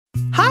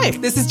Hi,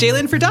 this is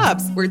Jalen for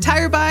Dobbs, where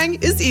tire buying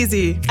is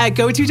easy. At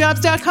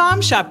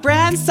GoToDobbs.com, shop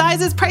brands,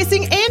 sizes,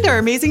 pricing, and our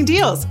amazing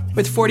deals.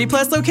 With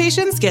 40-plus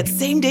locations, get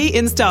same-day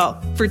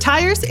install. For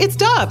tires, it's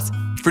Dobbs.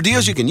 For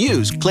deals you can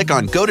use, click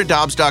on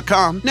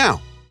GoToDobbs.com now.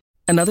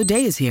 Another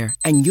day is here,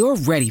 and you're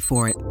ready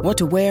for it. What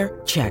to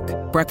wear? Check.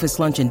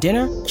 Breakfast, lunch, and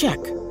dinner?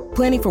 Check.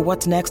 Planning for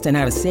what's next and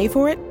how to save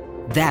for it?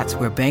 That's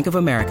where Bank of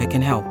America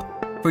can help.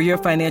 For your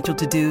financial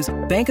to-dos,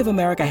 Bank of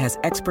America has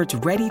experts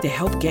ready to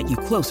help get you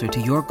closer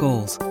to your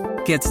goals.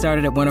 Get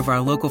started at one of our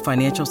local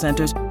financial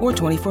centers or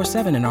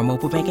 24/7 in our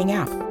mobile banking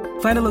app.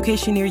 Find a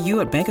location near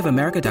you at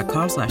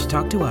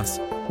bankofamerica.com/talktous.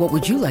 What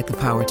would you like the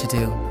power to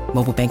do?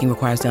 Mobile banking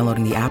requires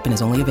downloading the app and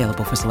is only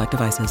available for select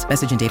devices.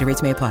 Message and data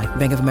rates may apply.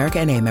 Bank of America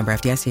N.A., member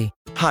FDIC.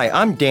 Hi,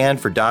 I'm Dan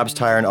for Dobbs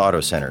Tire and Auto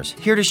Centers,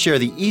 here to share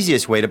the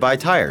easiest way to buy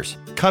tires.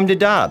 Come to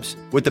Dobbs.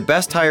 With the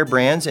best tire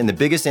brands and the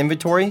biggest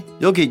inventory,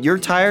 you'll get your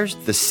tires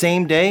the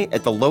same day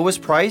at the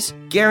lowest price,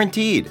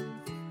 guaranteed.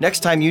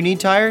 Next time you need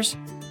tires,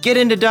 get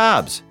into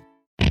Dobbs.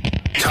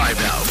 Time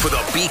now for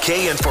the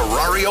BK and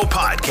Ferrario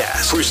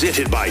podcast,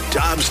 presented by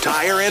Dobbs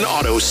Tire and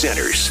Auto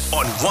Centers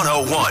on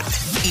 101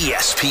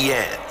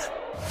 ESPN.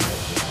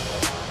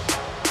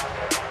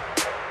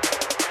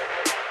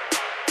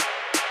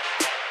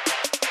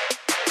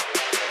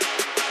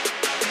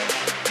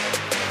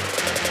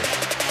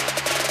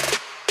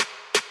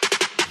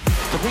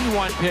 The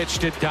 3-1 pitch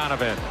to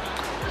Donovan.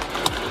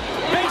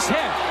 Base hit,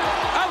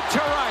 out to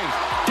right,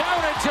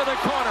 down into the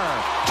corner.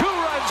 2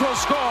 runs will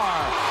score.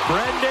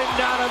 Brendan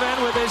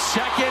Donovan with his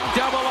second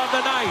double of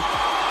the night.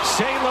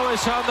 St.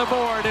 Louis on the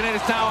board, and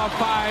it's now a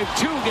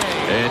 5-2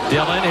 game. And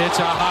Dillon hits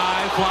a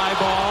high fly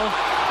ball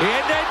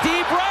into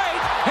deep right,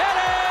 and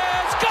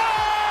it's gone!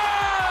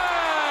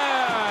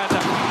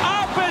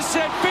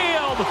 Opposite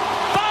field,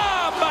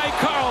 bomb by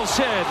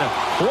Carlson.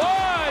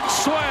 One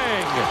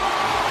swing,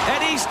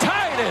 and he's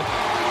tied it.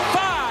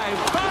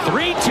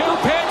 3-2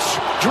 pitch,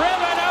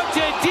 driven out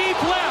to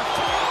deep left.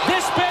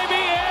 This baby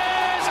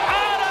is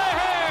out of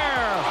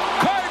here.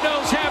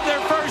 Cardinals have their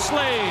first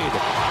lead.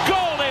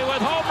 Goldie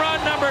with home run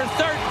number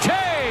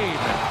 13.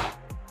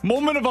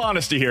 Moment of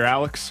honesty here,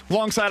 Alex.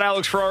 Alongside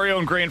Alex Ferrario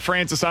and Grant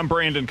Francis, I'm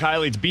Brandon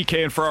Kiley. It's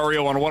BK and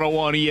Ferrario on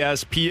 101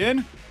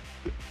 ESPN.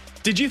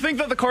 Did you think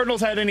that the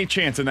Cardinals had any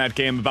chance in that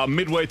game about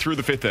midway through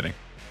the 5th inning?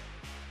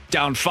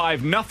 Down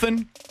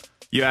 5-0.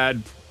 You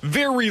had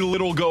very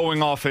little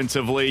going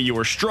offensively. You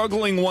were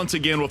struggling once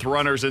again with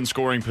runners in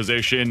scoring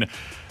position.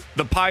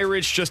 The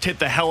Pirates just hit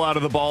the hell out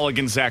of the ball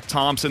against Zach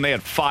Thompson. They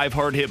had 5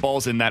 hard hit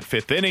balls in that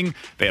 5th inning.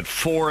 They had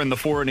 4 in the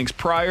 4 innings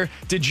prior.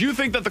 Did you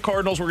think that the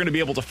Cardinals were going to be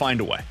able to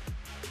find a way?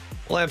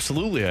 Well,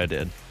 absolutely I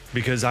did.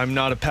 Because I'm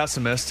not a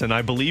pessimist, and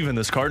I believe in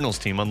this Cardinals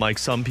team, unlike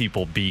some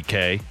people,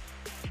 BK.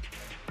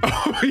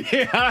 Oh,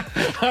 yeah,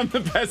 I'm the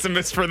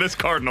pessimist for this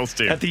Cardinals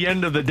team. At the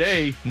end of the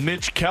day,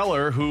 Mitch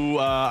Keller, who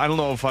I don't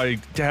know if I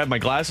had my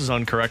glasses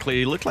on correctly,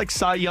 he looked like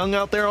Cy Young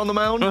out there on the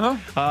mound.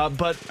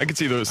 But I could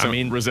see the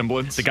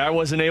resemblance. The guy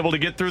wasn't able to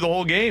get through the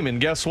whole game, and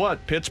guess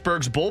what?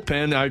 Pittsburgh's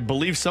bullpen, I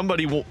believe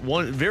somebody,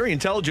 one very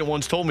intelligent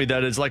once told me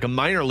that it's like a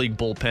minor league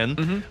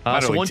bullpen.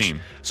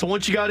 So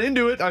once you got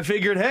into it, I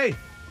figured, hey,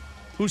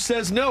 who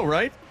says no,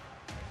 right?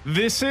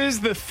 This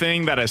is the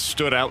thing that has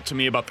stood out to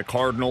me about the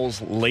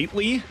Cardinals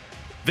lately.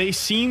 They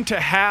seem to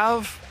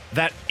have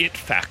that it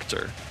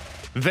factor.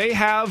 They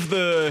have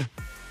the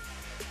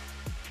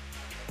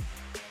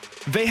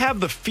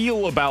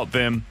feel about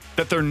them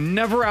that they're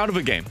never out of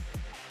a game.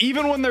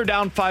 Even when they're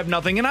down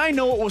 5-0, and I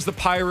know it was the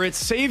Pirates,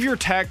 save your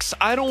texts,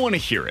 I don't want to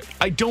hear it.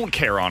 I don't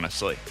care,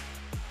 honestly.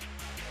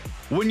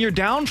 When you're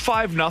down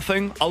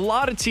 5-0, a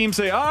lot of teams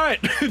say, all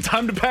right,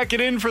 time to pack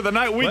it in for the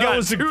night. We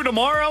got 2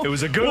 tomorrow. It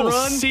was a good run.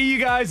 run. See you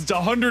guys. It's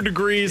 100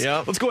 degrees.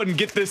 Yep. Let's go ahead and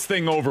get this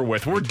thing over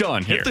with. We're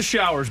done here. Hit the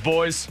showers,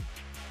 boys.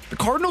 The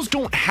Cardinals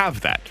don't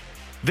have that.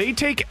 They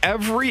take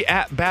every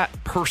at-bat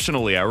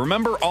personally. I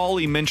remember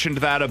Ollie mentioned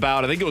that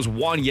about, I think it was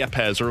Juan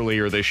Yepes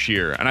earlier this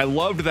year, and I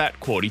loved that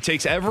quote. He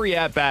takes every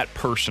at-bat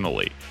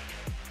personally.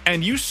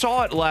 And you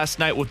saw it last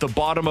night with the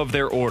bottom of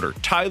their order.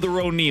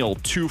 Tyler O'Neill,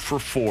 2 for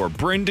 4.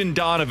 Brendan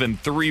Donovan,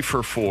 3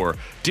 for 4.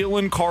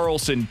 Dylan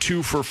Carlson,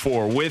 2 for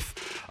 4 with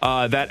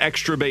that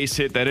extra base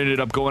hit that ended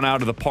up going out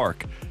of the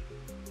park.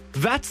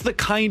 That's the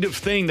kind of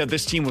thing that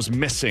this team was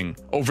missing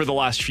over the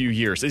last few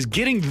years, is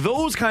getting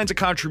those kinds of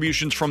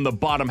contributions from the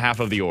bottom half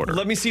of the order.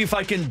 Let me see if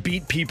I can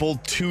beat people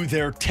to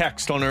their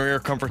text on our Air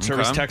Comfort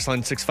Service text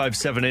line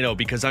 65780,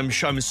 because I'm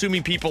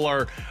assuming people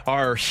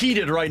are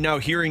heated right now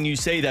hearing you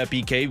say that,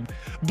 BK.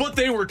 But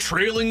they were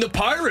trailing the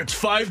Pirates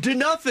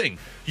 5-0.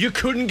 You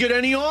couldn't get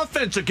any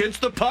offense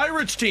against the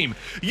Pirates team.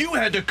 You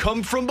had to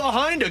come from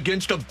behind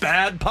against a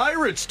bad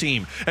Pirates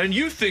team. And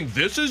you think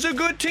this is a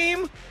good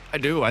team? I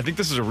do. I think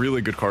this is a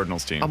really good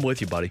Cardinals team. I'm with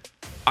you, buddy.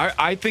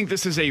 I think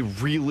this is a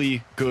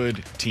really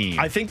good team.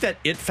 I think that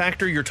it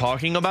factor you're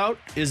talking about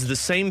is the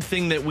same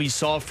thing that we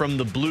saw from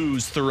the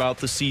Blues throughout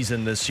the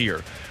season this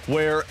year,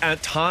 where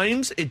at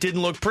times it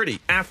didn't look pretty.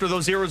 After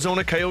those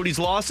Arizona Coyotes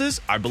losses,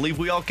 I believe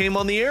we all came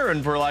on the air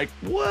and were like,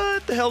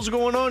 what the hell's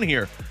going on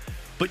here?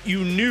 But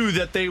you knew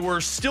that they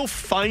were still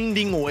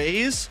finding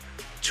ways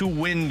to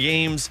win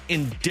games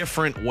in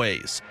different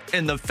ways.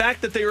 And the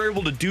fact that they were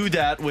able to do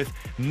that with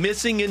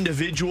missing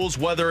individuals,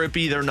 whether it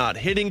be they're not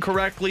hitting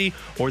correctly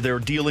or they're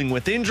dealing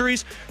with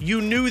injuries,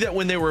 you knew that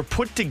when they were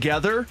put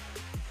together,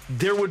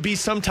 there would be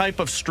some type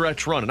of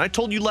stretch run. And I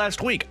told you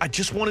last week, I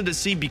just wanted to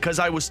see, because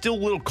I was still a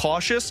little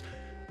cautious,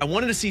 I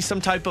wanted to see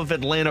some type of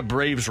Atlanta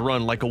Braves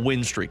run, like a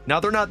win streak. Now,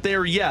 they're not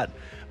there yet,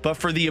 but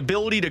for the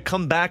ability to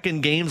come back in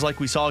games like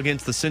we saw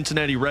against the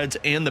Cincinnati Reds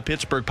and the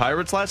Pittsburgh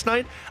Pirates last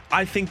night,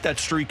 I think that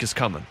streak is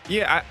coming.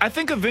 Yeah, I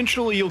think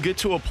eventually you'll get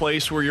to a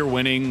place where you're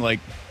winning,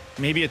 like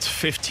maybe it's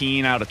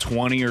 15 out of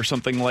 20 or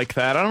something like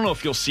that. I don't know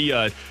if you'll see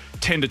a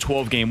 10 to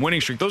 12 game winning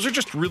streak. Those are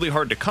just really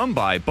hard to come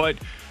by, but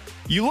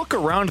you look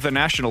around the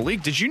National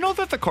League, did you know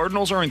that the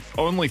Cardinals are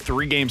only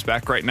 3 games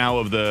back right now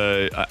of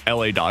the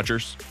LA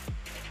Dodgers?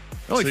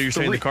 So you're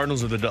saying the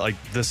Cardinals are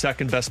the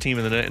second best team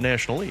in the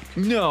National League?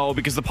 No,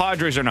 because the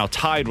Padres are now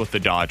tied with the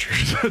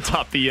Dodgers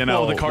atop the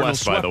NL the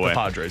Cardinals West, by the way. The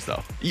Padres,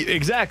 though.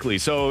 Exactly.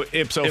 So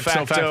ipso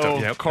facto,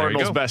 yep,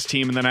 Cardinals best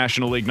team in the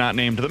National League, not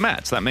named the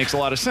Mets. That makes a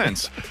lot of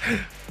sense.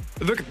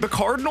 The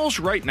Cardinals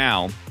right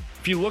now,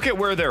 if you look at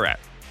where they're at,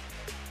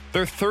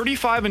 they're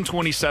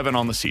 35-27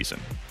 on the season.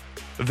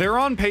 They're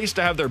on pace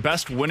to have their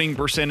best winning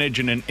percentage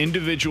in an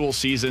individual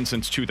season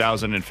since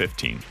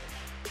 2015.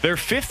 They're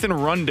 5th in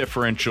run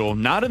differential,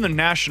 not in the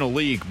National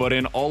League, but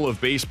in all of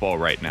baseball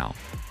right now.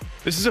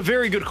 This is a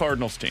very good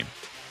Cardinals team.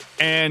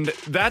 And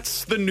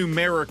that's the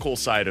numerical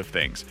side of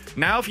things.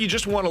 Now, if you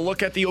just want to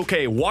look at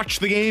watch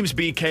the games,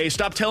 BK.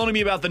 Stop telling me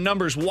about the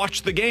numbers.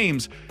 Watch the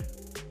games.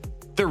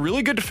 They're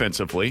really good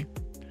defensively.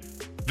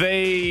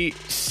 They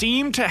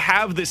seem to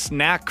have this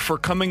knack for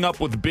coming up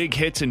with big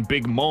hits and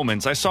big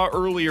moments. I saw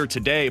earlier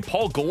today,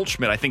 Paul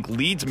Goldschmidt, I think,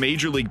 leads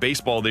Major League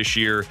Baseball this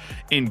year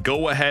in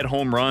go-ahead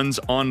home runs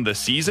on the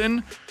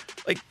season.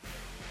 Like,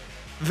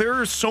 there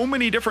are so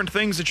many different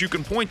things that you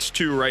can point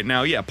to right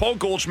now. Yeah, Paul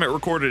Goldschmidt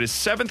recorded his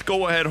 7th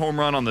go-ahead home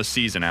run on the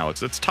season, Alex.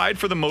 That's tied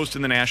for the most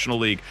in the National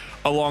League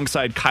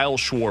alongside Kyle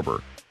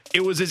Schwarber.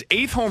 It was his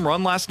 8th home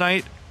run last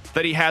night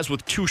that he has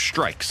with 2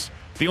 strikes.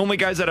 The only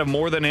guys that have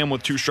more than him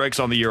with 2 strikes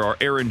on the year are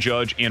Aaron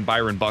Judge and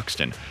Byron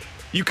Buxton.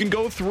 You can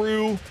go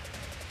through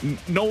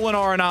Nolan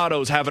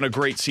Arenado's having a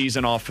great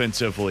season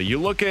offensively. You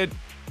look at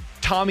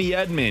Tommy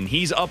Edman.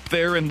 He's up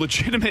there in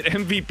legitimate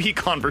MVP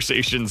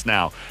conversations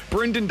now.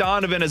 Brendan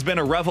Donovan has been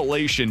a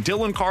revelation.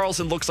 Dylan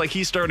Carlson looks like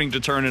he's starting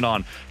to turn it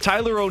on.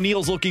 Tyler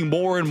O'Neill's looking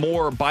more and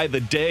more by the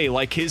day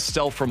like his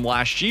self from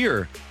last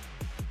year.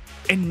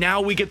 And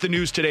now we get the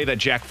news today that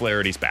Jack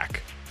Flaherty's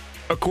back.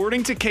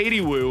 According to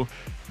Katie Woo,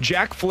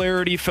 Jack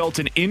Flaherty felt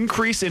an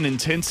increase in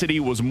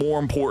intensity was more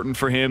important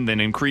for him than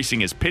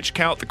increasing his pitch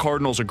count. The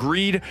Cardinals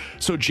agreed.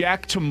 So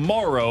Jack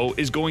tomorrow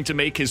is going to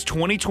make his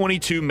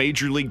 2022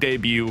 Major League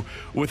debut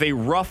with a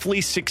roughly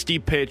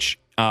 60-pitch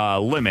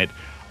limit.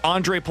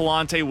 Andre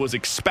Pallante was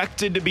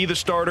expected to be the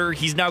starter.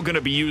 He's now going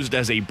to be used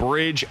as a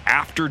bridge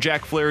after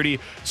Jack Flaherty.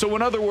 So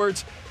in other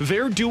words,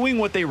 they're doing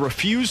what they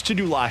refused to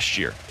do last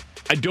year.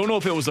 I don't know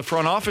if it was the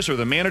front office or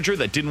the manager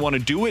that didn't want to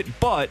do it,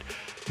 but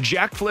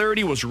Jack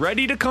Flaherty was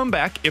ready to come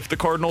back if the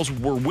Cardinals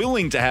were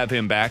willing to have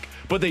him back,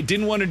 but they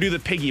didn't want to do the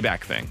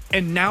piggyback thing.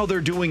 And now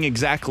they're doing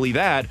exactly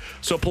that.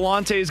 So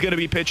Pallante is going to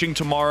be pitching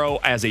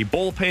tomorrow as a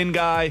bullpen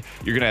guy.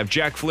 You're going to have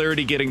Jack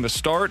Flaherty getting the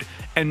start.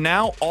 And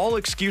now all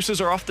excuses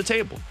are off the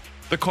table.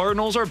 The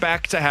Cardinals are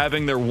back to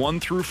having their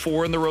 1 through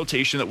 4 in the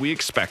rotation that we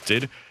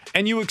expected.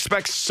 And you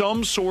expect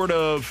some sort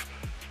of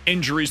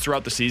injuries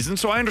throughout the season.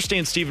 So I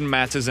understand Steven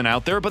Matz isn't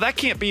out there, but that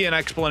can't be an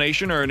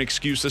explanation or an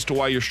excuse as to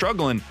why you're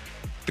struggling.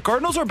 The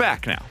Cardinals are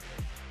back now.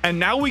 And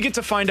now we get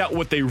to find out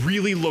what they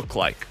really look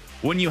like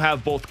when you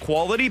have both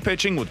quality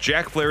pitching with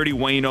Jack Flaherty,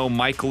 Waino,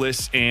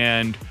 Michaelis,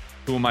 and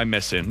who am I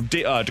missing?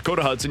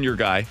 Dakota Hudson, your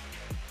guy.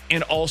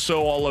 And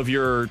also all of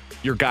your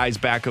guys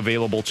back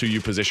available to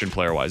you position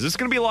player-wise. This is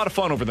going to be a lot of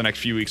fun over the next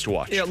few weeks to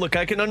watch. Yeah, look,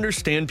 I can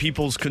understand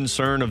people's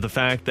concern of the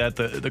fact that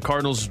the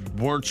Cardinals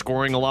weren't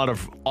scoring a lot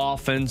of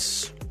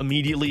offense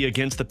immediately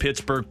against the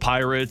Pittsburgh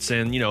Pirates,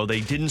 and,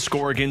 they didn't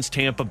score against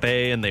Tampa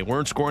Bay, and they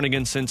weren't scoring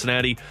against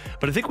Cincinnati.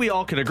 But I think we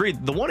all can agree,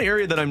 the one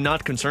area that I'm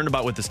not concerned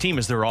about with this team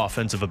is their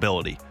offensive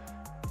ability.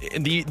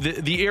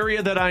 The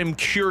area that I'm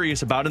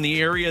curious about, and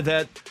the area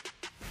that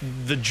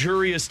the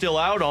jury is still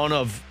out on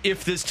of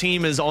if this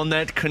team is on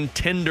that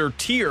contender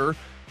tier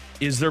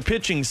is their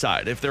pitching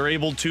side. If they're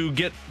able to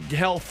get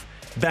health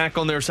back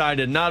on their side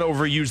and not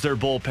overuse their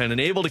bullpen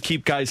and able to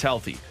keep guys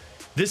healthy.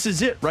 This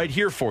is it right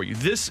here for you.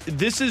 This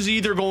is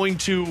either going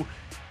to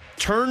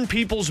turn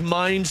people's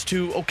minds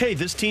to, okay,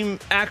 this team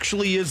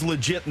actually is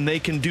legit and they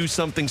can do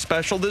something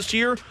special this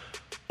year,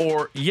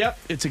 or, yep,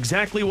 it's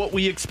exactly what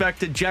we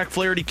expected. Jack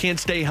Flaherty can't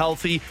stay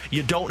healthy.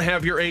 You don't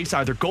have your ace.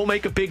 Either go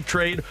make a big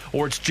trade,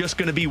 or it's just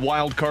going to be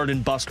wild card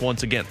and bust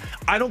once again.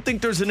 I don't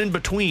think there's an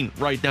in-between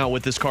right now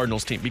with this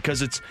Cardinals team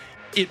because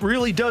it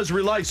really does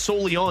rely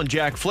solely on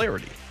Jack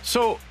Flaherty.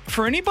 So,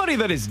 for anybody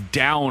that is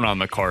down on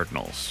the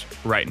Cardinals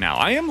right now,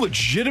 I am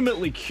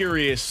legitimately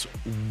curious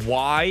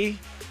why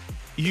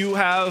you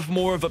have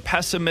more of a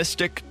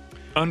pessimistic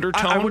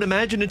undertone? I would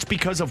imagine it's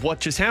because of what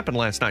just happened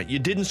last night. You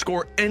didn't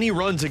score any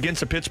runs against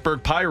the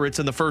Pittsburgh Pirates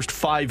in the first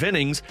 5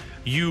 innings.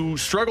 You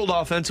struggled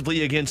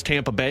offensively against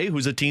Tampa Bay,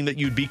 who's a team that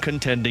you'd be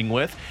contending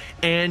with,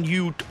 and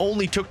you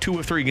only took 2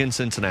 of 3 against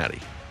Cincinnati.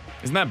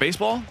 Isn't that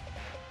baseball?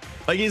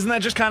 Like, isn't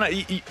that just kind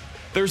of...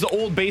 There's the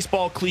old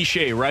baseball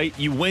cliche, right?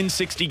 You win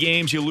 60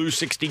 games, you lose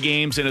 60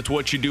 games, and it's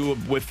what you do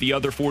with the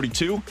other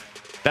 42.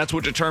 That's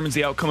what determines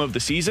the outcome of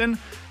the season.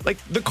 Like,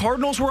 the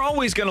Cardinals were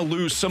always going to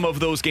lose some of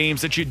those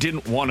games that you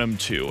didn't want them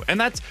to. And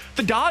that's...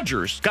 The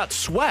Dodgers got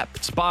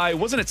swept by...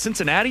 Wasn't it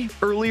Cincinnati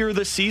earlier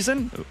this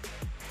season?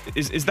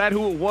 Is that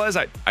who it was?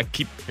 I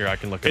keep... Here, I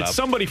can look it up. It's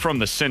somebody from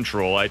the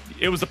Central.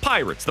 It was the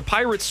Pirates. The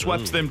Pirates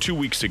swept them 2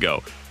 weeks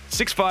ago.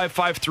 6-5,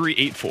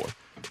 5-3, 8-4.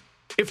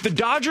 If the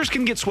Dodgers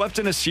can get swept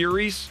in a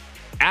series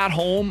at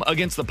home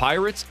against the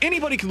Pirates,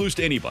 anybody can lose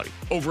to anybody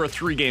over a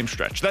 3-game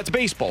stretch. That's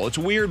baseball. It's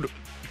weird,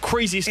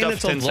 crazy stuff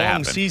tends to happen.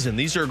 And it's a long season.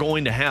 These are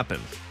going to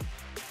happen.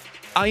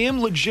 I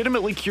am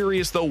legitimately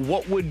curious, though,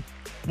 what would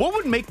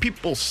make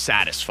people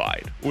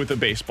satisfied with a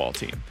baseball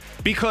team?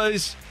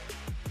 Because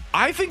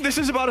I think this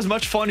is about as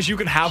much fun as you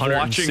can have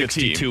watching a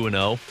team.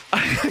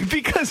 162-0.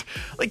 Because,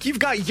 like, you've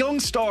got young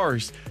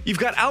stars. You've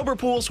got Albert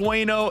Pujols,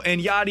 Waino, and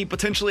Yadi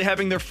potentially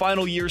having their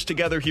final years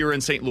together here in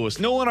St. Louis.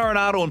 Nolan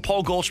Arenado and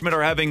Paul Goldschmidt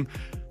are having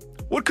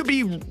what could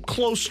be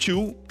close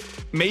to,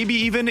 maybe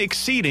even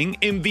exceeding,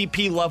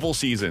 MVP-level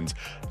seasons.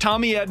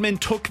 Tommy Edman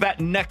took that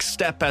next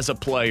step as a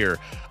player.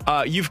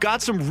 You've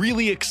got some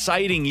really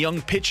exciting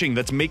young pitching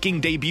that's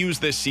making debuts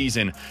this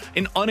season.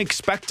 An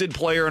unexpected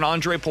player in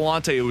Andre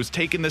Pallante who has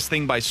taken this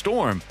thing by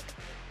storm.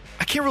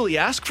 I can't really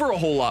ask for a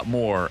whole lot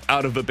more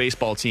out of a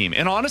baseball team.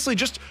 And honestly,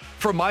 just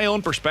from my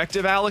own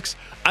perspective, Alex,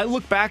 I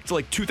look back to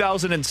like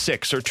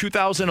 2006 or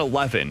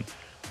 2011.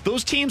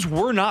 Those teams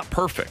were not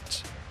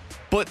perfect.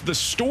 But the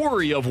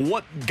story of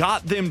what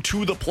got them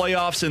to the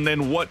playoffs and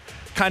then what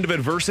kind of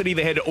adversity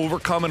they had to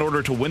overcome in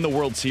order to win the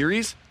World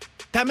Series,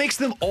 that makes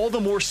them all the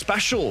more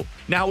special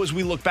now as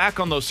we look back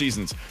on those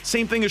seasons.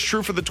 Same thing is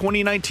true for the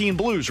 2019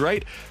 Blues,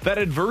 right? That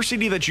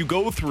adversity that you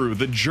go through,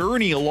 the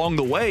journey along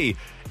the way,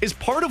 is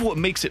part of what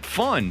makes it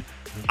fun.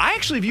 I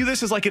actually view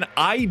this as like an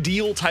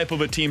ideal type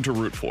of a team to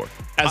root for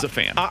as a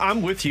fan.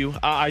 I'm with you.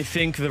 I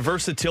think the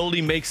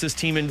versatility makes this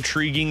team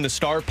intriguing. The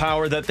star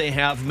power that they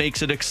have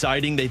makes it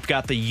exciting. They've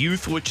got the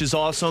youth, which is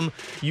awesome.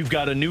 You've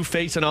got a new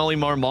face in Ollie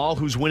Marmol,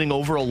 who's winning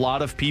over a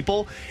lot of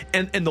people.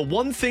 And the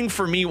one thing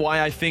for me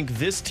why I think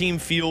this team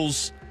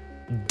feels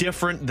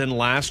different than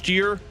last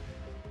year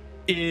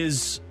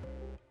is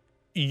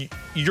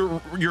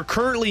you're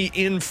currently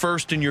in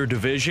first in your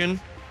division,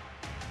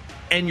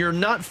 and you're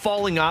not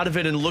falling out of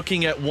it and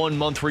looking at 1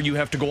 month where you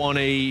have to go on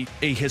a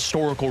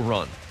historical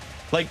run.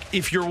 Like,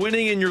 if you're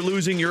winning and you're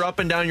losing, you're up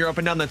and down,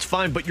 that's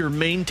fine, but you're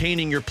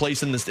maintaining your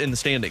place in the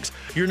standings.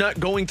 You're not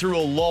going through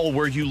a lull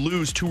where you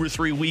lose 2 or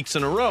 3 weeks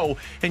in a row,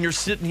 and you're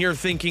sitting here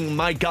thinking,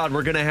 my God,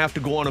 we're going to have to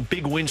go on a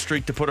big win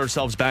streak to put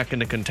ourselves back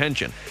into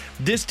contention.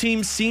 This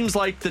team seems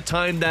like the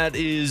time that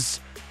is...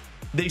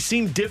 They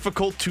seem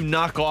difficult to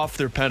knock off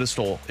their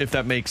pedestal, if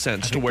that makes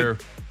sense, to where...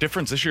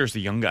 Difference this year is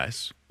the young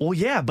guys. Well,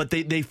 yeah, but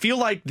they feel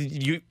like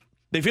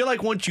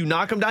once you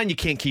knock them down, you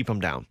can't keep them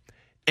down.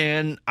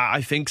 And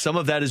I think some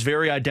of that is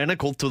very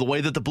identical to the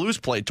way that the Blues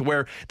played, to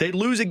where they'd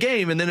lose a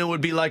game and then it would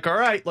be like, all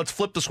right, let's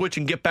flip the switch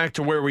and get back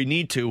to where we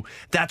need to.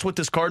 That's what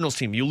this Cardinals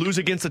team. You lose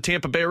against the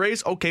Tampa Bay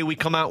Rays, okay, we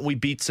come out and we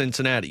beat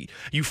Cincinnati.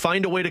 You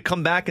find a way to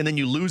come back and then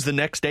you lose the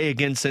next day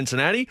against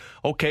Cincinnati,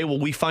 okay, well,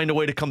 we find a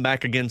way to come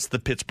back against the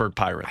Pittsburgh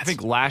Pirates. I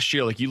think last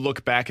year, like, you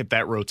look back at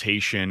that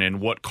rotation and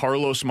what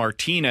Carlos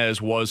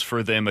Martinez was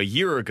for them a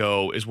year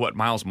ago is what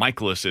Miles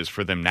Mikolas is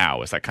for them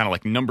now. Is that kind of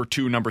like number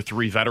 2, number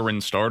 3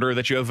 veteran starter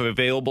that you have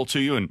available to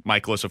you? And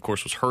Mikolas, of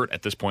course, was hurt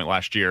at this point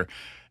last year.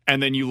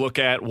 And then you look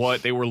at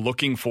what they were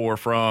looking for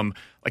from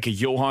like a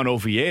Johan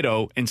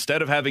Oviedo.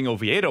 Instead of having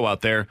Oviedo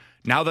out there,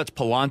 now that's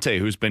Pallante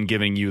who's been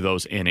giving you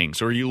those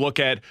innings. Or you look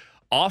at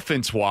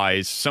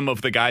offense-wise, some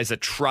of the guys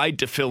that tried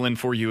to fill in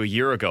for you a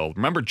year ago.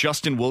 Remember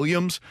Justin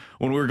Williams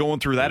when we were going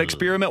through that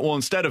experiment? Well,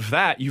 instead of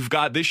that, you've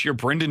got this year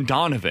Brendan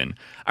Donovan.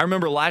 I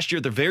remember last year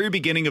at the very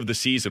beginning of the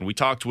season, we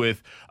talked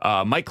with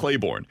Mike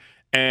Claiborne.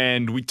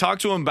 And we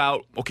talked to him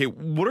about, okay,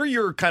 what are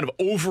your kind of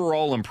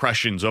overall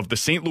impressions of the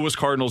St. Louis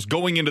Cardinals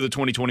going into the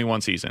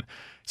 2021 season?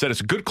 He said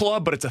it's a good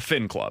club, but it's a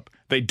thin club.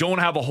 They don't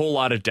have a whole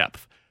lot of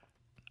depth.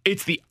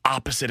 It's the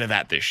opposite of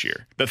that this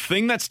year. The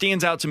thing that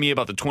stands out to me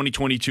about the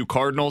 2022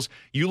 Cardinals,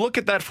 you look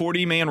at that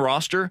 40-man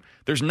roster,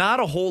 there's not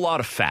a whole lot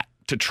of fat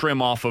to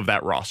trim off of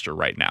that roster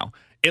right now.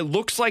 It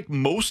looks like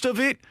most of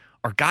it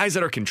are guys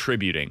that are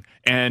contributing,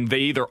 and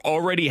they either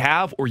already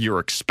have or you're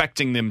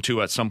expecting them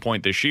to at some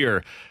point this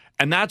year.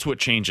 And that's what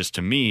changes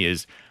to me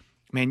is,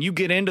 man, you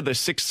get into the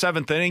 6th,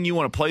 7th inning, you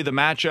want to play the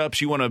matchups,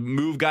 you want to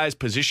move guys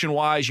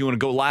position-wise, you want to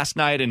go last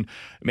night, and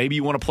maybe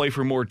you want to play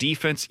for more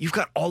defense. You've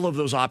got all of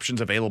those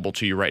options available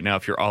to you right now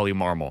if you're Ollie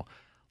Marmol.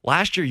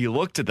 Last year, you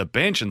looked at the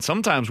bench, and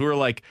sometimes we were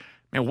like,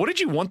 Man, what did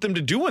you want them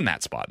to do in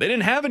that spot? They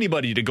didn't have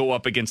anybody to go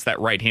up against that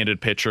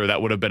right-handed pitcher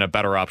that would have been a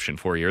better option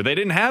for you. Or they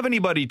didn't have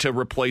anybody to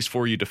replace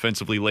for you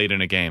defensively late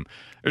in a game.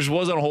 There just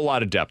wasn't a whole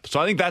lot of depth. So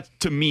I think that,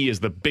 to me,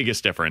 is the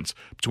biggest difference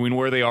between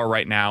where they are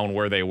right now and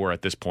where they were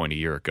at this point a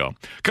year ago.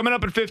 Coming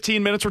up in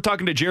 15 minutes, we're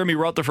talking to Jeremy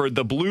Rutherford,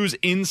 the Blues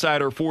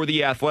insider for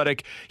The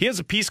Athletic. He has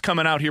a piece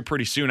coming out here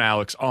pretty soon,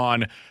 Alex,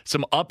 on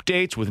some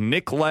updates with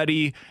Nick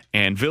Leddy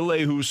and Ville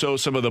Husso,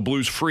 some of the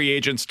Blues free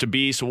agents to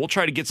be. So we'll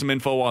try to get some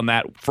info on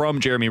that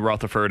from Jeremy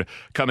Rutherford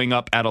coming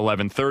up at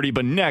 11:30.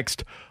 But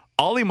next,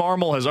 Ollie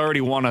Marmol has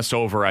already won us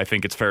over, I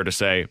think it's fair to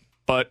say.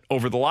 But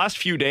over the last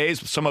few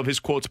days, with some of his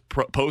quotes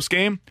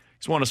post-game,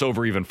 he's won us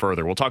over even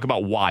further. We'll talk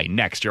about why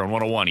next year on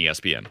 101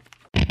 ESPN.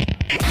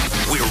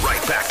 We're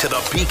right back to the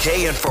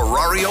BK and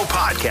Ferrario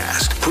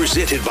podcast,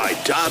 presented by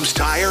Dobbs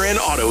Tire and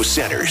Auto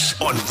Centers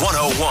on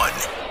 101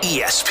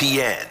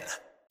 ESPN.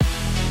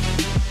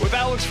 With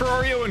Alex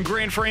Ferrario and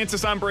Grant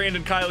Francis, I'm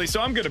Brandon Kiley.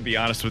 So I'm going to be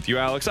honest with you,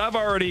 Alex.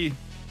 Ollie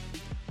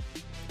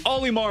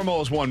Marmol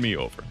has won me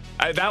over.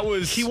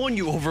 He won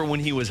you over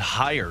when he was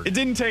hired. It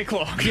didn't take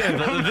long.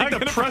 Yeah,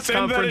 the press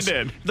conference.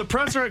 The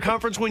press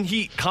conference when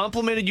he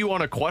complimented you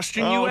on a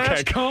question you asked.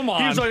 Okay, come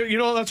on. He was like,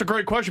 that's a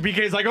great question.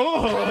 PK's like,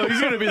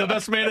 he's going to be the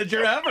best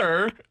manager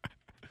ever.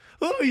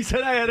 He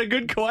said I had a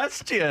good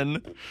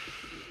question.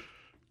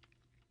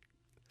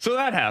 So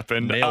that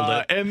happened. Nailed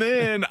it. And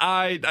then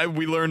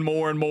we learned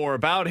more and more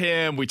about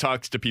him. We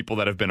talked to people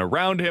that have been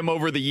around him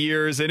over the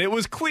years, and it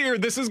was clear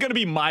this is going to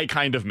be my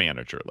kind of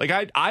manager. Like,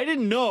 I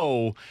didn't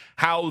know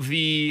how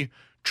the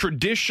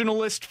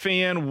traditionalist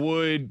fan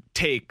would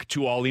take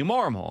to Ollie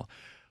Marmol.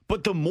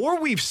 But the more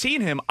we've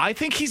seen him, I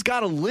think he's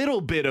got a little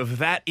bit of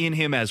that in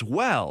him as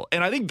well.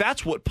 And I think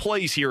that's what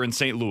plays here in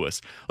St. Louis.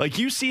 Like,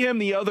 you see him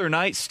the other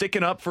night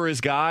sticking up for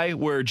his guy,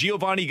 where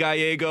Giovanni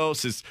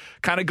Gallegos is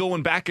kind of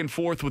going back and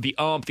forth with the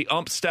ump. The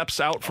ump steps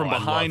out from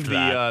behind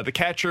the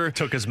catcher.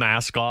 Took his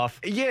mask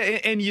off. Yeah,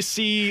 and you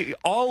see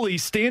Ollie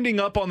standing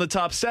up on the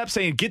top step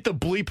saying, "Get the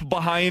bleep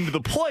behind the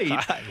plate."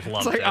 I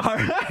love it. All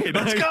right,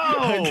 let's go.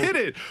 I get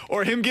it.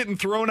 Or him getting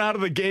thrown out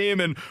of the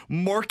game and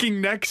marking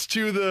next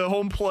to the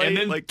home plate.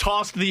 And then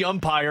tossed the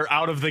umpire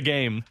out of the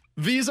game.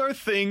 These are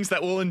things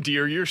that will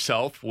endear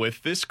yourself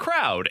with this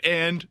crowd,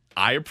 and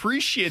I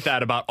appreciate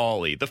that about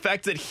Ollie. The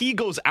fact that he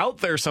goes out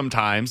there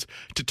sometimes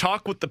to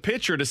talk with the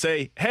pitcher to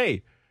say,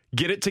 hey,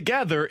 get it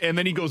together, and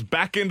then he goes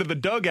back into the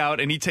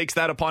dugout and he takes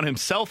that upon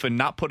himself and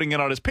not putting it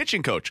on his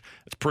pitching coach.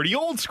 It's pretty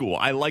old school.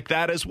 I like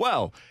that as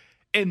well.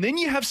 And then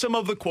you have some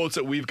of the quotes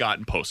that we've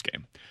gotten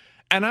post-game.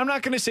 And I'm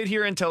not going to sit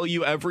here and tell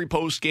you every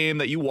post-game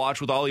that you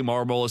watch with Ollie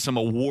Marmol is some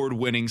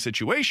award-winning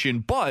situation,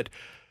 but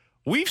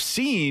we've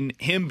seen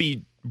him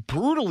be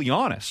brutally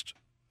honest,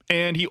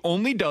 and he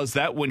only does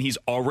that when he's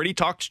already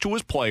talked to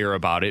his player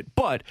about it.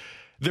 But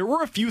there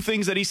were a few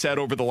things that he said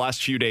over the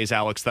last few days,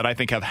 Alex, that I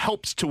think have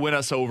helped to win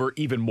us over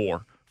even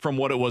more from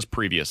what it was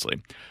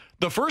previously.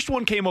 The first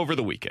one came over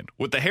the weekend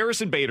with the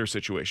Harrison Bader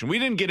situation. We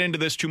didn't get into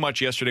this too much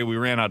yesterday. We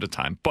ran out of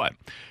time. But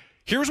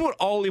here's what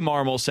Ollie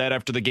Marmol said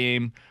after the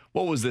game.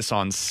 What was this,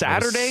 on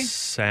Saturday?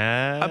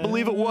 I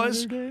believe it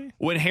was.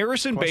 When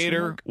Harrison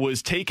Bader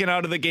was taken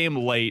out of the game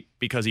late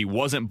because he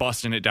wasn't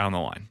busting it down the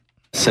line.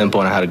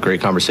 Simple, and I had a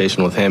great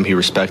conversation with him. He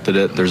respected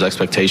it. There's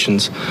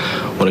expectations.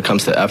 When it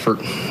comes to effort,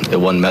 it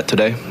wasn't met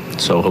today,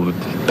 so he'll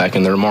be back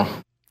in there tomorrow.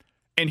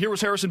 And here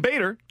was Harrison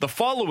Bader the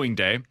following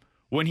day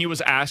when he was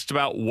asked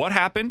about what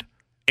happened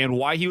and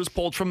why he was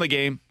pulled from the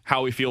game,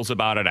 how he feels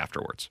about it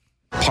afterwards.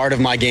 Part of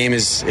my game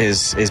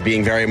is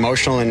being very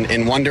emotional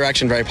in one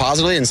direction, very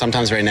positively, and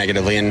sometimes very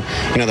negatively. And,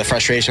 the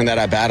frustration that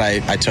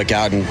I took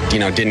out and,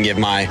 didn't give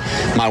my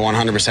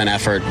 100%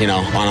 effort,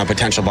 on a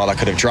potential ball that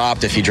could have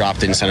dropped if he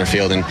dropped it in center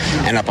field and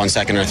end up on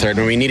second or third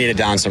when we needed it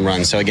down some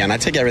runs. So, again, I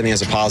take everything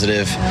as a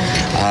positive.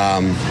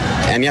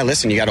 And, yeah,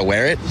 listen, you got to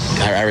wear it.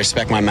 I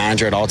respect my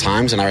manager at all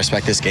times, and I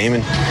respect this game.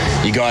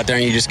 And you go out there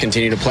and you just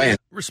continue to play.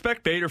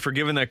 Respect Bader for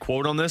giving that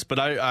quote on this, but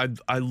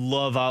I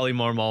love Ollie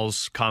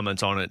Marmol's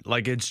comments on it.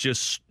 Like, it's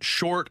just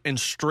short and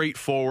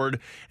straightforward,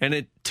 and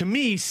it, to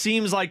me,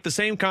 seems like the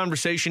same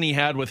conversation he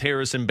had with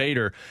Harrison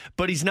Bader,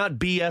 but he's not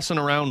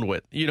BSing around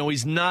with.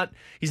 He's not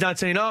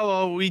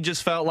saying, we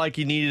just felt like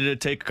he needed to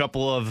take a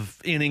couple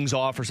of innings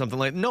off or something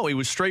like that. No, he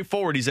was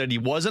straightforward. He said he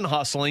wasn't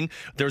hustling.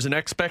 There's an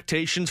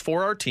expectations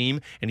for our team,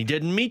 and he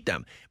didn't meet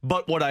them.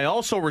 But what I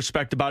also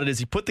respect about it is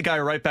he put the guy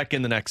right back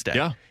in the next day.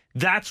 Yeah.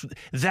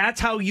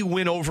 That's how you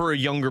win over a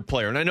younger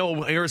player. And I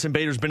know Harrison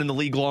Bader's been in the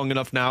league long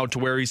enough now to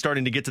where he's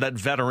starting to get to that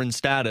veteran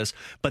status,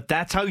 but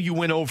that's how you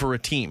win over a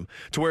team.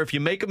 To where if you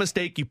make a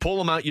mistake, you pull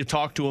him out, you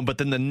talk to him, but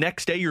then the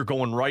next day you're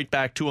going right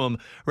back to him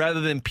rather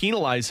than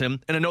penalize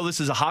him. And I know this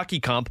is a hockey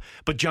comp,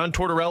 but John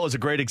Tortorella is a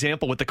great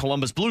example with the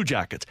Columbus Blue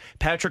Jackets.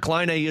 Patrick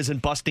Laine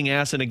isn't busting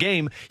ass in a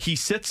game. He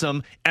sits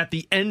them at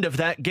the end of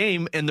that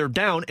game and they're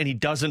down and he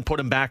doesn't put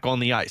him back on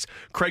the ice.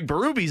 Craig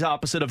Berube's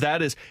opposite of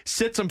that is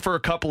sits him for a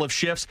couple of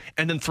shifts,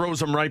 and then throws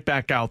them right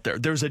back out there.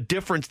 There's a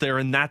difference there,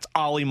 and that's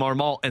Oli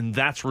Marmol, and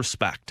that's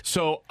respect.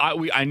 So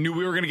I knew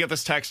we were going to get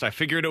this text. I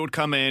figured it would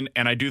come in,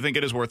 and I do think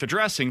it is worth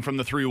addressing from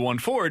the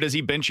 314. Does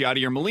he bench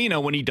Yadier Molina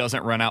when he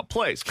doesn't run out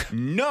plays?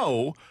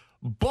 No,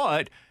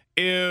 but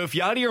if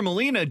Yadier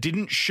Molina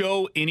didn't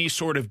show any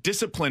sort of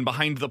discipline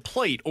behind the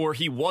plate, or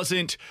he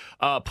wasn't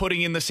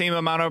putting in the same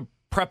amount of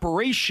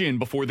preparation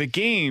before the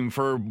game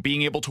for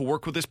being able to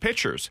work with his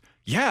pitchers,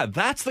 yeah,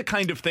 that's the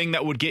kind of thing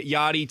that would get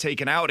Yadi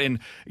taken out and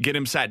get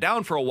him sat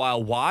down for a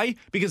while. Why?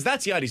 Because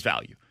that's Yadi's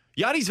value.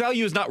 Yadi's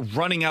value is not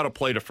running out a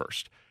play to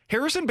first.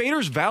 Harrison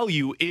Bader's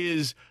value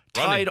is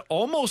tied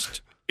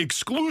almost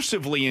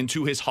exclusively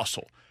into his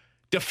hustle.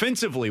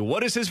 Defensively,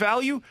 what is his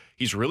value?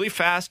 He's really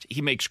fast,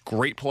 he makes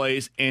great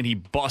plays, and he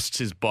busts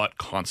his butt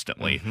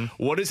constantly.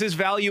 What is his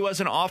value as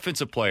an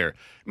offensive player?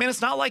 Man, it's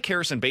not like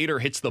Harrison Bader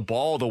hits the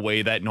ball the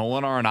way that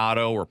Nolan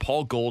Arenado or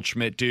Paul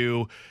Goldschmidt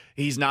do.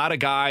 He's not a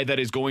guy that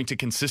is going to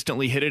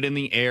consistently hit it in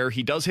the air.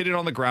 He does hit it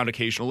on the ground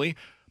occasionally,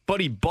 but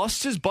he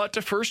busts his butt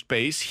to first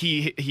base.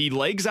 He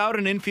legs out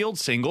an infield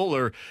single,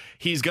 or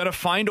he's going to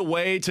find a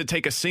way to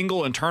take a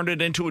single and turn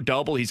it into a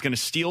double. He's going to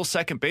steal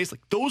second base.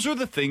 Like, those are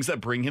the things that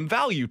bring him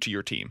value to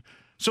your team.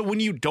 So when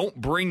you don't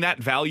bring that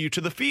value to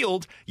the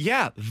field,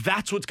 yeah,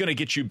 that's what's going to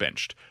get you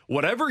benched.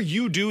 Whatever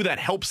you do that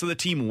helps the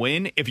team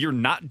win, if you're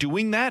not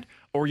doing that,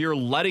 or you're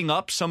letting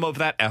up some of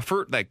that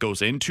effort that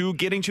goes into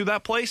getting to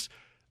that place,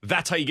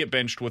 that's how you get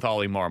benched with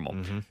Oli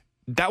Marmol.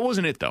 That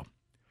wasn't it, though.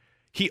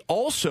 He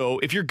also,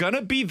 if you're going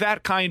to be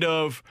that kind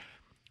of,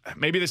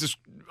 maybe this is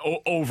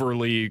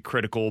overly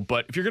critical,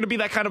 but if you're going to be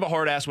that kind of a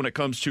hard ass when it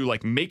comes to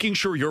like making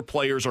sure your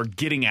players are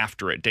getting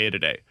after it day to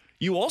day,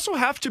 you also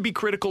have to be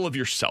critical of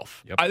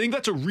yourself. I think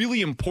that's a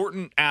really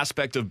important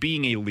aspect of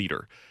being a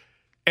leader.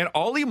 And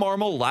Oli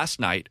Marmol last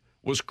night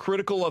was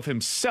critical of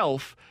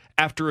himself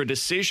after a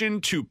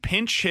decision to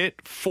pinch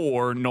hit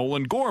for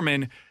Nolan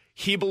Gorman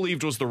he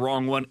believed was the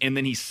wrong one, and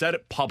then he said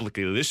it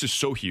publicly. This is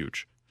so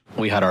huge.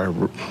 We had our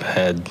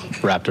head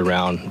wrapped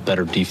around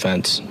better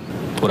defense.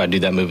 Would I do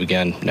that move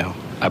again? No.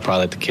 I'd probably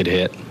let the kid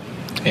hit.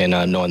 And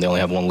knowing they only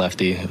have one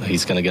lefty,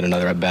 he's going to get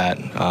another at-bat,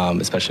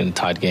 especially in a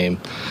tied game.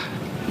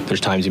 There's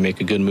times you make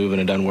a good move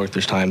and it doesn't work.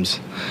 There's times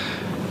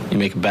you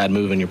make a bad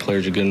move and your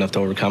players are good enough to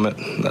overcome it.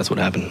 That's what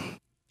happened.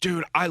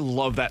 Dude, I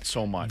love that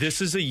so much. This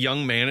is a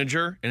young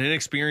manager, an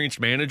inexperienced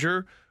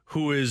manager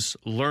who is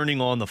learning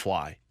on the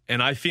fly.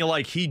 And I feel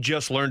like he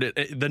just learned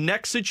it. The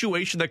next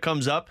situation that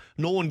comes up,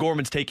 Nolan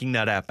Gorman's taking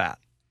that at-bat.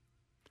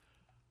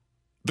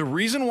 The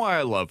reason why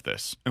I love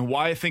this and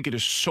why I think it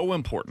is so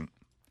important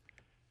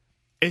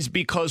is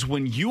because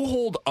when you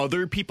hold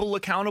other people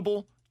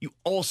accountable, you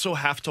also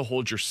have to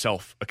hold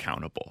yourself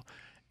accountable.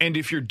 And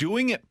if you're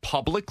doing it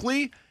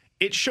publicly,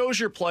 it shows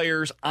your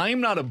players,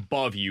 I'm not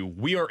above you.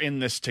 We are in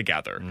this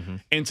together.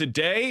 And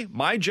today,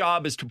 my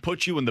job is to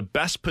put you in the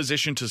best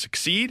position to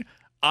succeed.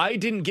 I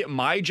didn't get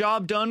my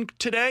job done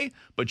today,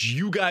 but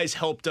you guys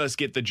helped us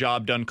get the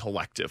job done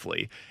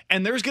collectively.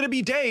 And there's going to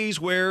be days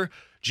where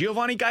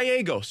Giovanni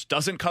Gallegos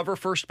doesn't cover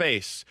first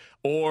base,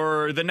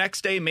 or the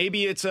next day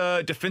maybe it's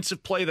a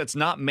defensive play that's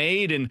not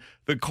made and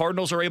the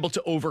Cardinals are able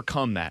to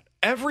overcome that.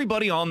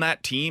 Everybody on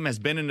that team has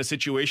been in a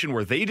situation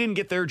where they didn't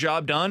get their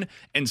job done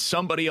and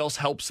somebody else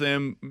helps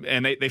them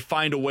and they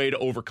find a way to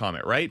overcome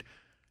it, right?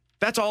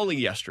 That's Oli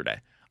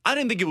yesterday. I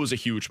didn't think it was a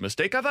huge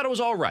mistake. I thought it was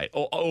all right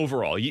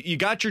overall. You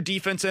got your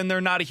defense in there,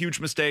 not a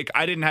huge mistake.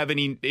 I didn't have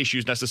any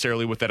issues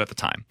necessarily with that at the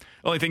time.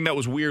 The only thing that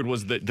was weird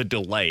was the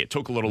delay. It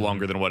took a little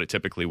longer than what it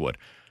typically would.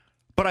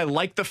 But I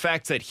like the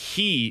fact that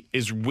he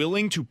is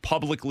willing to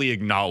publicly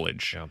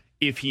acknowledge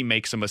if he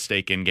makes a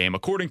mistake in game,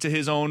 according to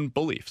his own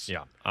beliefs.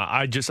 Yeah,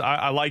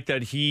 I like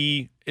that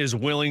he is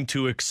willing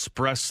to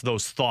express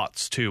those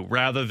thoughts too,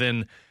 rather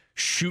than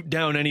shoot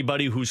down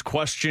anybody who's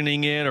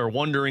questioning it or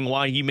wondering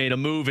why he made a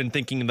move and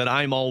thinking that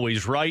I'm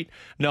always right.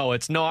 No,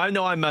 I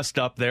know I messed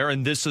up there,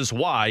 and this is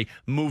why,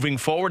 moving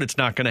forward, it's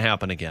not going to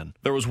happen again.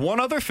 There was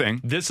one other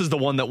thing. This is the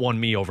one that won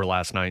me over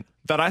last night.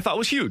 That I thought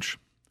was huge.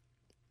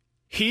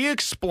 He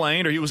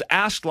explained, or he was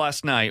asked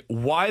last night,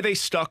 why they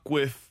stuck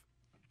with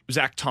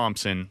Zach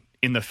Thompson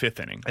in the fifth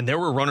inning. And there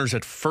were runners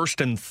at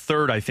first and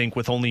third, I think,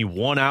 with only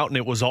one out, and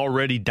it was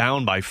already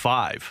down by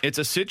 5. It's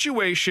a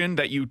situation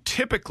that you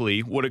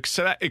typically would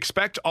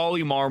expect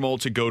Oli Marmol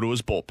to go to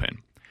his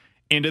bullpen.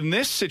 And in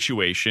this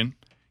situation,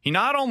 he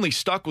not only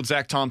stuck with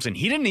Zach Thompson,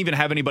 he didn't even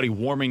have anybody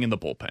warming in the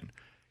bullpen.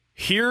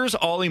 Here's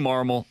Oli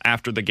Marmol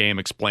after the game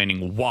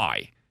explaining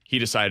why he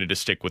decided to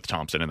stick with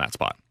Thompson in that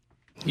spot.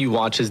 You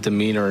watch his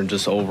demeanor and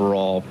just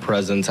overall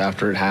presence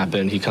after it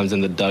happened. He comes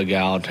in the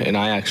dugout, and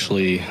I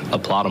actually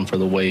applaud him for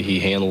the way he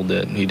handled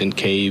it. He didn't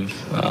cave.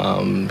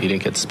 He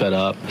didn't get sped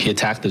up. He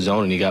attacked the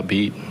zone, and he got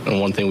beat. And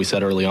one thing we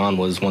said early on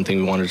was one thing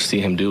we wanted to see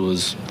him do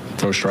was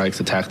throw strikes,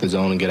 attack the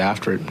zone, and get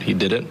after it. He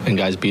did it, and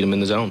guys beat him in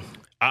the zone.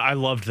 I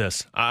loved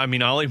this. I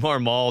mean, Oli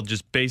Marmol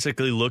just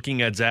basically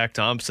looking at Zach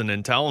Thompson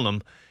and telling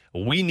him,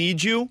 we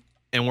need you,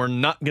 and we're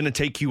not going to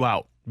take you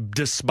out,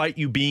 despite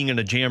you being in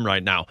a jam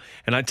right now.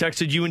 And I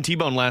texted you and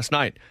T-Bone last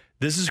night.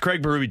 This is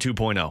Craig Berube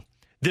 2.0.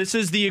 This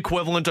is the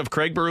equivalent of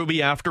Craig Berube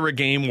after a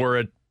game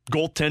where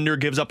goaltender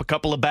gives up a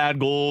couple of bad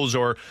goals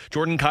or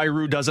Jordan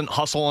Kyrou doesn't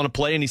hustle on a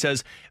play, and he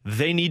says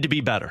they need to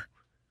be better.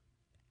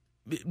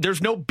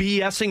 There's no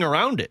BSing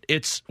around it.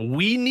 It's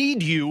we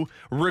need you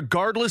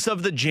regardless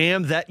of the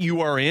jam that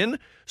you are in,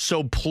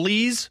 so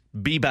please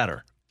be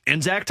better.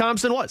 And Zach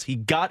Thompson was. He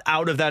got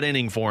out of that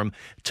inning for him.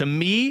 To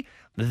me,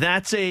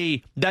 that's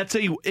a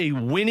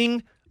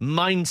winning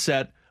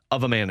mindset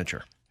of a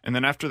manager. And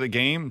then after the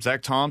game,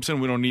 Zach Thompson,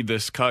 we don't need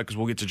this cut because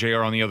we'll get to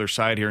JR on the other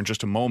side here in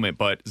just a moment,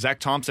 but Zach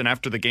Thompson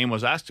after the game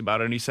was asked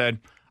about it, and he said,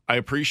 I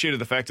appreciated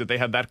the fact that they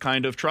had that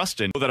kind of trust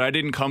in, that I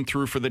didn't come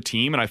through for the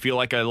team, and I feel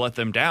like I let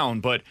them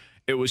down, but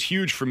it was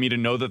huge for me to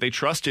know that they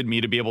trusted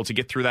me to be able to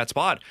get through that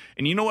spot.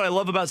 And you know what I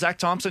love about Zach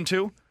Thompson,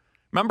 too?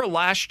 Remember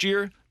last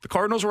year, the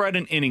Cardinals were at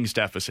an innings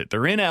deficit.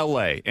 They're in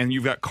L.A., and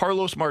you've got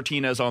Carlos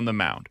Martinez on the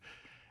mound.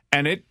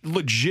 And it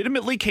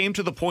legitimately came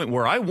to the point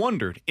where I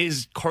wondered,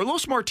 is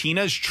Carlos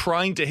Martinez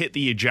trying to hit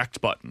the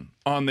eject button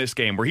on this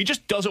game where he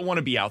just doesn't want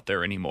to be out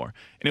there anymore?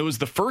 And it was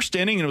the first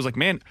inning, and it was like,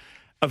 man,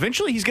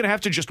 eventually he's going to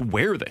have to just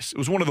wear this. It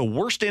was one of the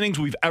worst innings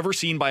we've ever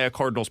seen by a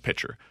Cardinals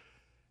pitcher.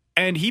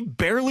 And he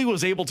barely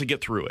was able to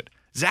get through it.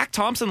 Zach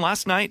Thompson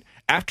last night,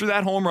 after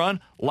that home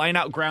run, line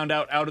out, ground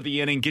out of the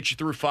inning, get you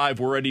through 5,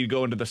 we're ready to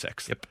go into the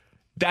 6th. Yep.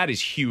 That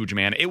is huge,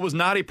 man. It was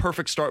not a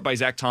perfect start by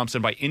Zach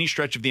Thompson by any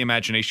stretch of the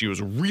imagination. He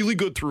was really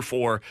good through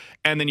 4,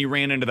 and then he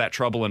ran into that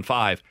trouble in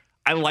 5.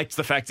 I liked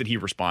the fact that he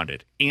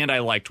responded, and I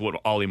liked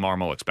what Ollie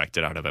Marmol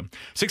expected out of him.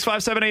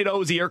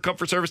 65780 is the Air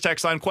Comfort Service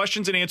text line.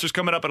 Questions and answers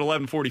coming up at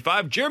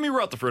 11:45. Jeremy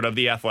Rutherford of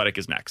The Athletic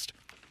is next.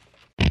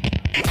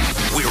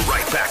 We're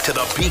right back to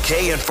the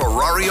BK and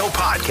Ferrario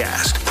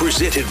podcast,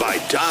 presented by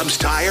Dobbs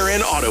Tire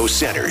and Auto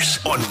Centers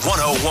on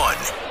 101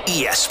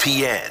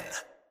 ESPN.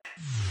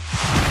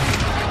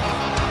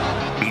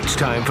 It's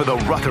time for the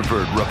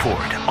Rutherford Report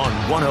on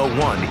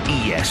 101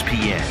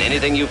 ESPN.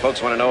 Anything you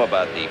folks want to know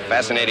about the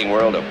fascinating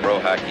world of pro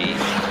hockey,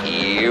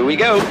 here we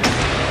go.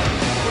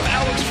 With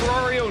Alex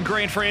Ferrario and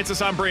Grant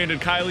Francis, I'm Brandon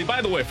Kiley.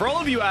 By the way, for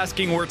all of you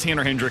asking where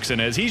Tanner Hendrickson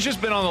is, he's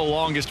just been on the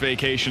longest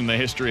vacation in the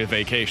history of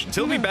vacations.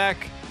 He'll be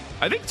back,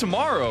 I think,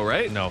 tomorrow,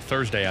 right? No,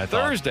 Thursday, I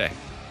thought. Thursday.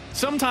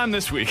 Sometime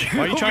this week. Why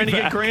are you trying to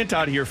get Grant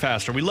out of here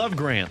faster? We love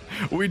Grant.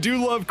 We do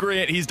love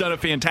Grant. He's done a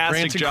fantastic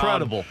Grant's job.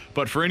 Incredible.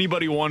 But for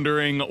anybody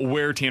wondering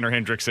where Tanner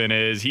Hendrickson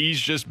is,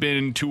 he's just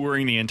been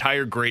touring the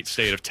entire great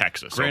state of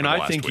Texas. Grant,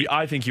 I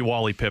think you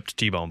Wally pipped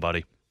T-Bone,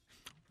 buddy.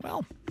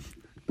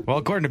 Well,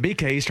 according to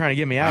BK, he's trying to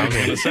get me out of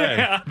here.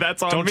 Yeah,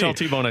 that's on Don't me. tell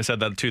T-Bone I said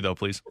that too, though,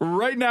 please.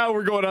 Right now,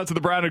 we're going out to the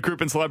Brown and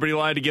Crouppen Celebrity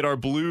Line to get our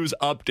Blues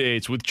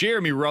updates with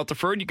Jeremy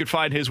Rutherford. You can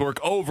find his work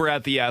over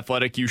at The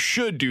Athletic. You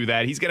should do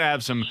that. He's going to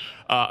have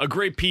a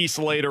great piece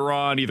later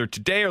on, either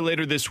today or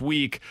later this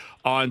week,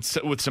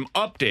 with some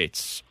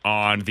updates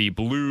on the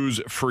Blues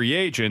free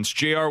agents.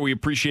 JR, we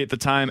appreciate the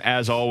time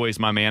as always,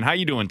 my man. How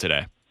you doing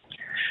today?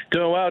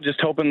 Doing well.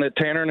 Just hoping that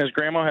Tanner and his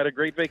grandma had a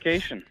great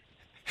vacation.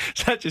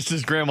 It's not just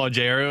his grandma,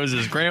 JR. It was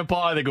his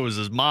grandpa. I think it was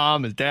his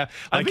mom, his dad.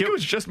 I think it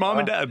was just mom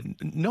and dad.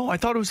 No, I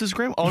thought it was his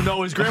grandma. Oh,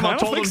 no, his grandma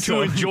told him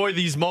to enjoy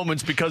these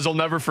moments because he'll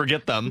never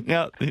forget them.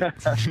 Yeah,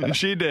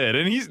 she did.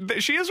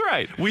 And she is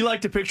right. We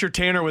like to picture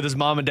Tanner with his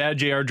mom and dad,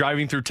 JR,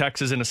 driving through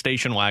Texas in a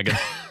station wagon.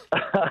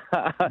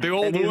 The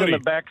old and he's Woody. in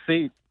the back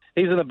seat.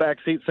 He's in the back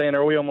seat saying,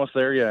 "Are we almost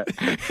there yet?"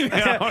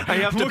 I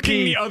have to looking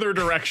pee. the other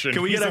direction.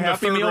 Can we He's get a in the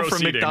Happy third Meal row from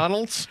seating.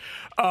 McDonald's?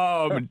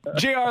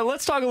 JR,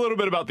 let's talk a little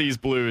bit about these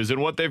Blues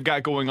and what they've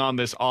got going on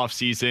this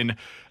offseason.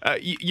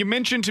 You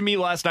mentioned to me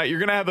last night you're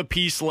going to have a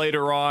piece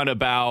later on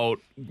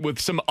with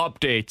some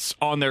updates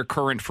on their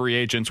current free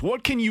agents.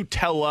 What can you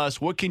tell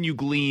us? What can you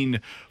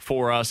glean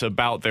for us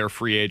about their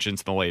free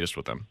agents and the latest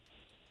with them?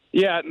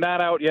 Yeah,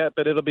 not out yet,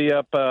 but it'll be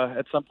up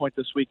at some point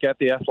this week at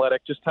The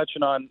Athletic. Just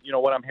touching on,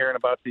 what I'm hearing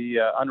about the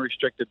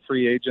unrestricted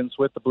free agents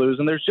with the Blues.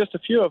 And there's just a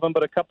few of them,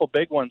 but a couple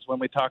big ones when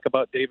we talk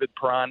about David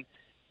Perron,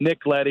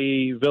 Nick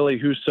Leddy, Ville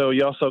Husso.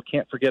 You also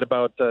can't forget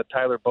about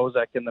Tyler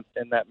Bozak in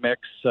that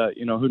mix.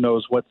 Who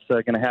knows what's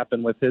going to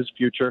happen with his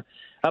future.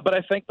 But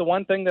I think the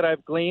one thing that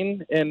I've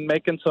gleaned in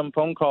making some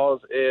phone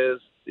calls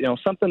is,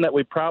 something that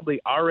we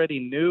probably already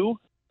knew,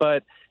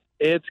 but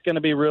it's going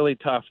to be really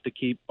tough to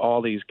keep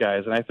all these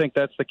guys. And I think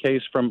that's the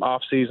case from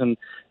off-season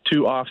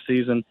to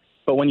off-season.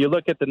 But when you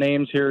look at the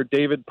names here,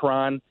 David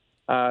Perron,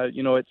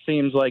 it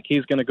seems like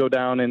he's going to go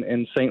down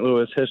in St.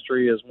 Louis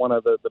history as one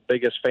of the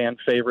biggest fan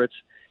favorites.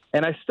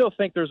 And I still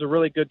think there's a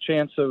really good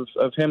chance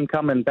of him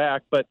coming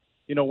back. But,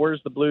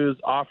 where's the Blues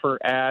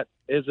offer at?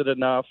 Is it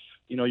enough?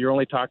 You're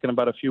only talking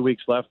about a few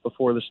weeks left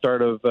before the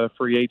start of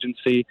free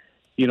agency.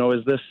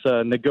 Is this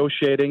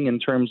negotiating in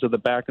terms of the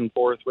back and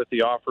forth with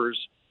the offers?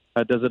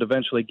 Does it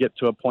eventually get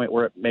to a point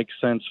where it makes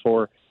sense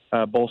for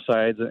both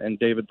sides, and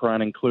David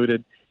Perron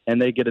included,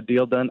 and they get a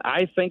deal done?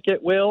 I think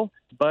it will,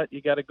 but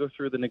you got to go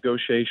through the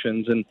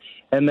negotiations.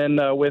 And then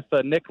with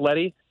Nick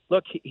Leddy,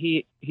 look,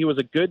 he was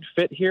a good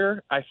fit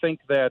here. I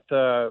think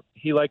that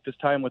he liked his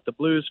time with the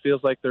Blues,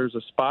 feels like there's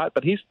a spot,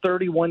 but he's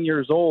 31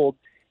 years old,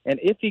 and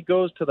if he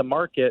goes to the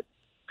market,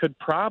 could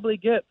probably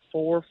get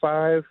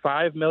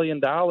 $5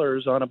 million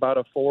on about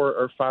a 4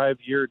 or 5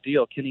 year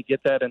deal. Can he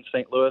get that in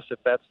St. Louis if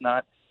that's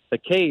not the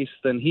case,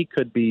 then he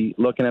could be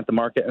looking at the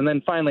market. And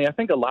then finally, I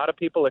think a lot of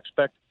people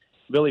expect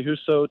Billy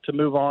Husso to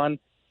move on.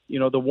 You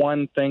know, the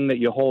one thing that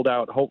you hold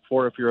out hope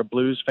for if you're a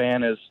Blues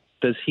fan is,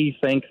 does he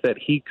think that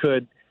he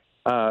could,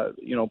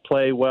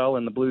 play well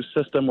in the Blues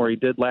system where he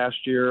did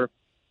last year,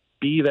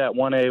 be that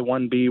 1A,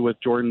 1B with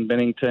Jordan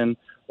Binnington,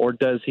 or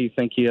does he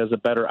think he has a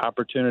better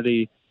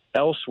opportunity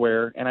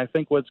elsewhere? And I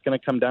think what's going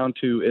to come down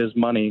to is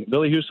money.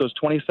 Billy Husso is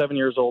 27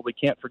 years old. We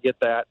can't forget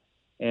that.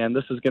 And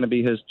this is going to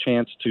be his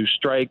chance to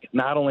strike.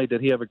 Not only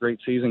did he have a great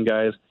season,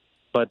 guys,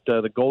 but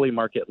the goalie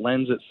market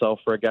lends itself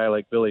for a guy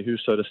like Billy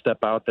Husso to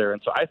step out there.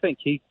 And so I think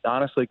he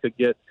honestly could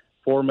get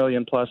 $4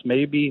 million plus,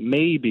 maybe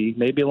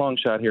a long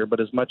shot here, but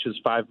as much as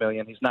 $5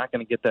 million. He's not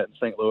going to get that in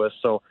St. Louis.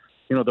 So,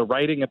 the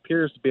writing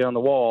appears to be on the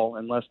wall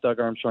unless Doug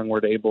Armstrong were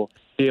to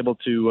be able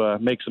to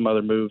make some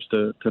other moves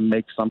to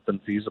make something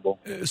feasible.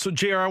 So,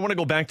 JR, I want to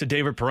go back to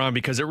David Perron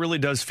because it really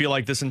does feel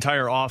like this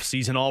entire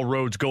offseason, all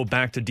roads go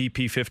back to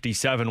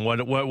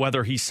DP57.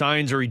 Whether he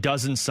signs or he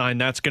doesn't sign,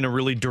 that's going to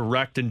really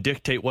direct and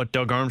dictate what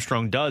Doug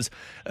Armstrong does.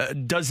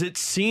 Does it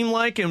seem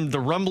like, in the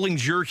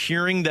rumblings you're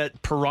hearing,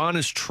 that Perron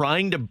is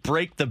trying to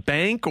break the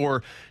bank,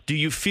 or do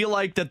you feel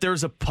like that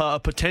there's a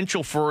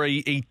potential for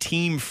a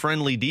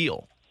team-friendly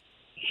deal?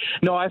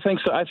 No, I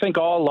think so. I think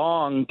all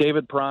along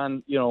David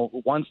Perron,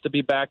 wants to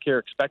be back here,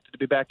 expected to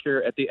be back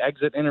here at the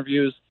exit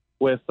interviews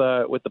with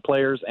the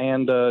players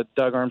and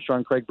Doug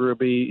Armstrong, Craig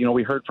Berube.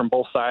 We heard from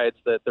both sides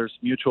that there's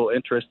mutual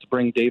interest to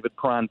bring David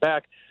Perron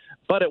back.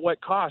 But at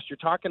what cost? You're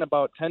talking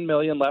about $10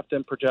 million left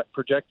in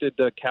projected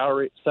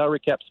salary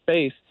cap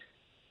space.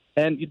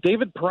 And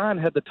David Perron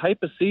had the type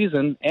of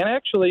season, and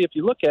actually, if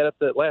you look at it,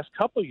 the last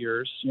couple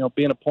years,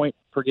 being a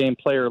point-per-game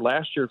player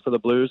last year for the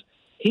Blues,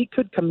 he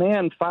could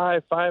command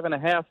 $5.5,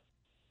 $6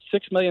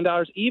 million,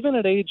 even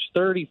at age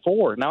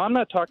 34. Now, I'm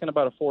not talking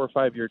about a 4 or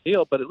 5 year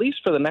deal, but at least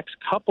for the next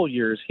couple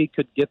years, he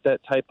could get that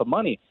type of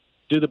money.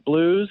 Do the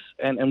Blues,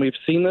 and we've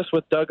seen this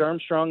with Doug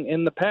Armstrong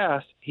in the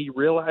past, he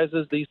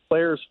realizes these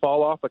players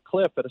fall off a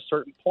cliff at a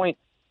certain point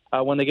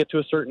when they get to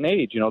a certain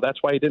age.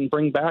 That's why he didn't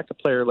bring back a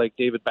player like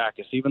David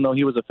Backes, even though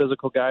he was a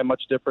physical guy,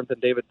 much different than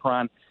David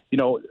Perron.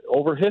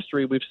 Over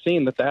history, we've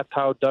seen that that's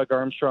how Doug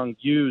Armstrong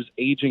views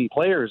aging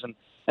players.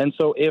 And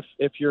so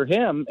if you're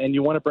him and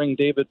you want to bring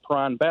David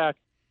Perron back,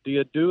 do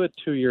you do a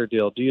 2-year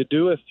deal? Do you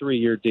do a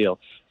 3-year deal?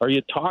 Are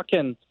you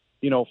talking,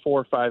 $4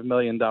 or $5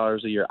 million a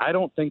year? I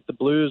don't think the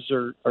Blues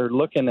are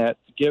looking at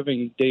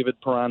giving David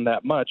Perron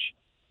that much.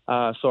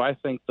 So I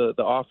think the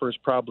offer is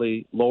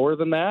probably lower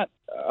than that.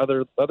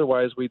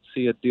 Otherwise, we'd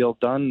see a deal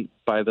done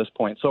by this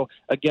point. So,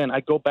 again, I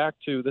go back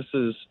to this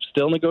is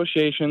still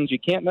negotiations. You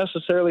can't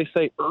necessarily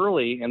say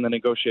early in the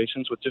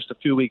negotiations with just a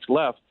few weeks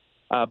left.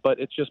 But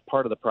it's just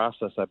part of the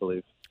process, I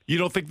believe. You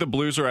don't think the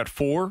Blues are at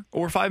 $4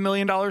 or $5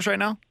 million right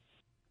now?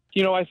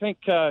 I think,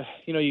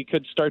 you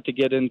could start to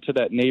get into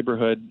that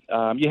neighborhood.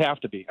 You have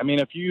to be. I mean,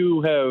 if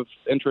you have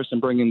interest in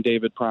bringing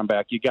David Perron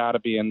back, you got to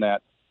be in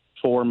that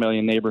 $4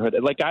 million neighborhood.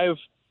 Like I've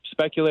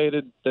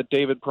speculated that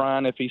David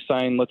Perron, if he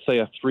signed, let's say,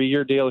 a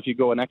 3-year deal, if you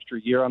go an extra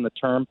year on the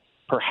term,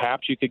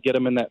 perhaps you could get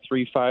him in that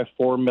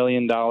 $3-4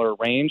 million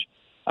range.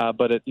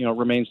 But it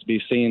remains to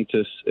be seen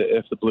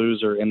if the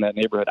Blues are in that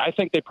neighborhood. I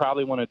think they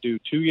probably want to do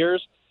 2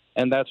 years,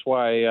 and that's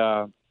why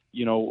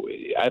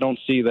I don't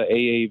see the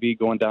AAV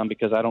going down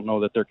because I don't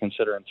know that they're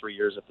considering 3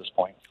 years at this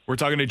point. We're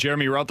talking to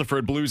Jeremy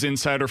Rutherford, Blues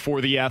insider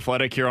for The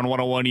Athletic here on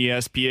 101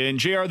 ESPN.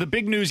 JR, the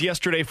big news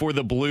yesterday for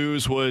the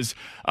Blues was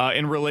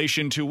in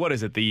relation to, what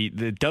is it, the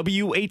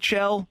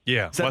WHL?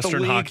 Yeah,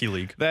 Western Hockey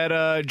League.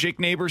 That Jake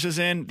Neighbors is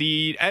in.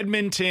 The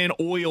Edmonton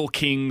Oil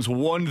Kings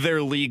won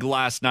their league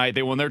last night.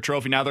 They won their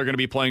trophy. Now they're going to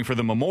be playing for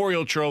the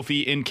Memorial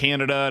Trophy in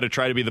Canada to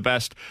try to be the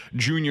best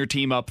junior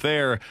team up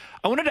there.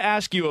 I wanted to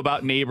ask you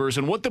about Neighbors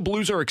and what the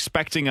Blues are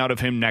expecting out of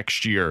him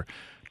next year.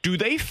 Do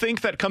they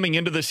think that coming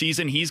into the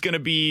season he's going to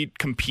be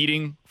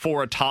competing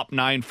for a top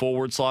 9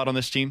 forward slot on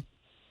this team?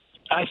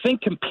 I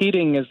think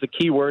competing is the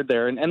key word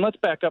there. And let's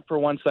back up for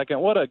 1 second.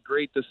 What a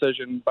great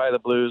decision by the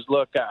Blues.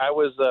 Look, I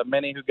was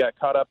many who got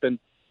caught up in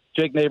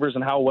Jake Neighbors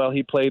and how well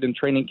he played in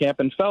training camp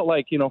and felt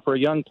like, for a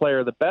young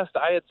player, the best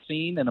I had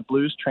seen in a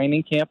Blues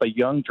training camp, a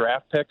young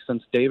draft pick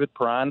since David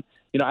Perron.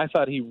 I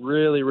thought he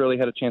really, really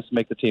had a chance to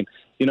make the team.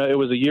 It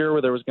was a year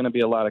where there was going to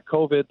be a lot of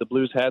COVID. The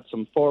Blues had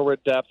some forward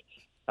depth.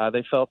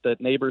 They felt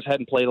that Neighbors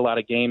hadn't played a lot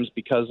of games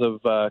because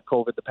of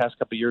COVID the past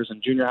couple of years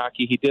in junior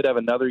hockey. He did have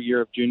another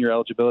year of junior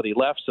eligibility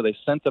left, so they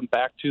sent him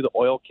back to the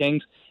Oil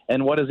Kings.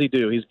 And what does he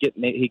do?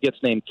 He gets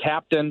named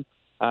captain,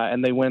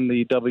 and they win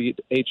the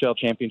WHL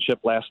championship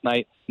last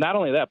night. Not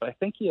only that, but I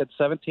think he had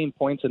 17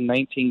 points in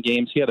 19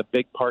 games. He had a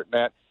big part in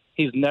that.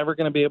 He's never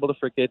going to be able to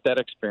forget that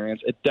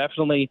experience. It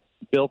definitely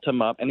built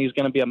him up, and he's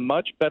going to be a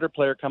much better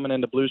player coming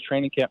into Blues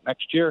training camp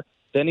next year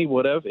than he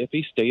would have if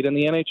he stayed in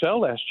the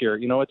NHL last year.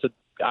 It's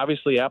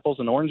obviously apples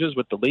and oranges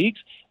with the leagues,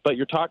 but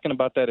you're talking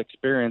about that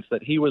experience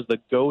that he was the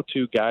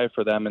go-to guy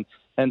for them.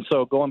 And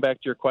so going back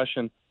to your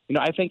question,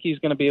 I think he's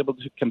going to be able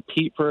to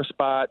compete for a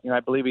spot.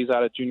 I believe he's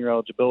out of junior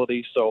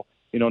eligibility. So,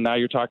 now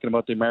you're talking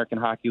about the American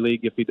Hockey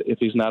League if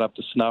he's not up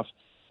to snuff.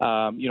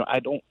 I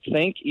don't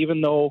think,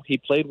 even though he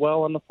played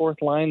well on the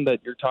fourth line, that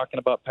you're talking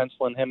about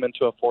penciling him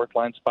into a fourth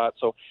line spot.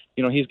 So,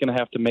 he's going to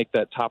have to make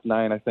that top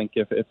 9, I think,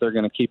 if they're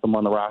going to keep him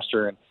on the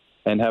roster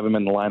and have him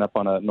in the lineup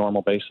on a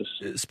normal basis.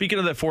 Speaking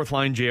of that fourth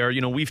line, JR,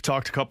 we've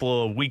talked a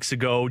couple of weeks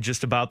ago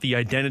just about the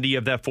identity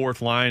of that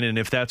fourth line and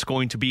if that's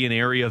going to be an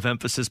area of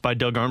emphasis by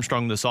Doug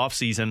Armstrong this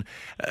offseason.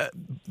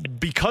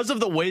 Because of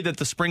the way that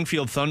the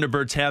Springfield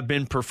Thunderbirds have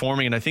been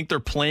performing, and I think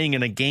they're playing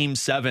in a Game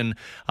 7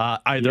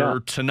 either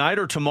tonight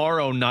or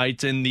tomorrow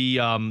night in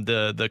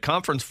the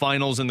conference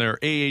finals in their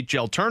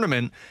AHL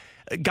tournament,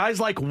 guys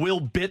like Will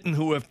Bitton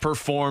who have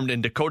performed,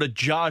 and Dakota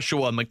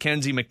Joshua,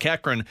 Mackenzie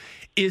McEachran,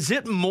 is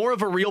it more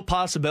of a real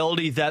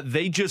possibility that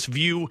they just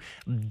view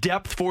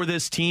depth for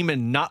this team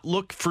and not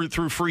look through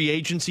free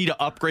agency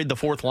to upgrade the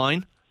fourth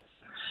line?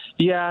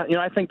 Yeah,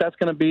 I think that's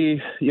going to be,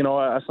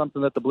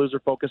 something that the Blues are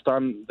focused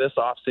on this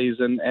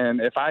offseason. And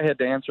if I had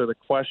to answer the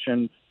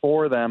question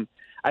for them,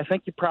 I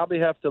think you probably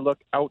have to look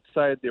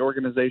outside the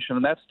organization,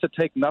 and that's to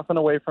take nothing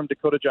away from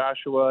Dakota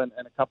Joshua and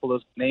a couple of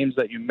those names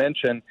that you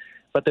mentioned.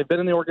 But they've been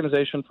in the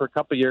organization for a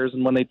couple of years,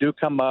 and when they do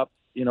come up,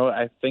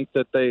 I think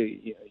that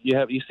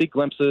you see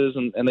glimpses,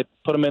 and they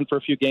put them in for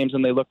a few games,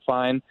 and they look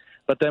fine.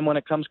 But then when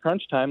it comes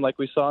crunch time, like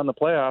we saw in the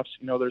playoffs,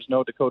 there's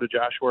no Dakota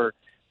Joshua or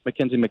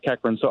Mackenzie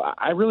McEachran. So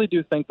I really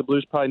do think the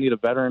Blues probably need a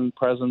veteran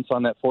presence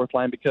on that fourth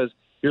line, because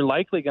you're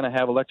likely going to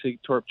have Alexei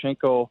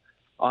Toropchenko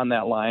on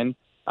that line.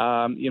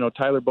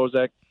 Tyler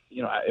Bozak,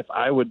 if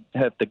I would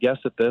have to guess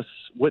at this,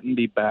 wouldn't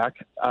be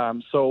back.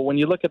 So when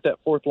you look at that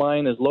fourth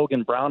line, is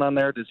Logan Brown on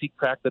there? Does he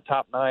crack the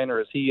top 9,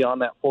 or is he on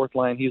that fourth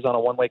line? He's on a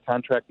one-way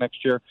contract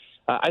next year.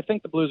 I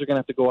think the Blues are going to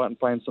have to go out and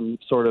find some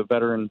sort of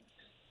veteran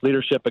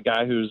leadership, a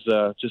guy who's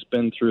just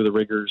been through the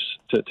rigors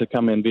to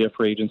come in via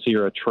free agency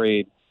or a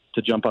trade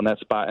to jump on that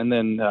spot. And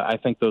then I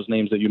think those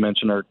names that you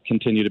mentioned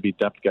continue to be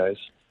depth guys.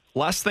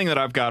 Last thing that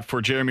I've got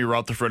for Jeremy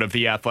Rutherford of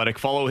The Athletic,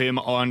 follow him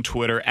on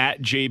Twitter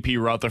at JP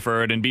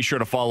Rutherford, and be sure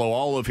to follow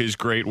all of his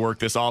great work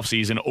this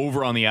offseason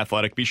over on The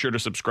Athletic. Be sure to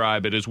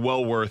subscribe. It is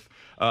well worth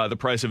the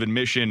price of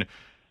admission.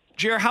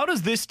 Jer, how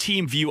does this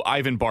team view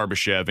Ivan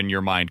Barbashev in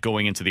your mind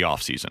going into the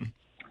offseason?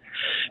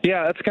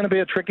 Yeah, that's going to be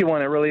a tricky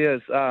one. It really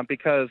is,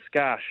 because,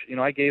 gosh,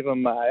 I gave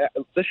him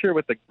this year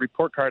with the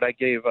report card, I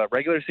gave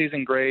regular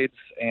season grades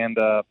and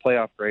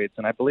playoff grades,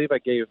 and I believe I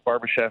gave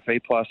Barbashev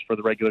A+ for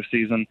the regular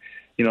season.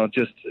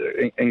 Just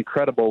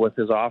incredible with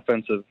his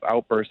offensive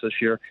outbursts this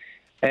year.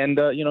 And,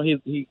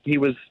 he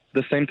was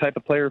the same type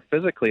of player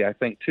physically, I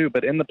think, too.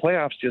 But in the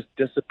playoffs, just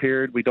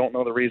disappeared. We don't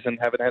know the reason.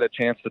 Haven't had a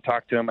chance to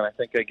talk to him, and I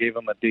think I gave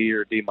him a D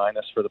or D-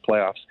 for the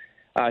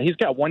playoffs. He's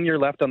got 1 year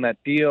left on that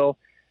deal,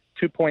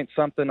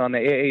 2-point-something on the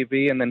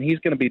AAV, and then he's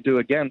going to be due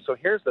again. So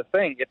here's the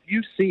thing. If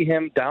you see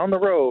him down the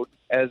road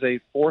as a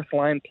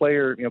fourth-line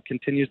player,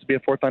 continues to be a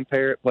fourth-line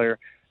player,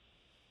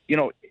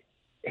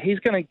 he's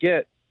going to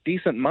get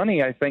decent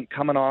money, I think,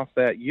 coming off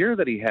that year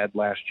that he had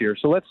last year.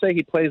 So let's say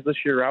he plays this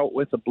year out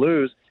with the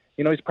Blues,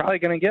 he's probably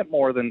going to get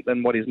more than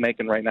what he's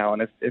making right now.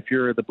 And if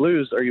you're the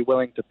Blues, are you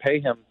willing to pay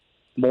him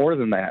more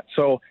than that?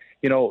 So,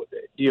 do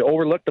you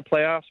overlook the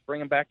playoffs,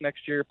 bring him back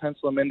next year,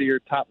 pencil him into your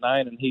top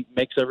 9, and he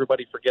makes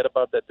everybody forget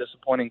about that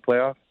disappointing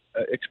playoff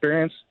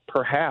experience?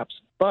 Perhaps.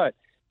 But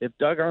if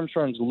Doug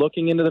Armstrong's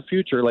looking into the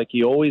future like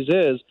he always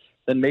is,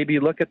 then maybe you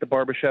look at the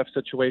Barbashev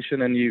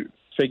situation and you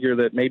figure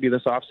that maybe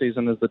this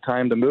offseason is the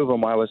time to move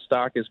him while his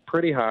stock is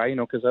pretty high,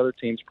 because other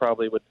teams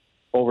probably would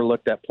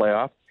overlook that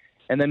playoff.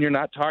 And then you're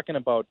not talking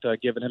about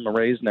giving him a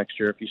raise next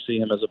year if you see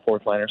him as a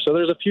fourth liner. So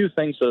there's a few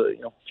things, a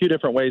few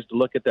different ways to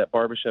look at that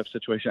Barbashev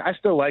situation. I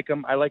still like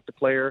him. I like the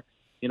player.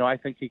 I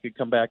think he could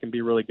come back and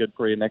be really good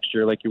for you next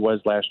year like he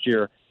was last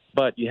year.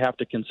 But you have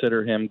to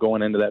consider him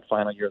going into that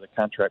final year of the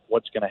contract.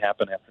 What's going to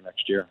happen after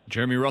next year?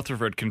 Jeremy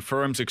Rutherford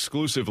confirms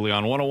exclusively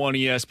on 101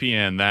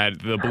 ESPN that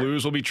the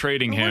Blues will be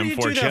trading him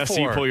for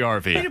Jesse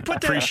Puljujarvi.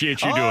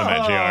 Appreciate you doing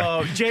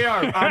that,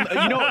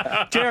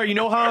 JR. JR, you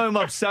know how I'm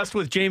obsessed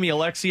with Jamie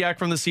Alexiak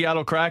from the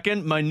Seattle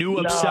Kraken? My new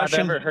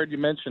obsession. I've never heard you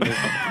mention it.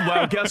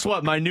 Well, guess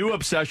what? My new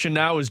obsession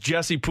now is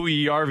Jesse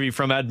Puljujarvi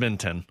from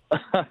Edmonton.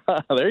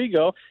 There you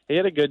go. He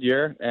had a good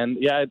year, and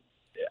he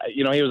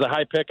was a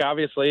high pick,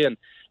 obviously, and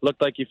looked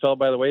like he fell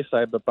by the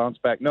wayside, but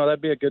bounced back. No,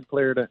 that'd be a good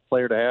player to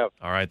have.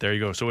 All right, there you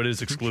go. So it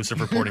is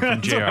exclusive reporting from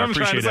JR. I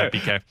appreciate that,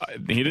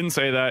 BK. He didn't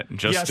say that.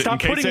 Just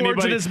stop putting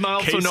words in his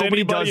mouth so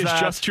nobody does that.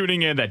 Is just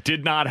tuning in. That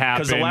did not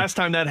happen. Because the last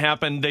time that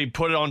happened, they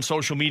put it on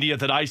social media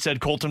that I said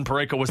Colton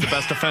Parayko was the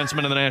best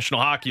defenseman in the National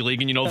Hockey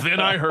League, and then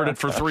I heard it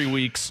for 3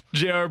 weeks.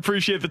 JR,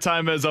 appreciate the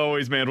time as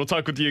always, man. We'll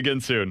talk with you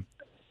again soon.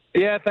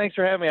 Yeah, thanks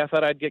for having me. I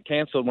thought I'd get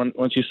canceled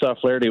once you saw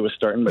Flaherty was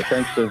starting, but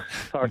thanks to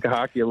talk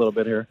hockey a little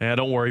bit here. Yeah,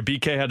 don't worry.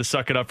 BK had to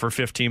suck it up for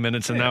 15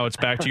 minutes, and now it's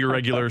back to your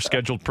regular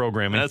scheduled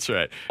programming. That's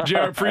right.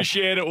 JR,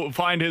 appreciate it. We'll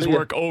find his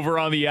work over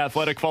on The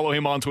Athletic. Follow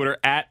him on Twitter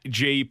at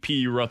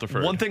JP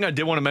Rutherford. One thing I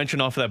did want to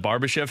mention off of that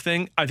Barbashev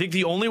thing, I think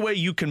the only way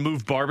you can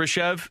move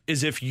Barbashev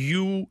is if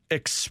you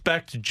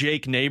expect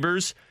Jake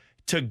Neighbors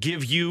to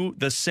give you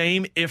the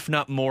same, if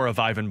not more, of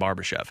Ivan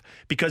Barbashev.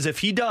 Because if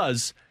he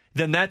does,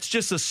 then that's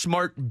just a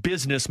smart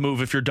business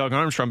move if you're Doug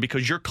Armstrong,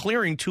 because you're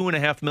clearing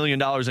 $2.5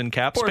 million in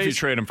cap space. Or if you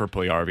trade him for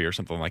Puljujarvi or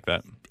something like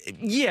that.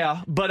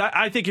 Yeah, but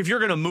I think if you're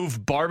going to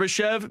move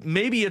Barbashev,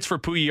 maybe it's for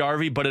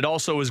Puljujarvi, but it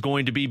also is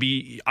going to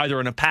be either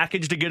in a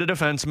package to get a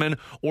defenseman,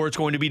 or it's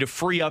going to be to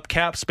free up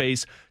cap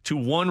space to,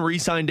 one,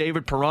 re-sign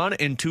David Perron,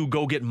 and two,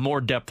 go get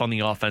more depth on the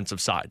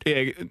offensive side.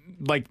 Yeah,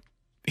 like,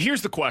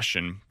 here's the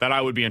question that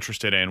I would be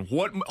interested in.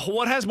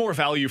 What has more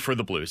value for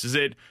the Blues? Is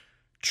it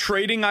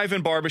trading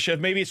Ivan Barbashev?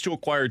 Maybe it's to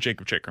acquire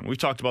Jakob Chychrun. We've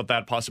talked about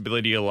that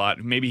possibility a lot.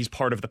 Maybe he's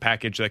part of the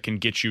package that can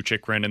get you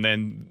Chychrun, and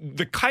then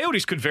the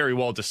Coyotes could very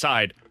well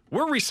decide,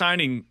 we're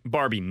re-signing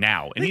Barbie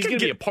now, and he's going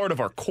to be a part of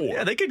our core.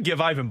 Yeah, they could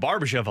give Ivan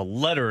Barbashev a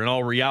letter in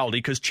all reality,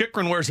 because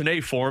Chychrun wears an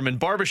A for him, and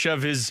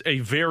Barbashev is a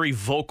very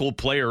vocal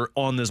player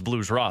on this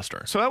Blues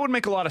roster. So that would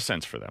make a lot of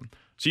sense for them.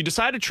 So you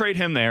decide to trade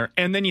him there,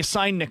 and then you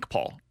sign Nick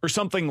Paul or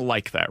something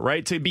like that,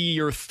 right? To be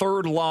your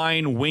third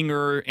line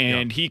winger,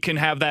 and he can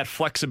have that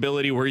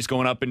flexibility where he's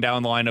going up and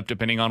down the lineup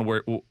depending on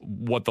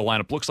what the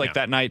lineup looks like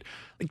that night.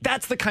 Like,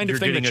 that's the kind of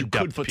thing that you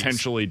could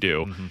potentially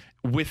do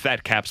with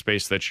that cap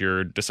space that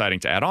you're deciding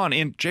to add on.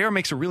 And JR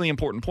makes a really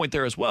important point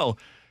there as well.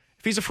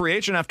 If he's a free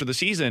agent after the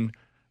season,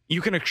 you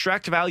can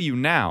extract value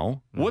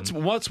now. What's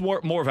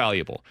more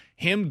valuable?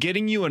 Him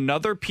getting you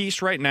another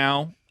piece right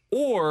now,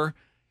 or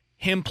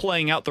him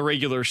playing out the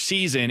regular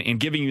season and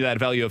giving you that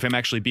value of him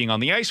actually being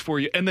on the ice for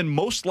you, and then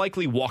most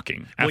likely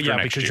walking after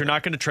next because year. You're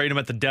not going to trade him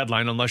at the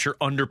deadline unless you're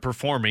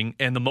underperforming,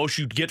 and the most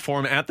you'd get for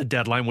him at the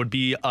deadline would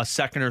be a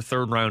second or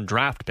third round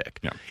draft pick.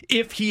 Yeah.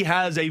 If he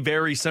has a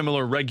very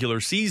similar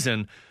regular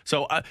season.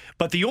 So,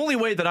 but the only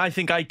way that I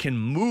think I can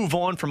move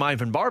on from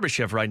Ivan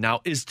Barbashev right now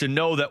is to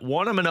know that,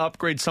 one, I'm going to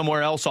upgrade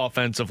somewhere else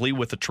offensively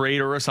with a trade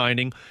or a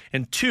signing,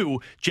 and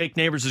two, Jake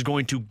Neighbors is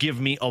going to give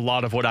me a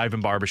lot of what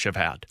Ivan Barbashev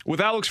had.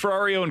 With Alex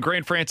Ferrario and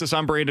Grant Francis,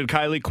 I'm Brandon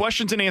Kiley.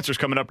 Questions and answers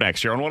coming up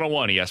next here on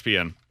 101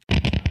 ESPN.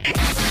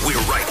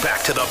 We're right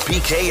back to the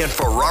BK and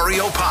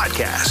Ferrario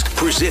podcast,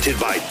 presented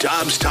by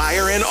Dobbs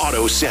Tire and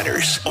Auto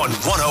Centers on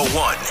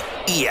 101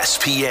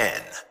 ESPN.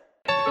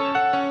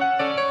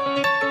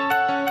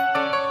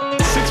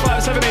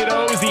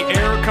 65780 is the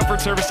Air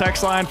Comfort Service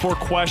text line for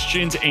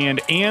questions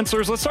and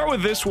answers. Let's start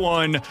with this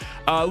one.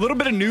 A little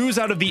bit of news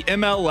out of the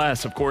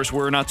MLS. Of course,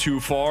 we're not too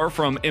far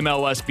from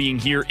MLS being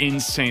here in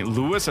St.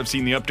 Louis. I've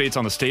seen the updates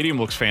on the stadium.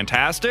 Looks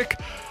fantastic.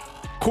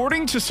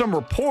 According to some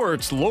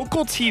reports,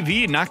 local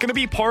TV not going to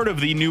be part of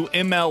the new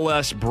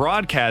MLS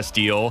broadcast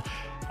deal.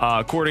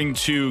 According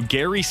to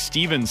Gary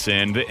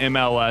Stevenson, the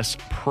MLS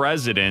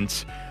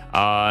president,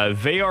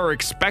 they are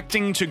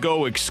expecting to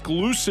go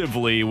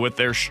exclusively with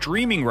their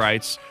streaming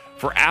rights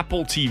for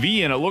Apple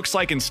TV, and it looks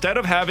like instead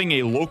of having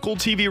a local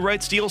TV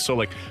rights deal, so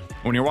like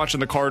when you're watching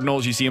the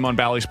Cardinals, you see them on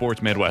Bally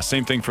Sports Midwest.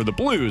 Same thing for the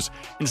Blues.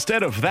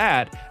 Instead of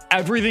that,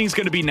 everything's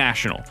going to be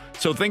national.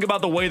 So think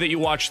about the way that you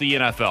watch the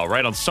NFL,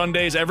 right? On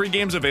Sundays, every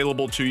game's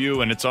available to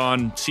you, and it's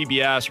on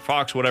CBS or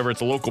Fox, whatever.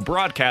 It's a local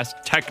broadcast,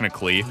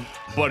 technically,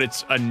 but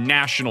it's a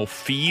national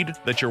feed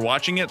that you're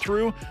watching it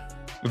through.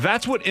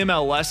 That's what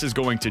MLS is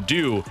going to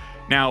do.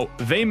 Now,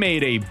 they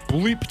made a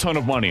bleep ton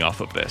of money off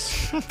of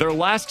this. Their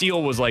last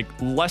deal was like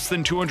less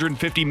than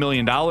 $250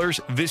 million.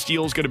 This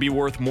deal is going to be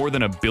worth more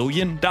than $1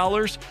 billion.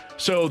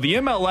 So the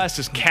MLS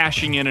is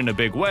cashing in a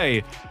big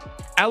way.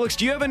 Alex,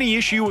 do you have any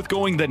issue with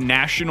going the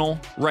national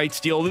rights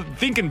deal?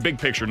 Thinking big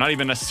picture, not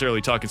even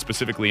necessarily talking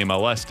specifically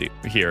MLS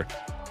here.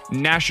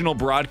 National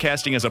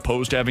broadcasting as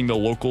opposed to having the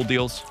local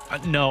deals?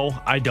 No,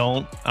 I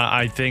don't.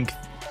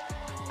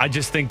 I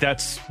just think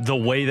that's the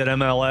way that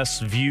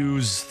MLS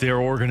views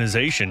their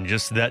organization,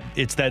 just that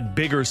it's that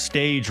bigger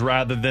stage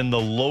rather than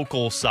the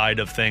local side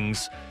of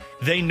things.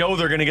 They know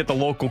they're going to get the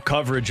local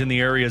coverage in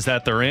the areas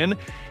that they're in,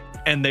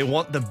 and they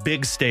want the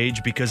big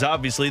stage because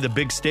obviously the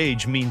big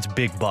stage means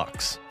big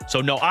bucks.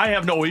 So no, I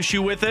have no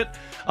issue with it,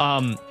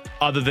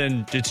 other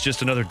than it's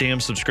just another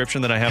damn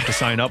subscription that I have to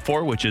sign up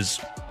for, which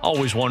is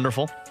always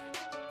wonderful.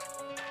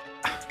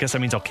 Guess that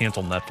means I'll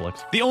cancel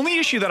Netflix. The only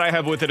issue that I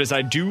have with it is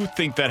I do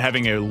think that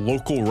having a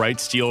local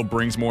rights deal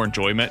brings more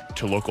enjoyment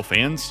to local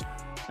fans.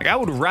 Like, I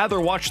would rather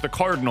watch the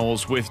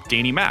Cardinals with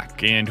Danny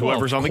Mac and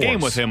whoever's on the game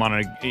with him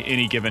on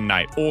any given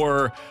night.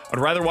 Or I'd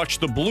rather watch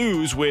the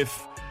Blues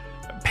with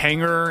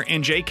Panger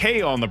and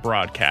JK on the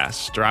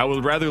broadcast. Or I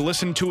would rather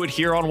listen to it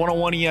here on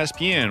 101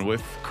 ESPN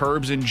with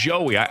Curbs and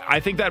Joey. I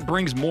think that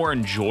brings more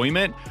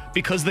enjoyment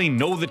because they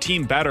know the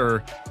team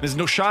better. There's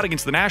no shot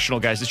against the national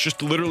guys. It's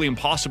just literally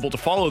impossible to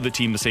follow the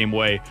team the same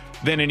way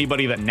than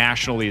anybody that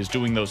nationally is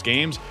doing those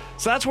games.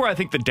 So that's where I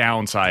think the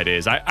downside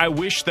is. I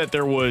wish that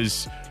there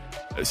was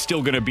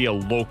still going to be a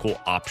local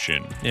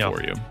option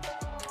for you.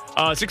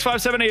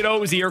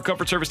 65780 is the Air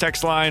Comfort Service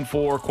text line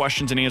for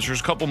questions and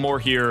answers. A couple more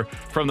here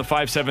from the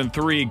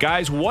 573.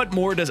 Guys, what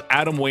more does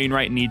Adam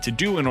Wainwright need to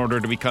do in order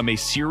to become a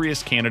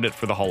serious candidate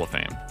for the Hall of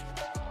Fame?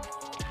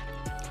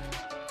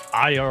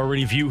 I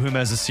already view him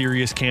as a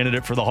serious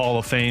candidate for the Hall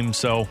of Fame,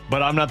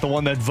 but I'm not the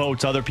one that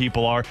votes. Other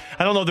people are.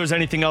 I don't know if there's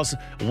anything else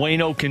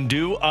Waino can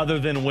do other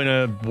than win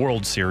a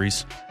World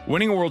Series.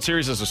 Winning a World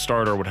Series as a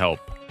starter would help.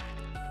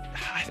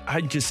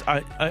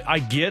 I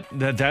get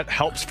that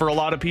helps for a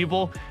lot of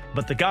people,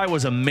 but the guy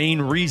was a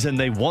main reason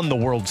they won the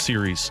World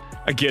Series.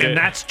 I get it. And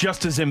that's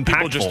just as impactful.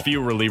 People just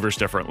view relievers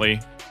differently.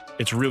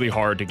 It's really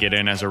hard to get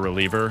in as a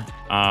reliever.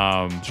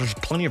 There's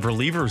plenty of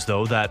relievers,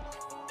 though, that,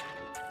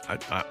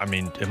 I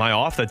mean, am I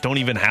off, that don't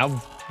even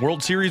have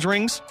World Series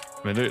rings?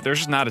 I mean, there's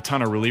just not a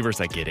ton of relievers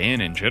that get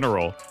in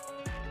general.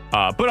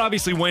 But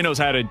obviously, Waino's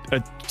had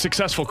a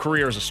successful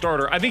career as a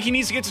starter. I think he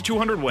needs to get to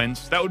 200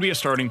 wins. That would be a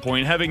starting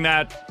point. Having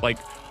that,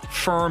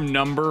 firm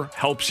number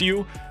helps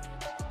you.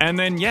 And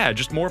then,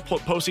 just more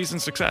postseason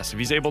success. If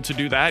he's able to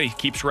do that, he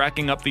keeps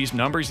racking up these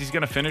numbers. He's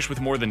going to finish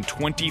with more than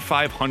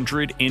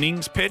 2,500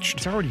 innings pitched.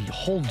 He's already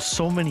holds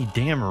so many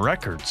damn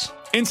records.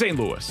 In St.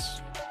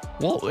 Louis.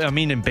 Well, I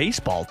mean, in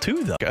baseball,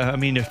 too, though. I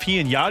mean, if he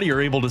and Yadi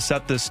are able to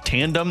set this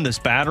tandem, this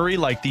battery,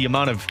 the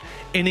amount of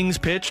innings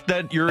pitched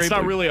that you're able to... It's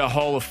not really a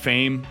Hall of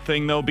Fame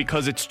thing, though,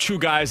 because it's two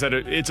guys that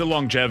it's a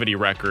longevity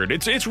record.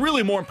 It's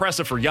really more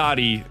impressive for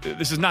Yadi.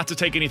 This is not to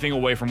take anything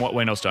away from what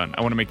Waino's done.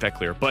 I want to make that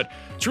clear. But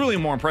it's really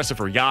more impressive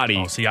for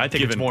Yadi. Oh, see, I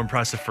think it's more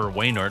impressive for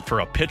Waino, for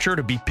a pitcher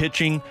to be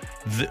pitching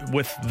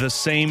with the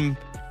same...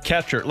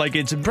 catcher.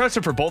 It's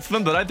impressive for both of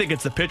them, but I think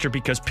it's the pitcher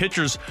because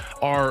pitchers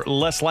are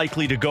less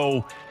likely to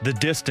go the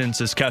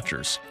distance as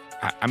catchers.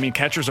 I mean,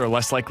 catchers are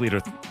less likely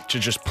to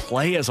just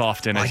play as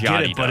often as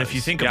Yadi does. But if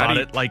you think about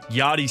it,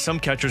 Yadi, some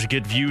catchers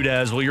get viewed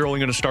as, well, you're only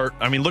going to start.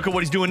 I mean, look at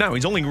what he's doing now.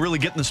 He's only really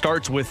getting the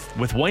starts with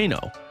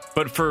Waino.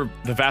 But for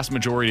the vast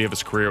majority of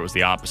his career, it was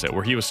the opposite,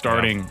 where he was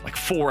starting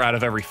 4 out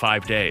of every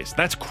 5 days.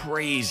 That's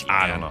crazy.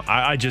 I don't know.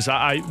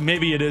 I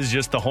maybe it is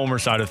just the homer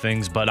side of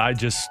things, but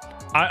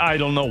I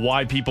don't know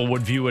why people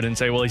would view it and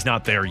say, well, he's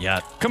not there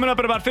yet. Coming up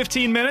in about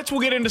 15 minutes,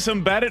 we'll get into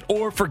some bet it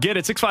or forget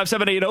it.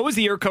 65780 is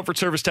the Air Comfort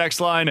Service text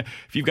line.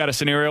 If you've got a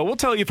scenario, we'll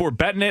tell you if we're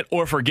betting it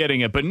or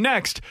forgetting it. But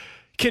next,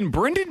 can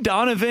Brendan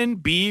Donovan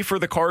be for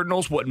the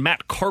Cardinals what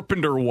Matt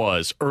Carpenter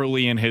was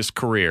early in his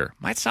career?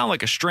 Might sound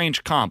like a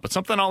strange comp, but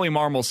something Ollie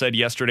Marmol said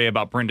yesterday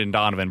about Brendan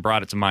Donovan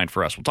brought it to mind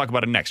for us. We'll talk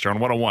about it next here on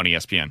 101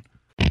 ESPN.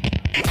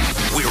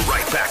 We're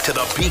right back to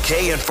the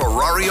BK and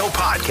Ferrario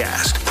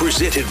podcast,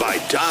 presented by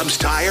Dobbs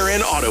Tire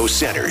and Auto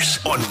Centers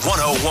on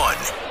 101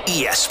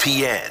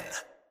 ESPN.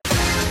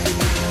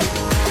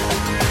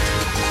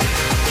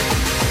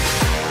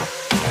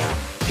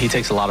 He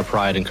takes a lot of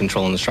pride in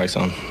controlling the strike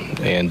zone,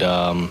 and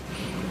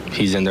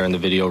he's in there in the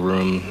video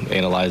room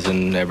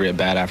analyzing every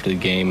at-bat after the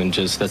game, and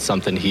that's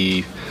something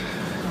he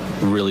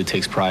really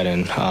takes pride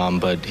in,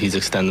 but he's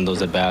extending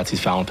those at-bats. He's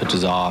fouling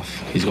pitches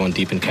off. He's going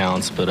deep in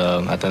counts, but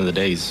at the end of the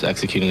day, he's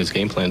executing his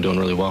game plan, doing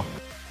really well.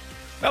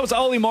 That was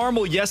Ollie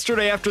Marmol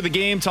yesterday after the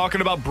game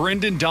talking about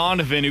Brendan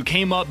Donovan, who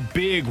came up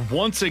big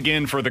once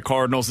again for the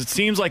Cardinals. It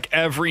seems like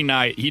every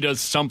night he does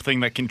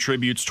something that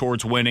contributes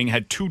towards winning.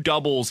 Had 2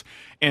 doubles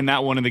in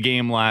that one in the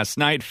game last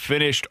night.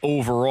 Finished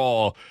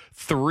overall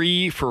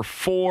 3 for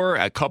 4,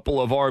 a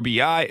couple of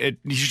RBI.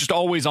 He's just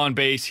always on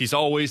base. He's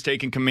always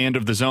taking command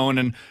of the zone.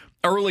 And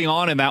early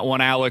on in that one,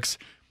 Alex,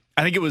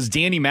 I think it was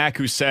Danny Mack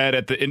who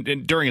said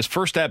during his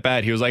first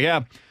at-bat, he was like,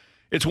 yeah,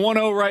 it's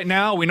 1-0 right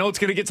now. We know it's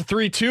going to get to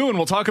 3-2, and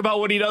we'll talk about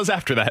what he does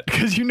after that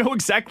because you know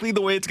exactly the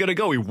way it's going to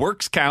go. He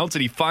works counts,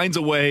 and he finds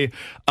a way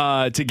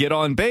to get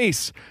on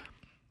base.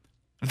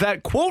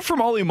 That quote from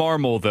Ollie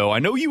Marmol, though, I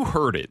know you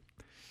heard it,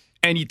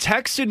 and he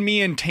texted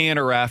me and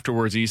Tanner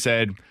afterwards. He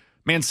said,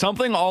 man,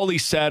 something Ollie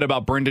said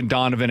about Brendan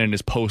Donovan in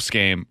his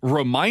postgame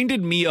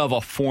reminded me of a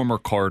former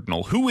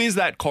Cardinal. Who is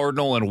that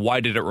Cardinal, and why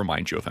did it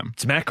remind you of him?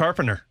 It's Matt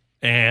Carpenter.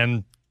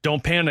 And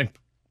don't panic,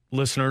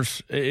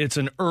 listeners. It's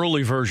an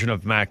early version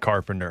of Matt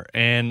Carpenter.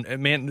 And,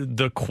 man,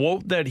 the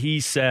quote that he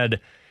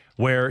said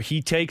where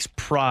he takes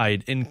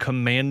pride in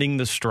commanding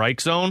the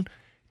strike zone,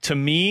 to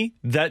me,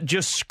 that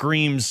just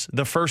screams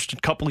the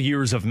first couple of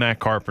years of Matt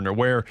Carpenter,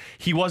 where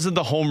he wasn't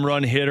the home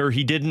run hitter.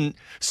 He didn't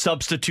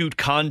substitute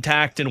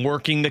contact and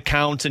working the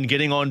counts and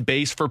getting on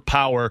base for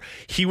power.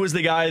 He was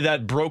the guy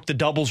that broke the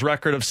doubles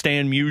record of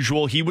Stan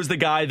Musial. He was the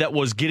guy that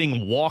was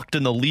getting walked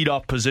in the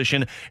leadoff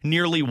position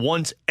nearly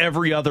once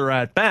every other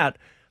at-bat.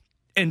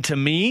 And to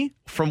me,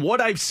 from what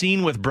I've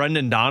seen with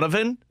Brendan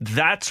Donovan,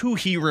 that's who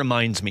he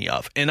reminds me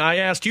of. And I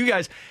asked you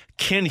guys,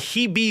 can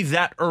he be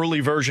that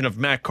early version of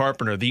Matt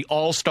Carpenter, the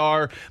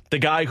all-star, the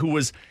guy who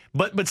was...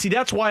 But see,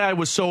 that's why I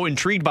was so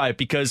intrigued by it,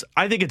 because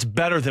I think it's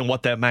better than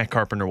what that Matt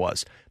Carpenter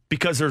was.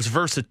 Because there's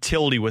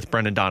versatility with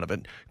Brendan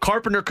Donovan.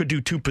 Carpenter could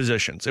do 2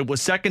 positions. It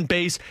was second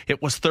base.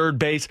 It was third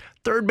base.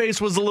 Third base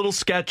was a little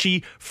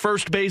sketchy.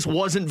 First base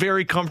wasn't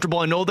very comfortable.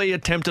 I know they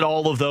attempted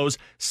all of those.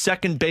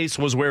 Second base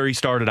was where he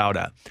started out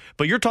at.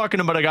 But you're talking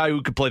about a guy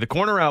who could play the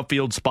corner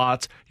outfield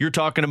spots. You're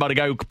talking about a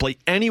guy who could play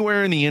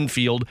anywhere in the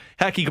infield.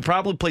 Heck, he could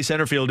probably play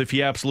center field if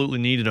he absolutely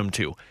needed him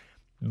to.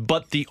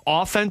 But the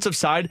offensive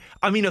side,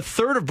 I mean, a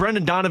third of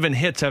Brendan Donovan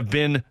hits have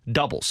been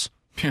doubles.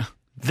 Yeah.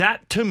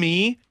 That, to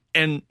me,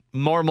 and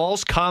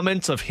Marmol's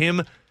comments of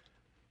him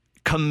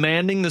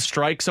commanding the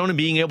strike zone and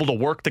being able to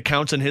work the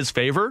counts in his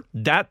favor,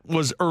 that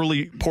was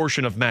early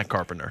portion of Matt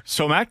Carpenter.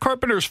 So Matt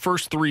Carpenter's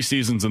first 3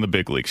 seasons in the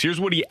big leagues,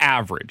 here's what he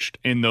averaged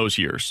in those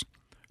years.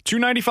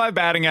 .295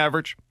 batting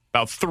average,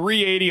 About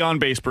 380 on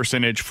base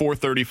percentage,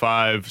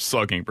 435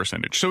 slugging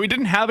percentage. So he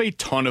didn't have a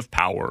ton of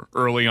power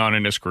early on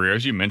in his career,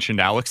 as you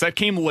mentioned, Alex. That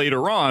came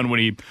later on when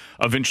he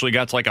eventually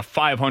got to like a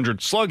 500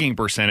 slugging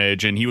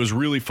percentage, and he was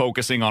really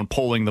focusing on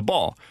pulling the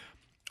ball.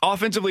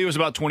 Offensively, it was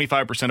about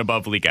 25%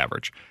 above league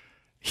average.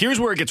 Here's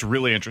where it gets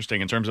really interesting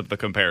in terms of the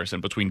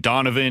comparison between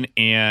Donovan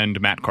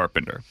and Matt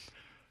Carpenter.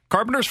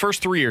 Carpenter's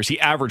first 3 years, he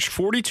averaged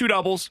 42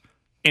 doubles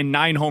and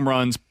 9 home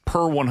runs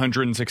per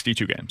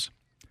 162 games.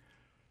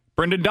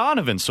 Brendan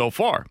Donovan, so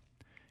far,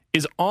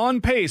 is on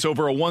pace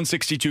over a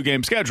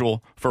 162-game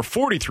schedule for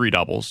 43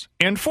 doubles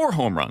and 4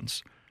 home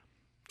runs.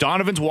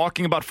 Donovan's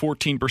walking about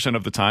 14%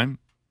 of the time.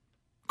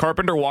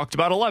 Carpenter walked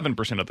about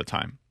 11% of the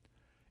time.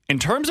 In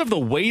terms of the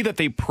way that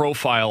they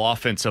profile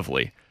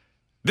offensively,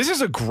 this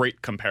is a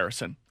great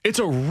comparison. It's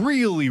a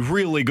really,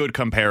 really good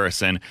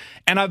comparison,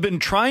 and I've been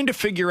trying to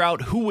figure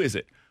out who is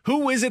it.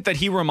 Who is it that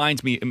he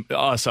reminds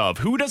us of?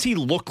 Who does he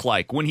look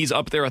like when he's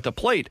up there at the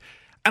plate?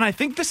 And I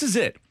think this is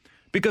it.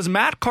 Because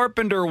Matt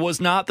Carpenter was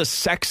not the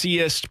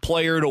sexiest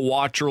player to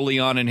watch early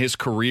on in his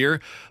career,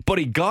 but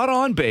he got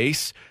on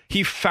base,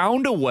 he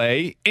found a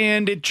way,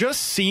 and it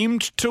just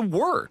seemed to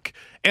work.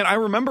 And I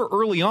remember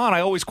early on,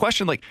 I always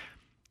questioned, like,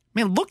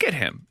 man, look at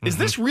him. Is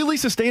this really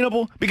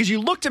sustainable? Because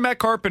you looked at Matt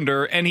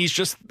Carpenter, and he's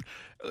just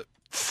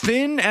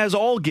thin as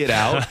all get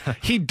out.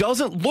 He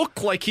doesn't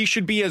look like he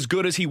should be as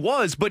good as he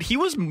was, but he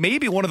was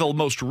maybe one of the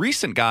most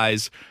recent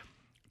guys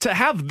to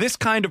have this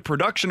kind of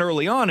production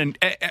early on, and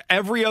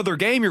every other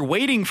game you're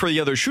waiting for the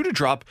other shoe to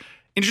drop,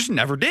 and just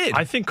never did.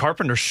 I think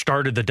Carpenter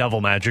started the devil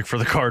magic for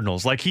the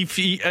Cardinals. Like he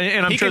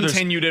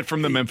continued it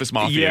from the Memphis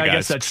Mafia. Yeah, guys. I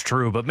guess that's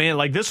true. But man,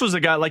 like this was a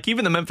guy, like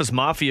even the Memphis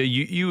Mafia,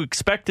 you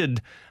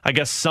expected, I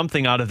guess,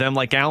 something out of them.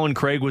 Like Alan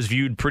Craig was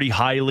viewed pretty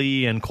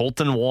highly, and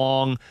Colton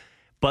Wong.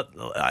 But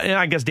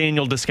I guess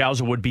Daniel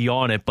Descalso would be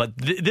on it. But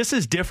this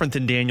is different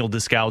than Daniel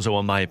Descalso,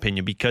 in my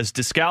opinion, because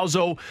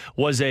Descalso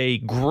was a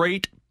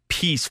great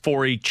piece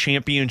for a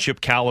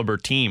championship caliber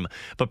team.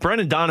 But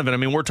Brendan Donovan, I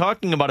mean, we're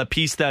talking about a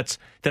piece that's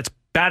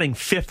batting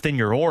 5th in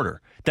your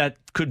order, that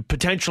could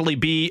potentially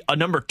be a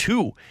number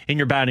 2 in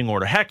your batting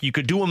order. Heck, you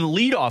could do him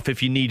leadoff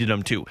if you needed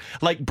him to.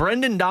 Like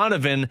Brendan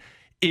Donovan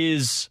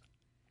is,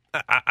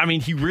 I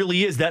mean, he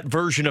really is that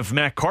version of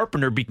Matt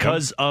Carpenter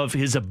because of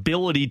his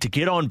ability to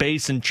get on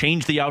base and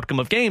change the outcome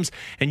of games.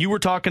 And you were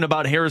talking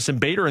about Harrison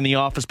Bader in the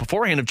office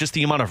beforehand of just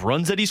the amount of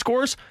runs that he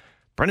scores.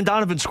 Brendan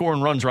Donovan's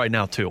scoring runs right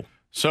now too.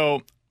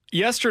 So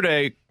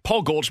yesterday,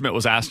 Paul Goldschmidt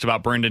was asked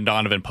about Brendan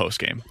Donovan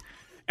postgame.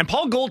 And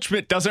Paul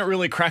Goldschmidt doesn't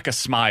really crack a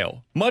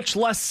smile, much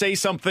less say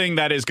something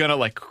that is going to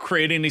like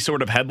create any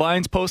sort of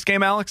headlines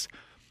postgame, Alex.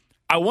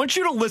 I want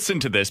you to listen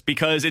to this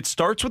because it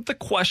starts with the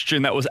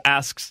question that was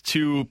asked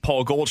to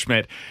Paul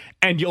Goldschmidt,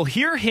 and you'll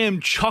hear him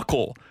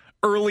chuckle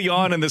early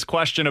on in this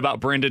question about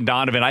Brendan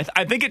Donovan. I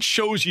think it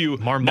shows you...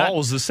 Marmol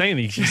is the same.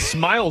 He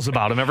smiles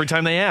about him every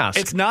time they ask.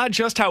 It's not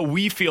just how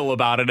we feel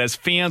about it as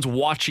fans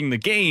watching the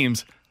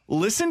games.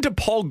 Listen to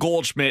Paul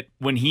Goldschmidt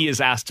when he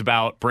is asked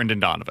about Brendan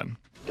Donovan.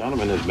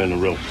 Donovan has been a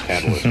real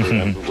catalyst for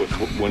him.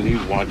 When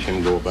you watch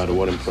him go about it,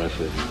 what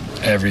impresses?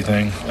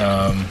 Everything.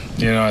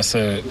 I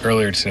said it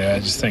earlier today, I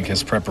just think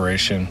his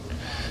preparation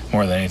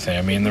more than anything.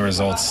 I mean, the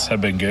results have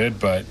been good,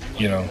 but,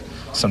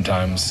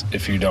 sometimes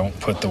if you don't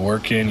put the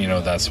work in,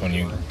 that's when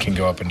you can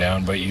go up and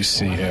down. But you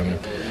see him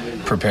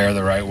prepare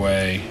the right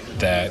way,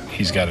 that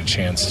he's got a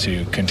chance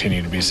to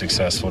continue to be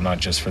successful, not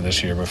just for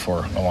this year, but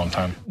for a long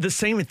time. The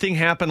same thing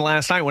happened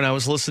last night when I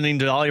was listening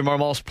to Ollie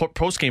Marmol's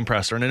post-game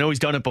presser, and I know he's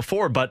done it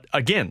before, but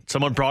again,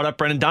 someone brought up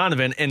Brendan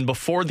Donovan, and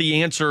before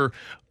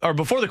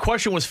the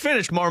question was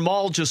finished,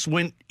 Marmol just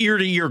went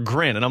ear-to-ear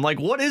grin, and I'm like,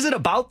 what is it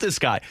about this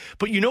guy?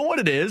 But you know what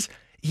it is?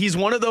 He's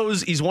one of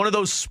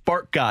those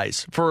spark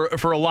guys for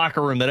a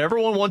locker room that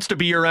everyone wants to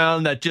be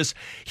around, that just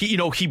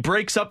he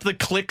breaks up the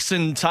cliques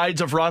and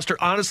sides of roster.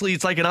 Honestly,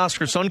 it's like an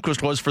Oscar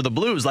Sundquist was for the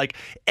Blues. Like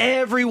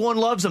everyone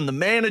loves him. The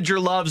manager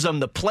loves him.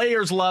 The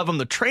players love him.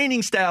 The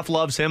training staff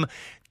loves him.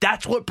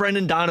 That's what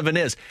Brendan Donovan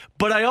is.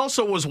 But I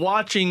also was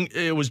watching,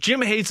 it was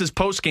Jim Hayes'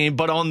 postgame,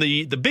 but on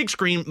the big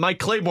screen, Mike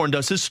Claiborne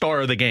does his star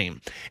of the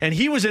game. And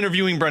he was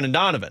interviewing Brendan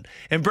Donovan.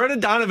 And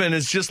Brendan Donovan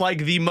is just like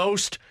the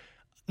most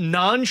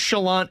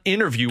nonchalant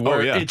interview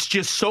where it's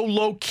just so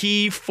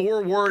low-key,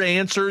 4-word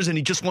answers, and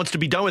he just wants to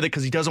be done with it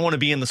because he doesn't want to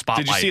be in the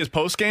spotlight. Did you see his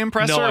post-game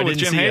presser with with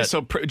Jim Hayes?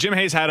 So Jim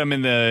Hayes had him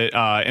in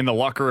the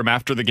locker room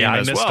after the game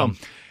as well. Him.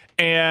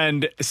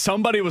 And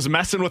somebody was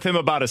messing with him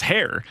about his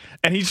hair,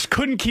 and he just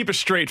couldn't keep a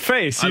straight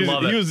face.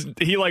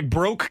 He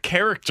broke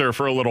character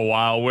for a little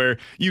while, where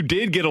you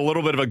did get a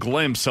little bit of a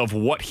glimpse of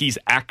what he's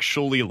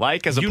actually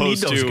like, as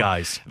opposed to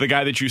the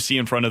guy that you see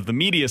in front of the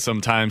media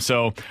sometimes.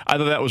 So I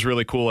thought that was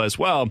really cool as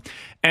well.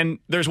 And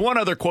there's one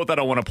other quote that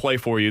I want to play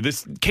for you.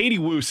 Katie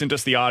Wu sent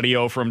us the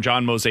audio from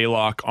John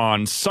Mozeliak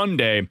on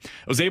Sunday. I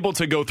was able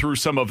to go through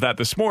some of that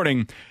this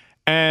morning.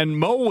 And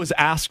Mo was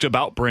asked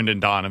about Brendan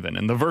Donovan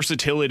and the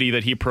versatility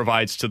that he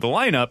provides to the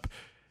lineup.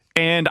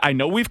 And I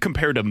know we've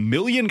compared a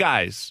million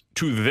guys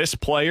to this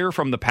player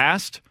from the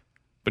past,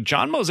 but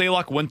John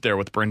Mozeliak went there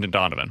with Brendan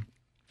Donovan.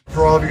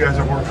 For all of you guys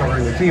that weren't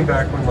covering the team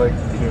back when,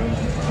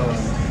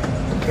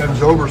 Ken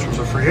Zobrist was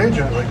a free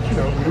agent,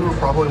 we were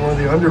probably one of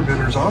the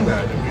underbidders on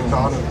that. And we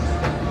thought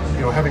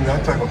of, having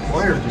that type of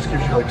player just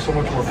gives you so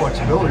much more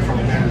flexibility from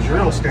a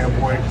managerial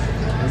standpoint.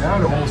 And now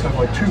to almost have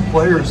 2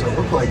 players that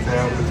look like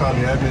that with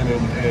Tommy Edman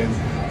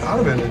and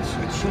Donovan,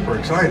 it's super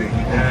exciting.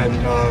 And,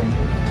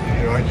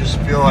 I just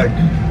feel like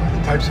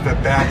the types of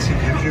at-bats he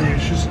gives you,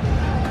 it's just,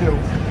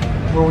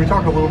 when we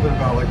talk a little bit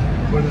about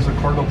what does a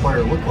Cardinal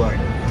player look like,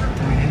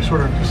 he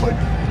sort of just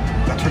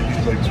that's what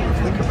you sort of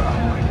think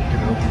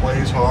about,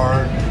 plays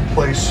hard,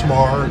 plays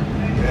smart,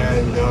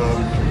 and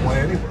can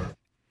play anywhere.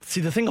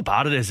 See, the thing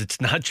about it is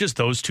it's not just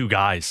those 2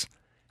 guys.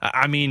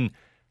 I mean,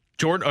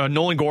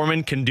 Nolan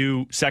Gorman can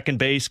do second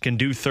base, can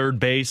do third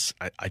base.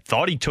 I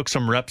thought he took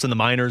some reps in the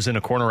minors in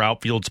a corner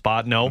outfield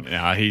spot. No.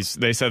 Yeah,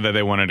 they said that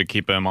they wanted to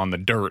keep him on the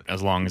dirt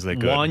as long as they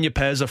could. Juan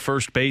Yepez, a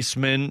first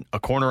baseman, a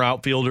corner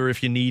outfielder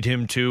if you need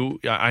him to.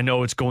 I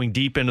know it's going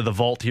deep into the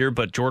vault here,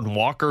 but Jordan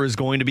Walker is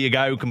going to be a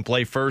guy who can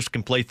play first,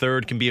 can play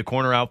third, can be a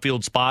corner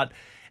outfield spot.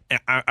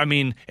 I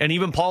mean, and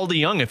even Paul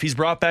DeJong, if he's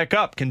brought back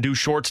up, can do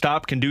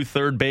shortstop, can do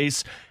third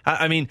base.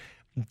 I mean,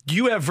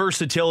 you have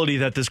versatility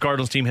that this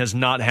Cardinals team has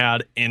not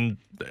had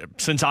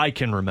since I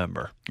can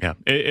remember. Yeah,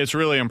 it's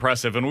really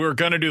impressive. And we were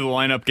going to do the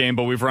lineup game,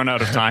 but we've run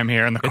out of time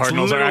here, and the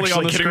Cardinals are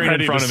actually getting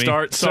ready to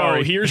start.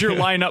 So here's your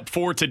lineup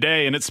for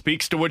today, and it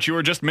speaks to what you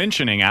were just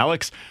mentioning,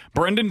 Alex.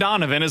 Brendan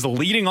Donovan is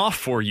leading off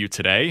for you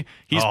today.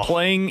 He's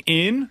playing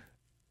in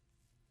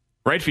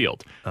right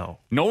field.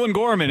 Nolan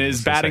Gorman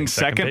is batting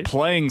second,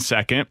 playing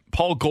second.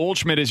 Paul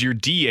Goldschmidt is your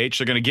DH.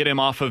 They're going to get him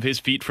off of his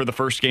feet for the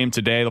first game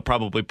today. They'll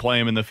probably play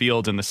him in the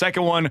field in the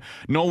second one.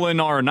 Nolan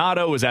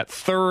Arenado is at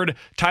third.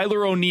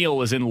 Tyler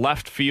O'Neill is in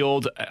left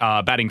field,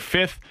 batting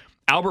fifth.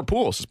 Albert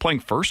Pujols is playing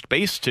first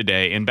base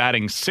today and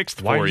batting sixth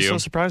for you. Why are you so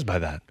surprised by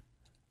that?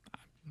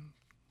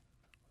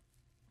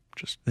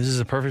 This is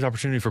a perfect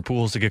opportunity for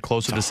Pujols to get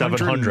closer to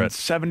 700.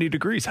 70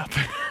 degrees out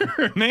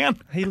there, man.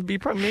 He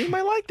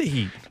might like the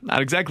heat.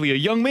 Not exactly a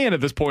young man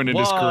at this point in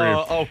his career.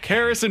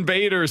 Harrison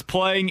Bader is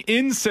playing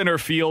in center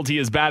field. He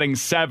is batting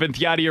seventh.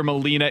 Yadier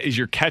Molina is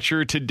your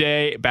catcher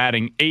today,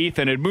 batting eighth.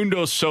 And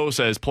Edmundo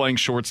Sosa is playing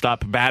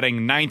shortstop,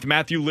 batting ninth.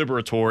 Matthew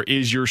Liberatore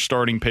is your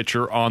starting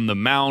pitcher on the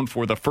mound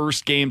for the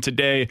first game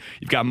today.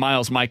 You've got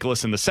Miles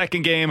Mikolas in the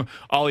second game.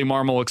 Ollie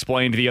Marmol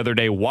explained the other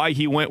day why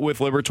he went with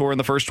Liberatore in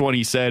the first one.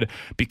 He said,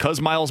 because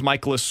Miles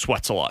Mikolas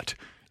sweats a lot.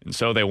 And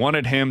so they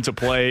wanted him to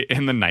play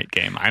in the night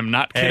game. I'm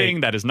not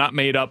kidding. That is not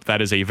made up. That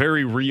is a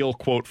very real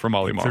quote from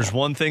Ollie Marmol. There's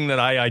one thing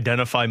that I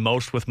identify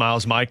most with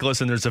Miles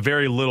Mikolas, and there's a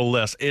very little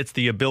list. It's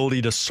the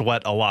ability to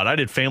sweat a lot. I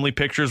did family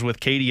pictures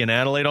with Katie and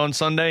Adelaide on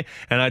Sunday,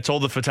 and I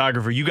told the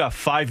photographer, you got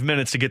 5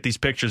 minutes to get these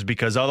pictures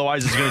because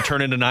otherwise it's going to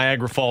turn into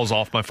Niagara Falls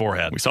off my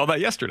forehead. We saw that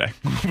yesterday.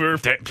 We were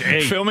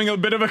filming a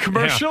bit of a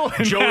commercial.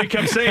 Yeah. Joey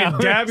kept saying,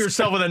 dab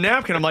yourself with a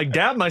napkin. I'm like,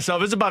 dab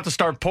myself. It's about to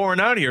start pouring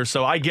out here,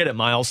 so I get it,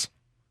 Miles.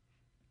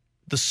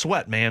 The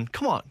sweat, man.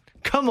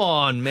 Come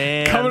on,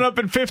 man. Coming up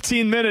in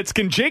 15 minutes,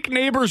 can Jake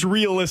Neighbors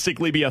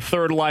realistically be a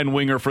third-line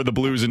winger for the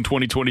Blues in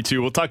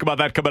 2022? We'll talk about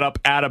that coming up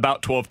at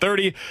about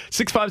 12:30.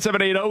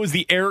 65780 is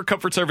the Air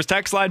Comfort Service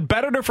text line.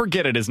 Better to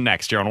Forget It is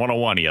next here on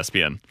 101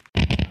 ESPN.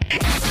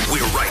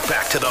 We're right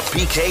back to the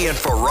BK and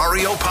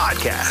Ferrario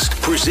podcast,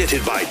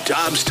 presented by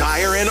Dobbs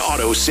Tire and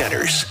Auto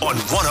Centers on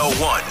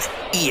 101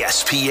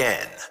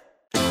 ESPN.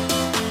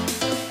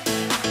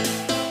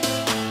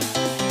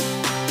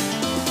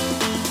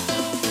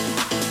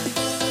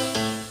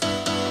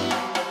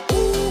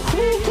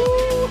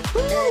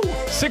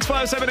 Six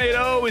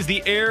 65780 is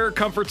the Air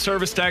Comfort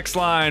Service text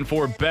line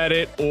for Bet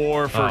It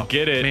or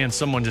Forget It. Man,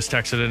 someone just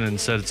texted in and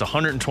said it's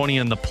 120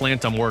 in the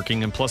plant I'm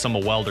working, and plus I'm a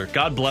welder.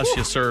 God bless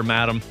you, sir,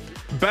 madam.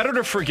 Better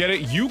to Forget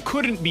It. You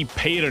couldn't be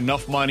paid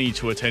enough money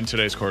to attend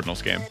today's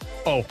Cardinals game.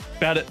 Oh,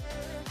 Bet It.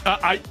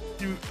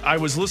 I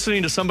was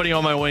listening to somebody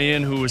on my way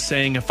in who was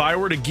saying if I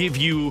were to give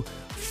you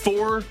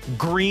 4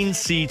 green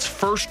seats,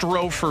 first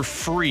row for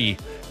free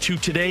to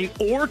today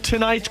or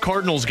tonight's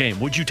Cardinals game,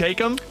 would you take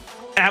them?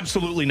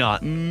 Absolutely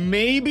not.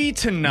 Maybe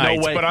tonight,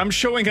 no way. But I'm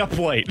showing up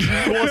late.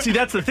 Well, see,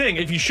 that's the thing.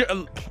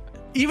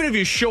 Even if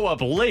you show up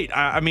late,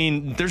 I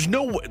mean, there's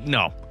no.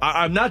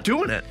 I'm not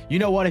doing it. You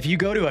know what? If you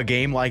go to a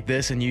game like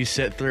this and you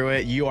sit through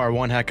it, you are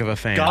one heck of a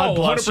fan. God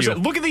bless 100%.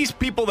 You. Look at these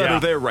people that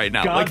are there right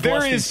now. God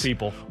bless these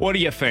people. What do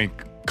you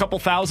think? A couple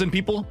thousand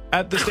people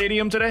at the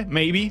stadium today?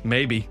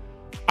 Maybe.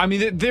 I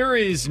mean, there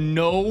is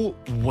no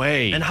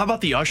way. And how about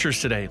the ushers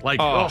today? Like,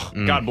 God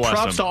bless them.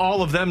 Props to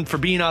all of them for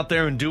being out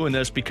there and doing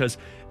this, because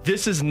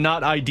this is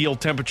not ideal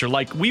temperature.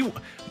 Like,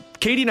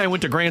 Katie and I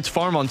went to Grant's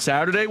Farm on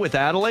Saturday with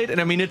Adelaide,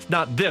 and I mean, it's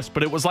not this,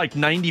 but it was like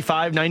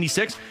 95,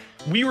 96.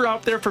 We were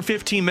out there for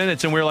 15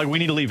 minutes, and we were like, we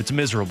need to leave. It's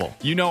miserable.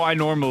 You know, I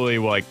normally,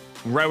 right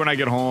when I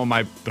get home,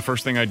 the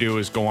first thing I do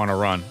is go on a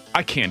run.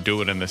 I can't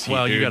do it in this heat,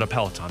 Well, dude. you got a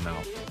Peloton now.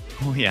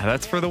 Well, yeah,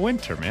 that's for the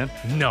winter, man.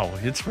 No,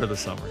 it's for the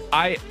summer.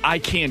 I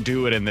can't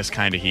do it in this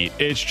kind of heat.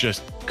 It's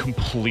just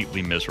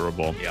completely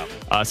miserable. Yeah.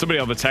 Somebody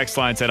on the text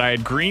line said, I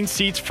had green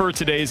seats for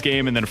today's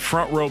game and then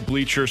front row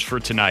bleachers for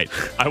tonight.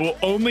 I will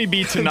only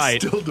be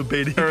tonight. I'm still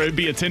debating. Or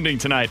be attending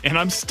tonight, and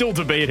I'm still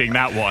debating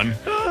that one.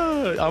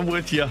 I'm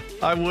with you.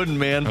 I wouldn't,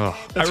 man.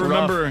 I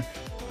remember,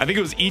 I think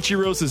it was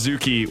Ichiro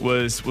Suzuki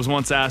was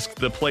once asked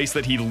the place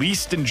that he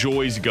least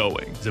enjoys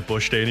going. Is it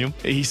Busch Stadium?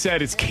 He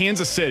said it's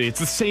Kansas City. It's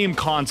the same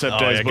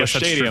concept as Busch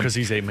Stadium. Because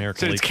he's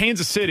American League. It's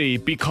Kansas City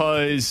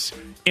because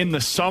in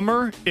the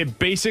summer, it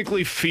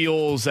basically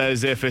feels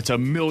as if it's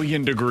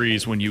 1,000,000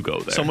 degrees when you go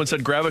there. Someone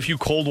said, grab a few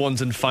cold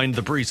ones and find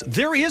the breeze.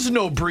 There is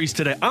no breeze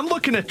today. I'm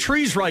looking at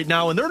trees right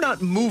now, and they're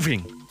not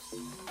moving.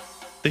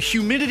 The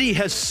humidity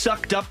has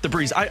sucked up the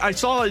breeze. I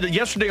saw it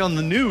yesterday on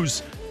the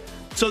news.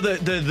 So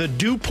the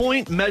dew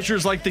point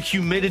measures like the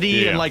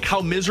humidity and like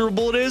how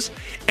miserable it is.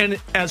 And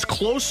as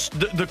close,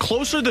 the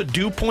closer the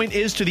dew point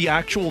is to the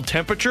actual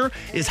temperature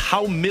is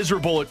how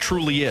miserable it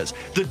truly is.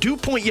 The dew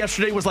point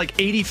yesterday was like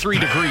 83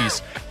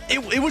 degrees.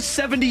 It was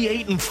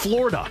 78 in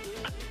Florida.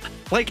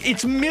 Like,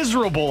 it's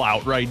miserable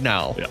out right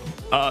now.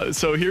 Yeah.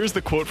 So here's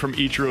the quote from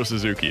Ichiro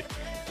Suzuki.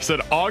 He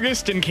said,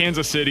 August in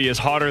Kansas City is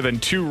hotter than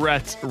two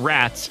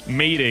rats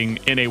mating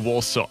in a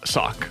wool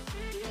sock.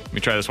 Let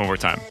me try this one more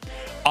time.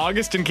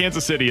 August in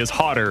Kansas City is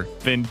hotter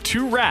than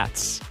two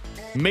rats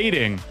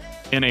mating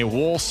in a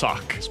wool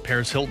sock. As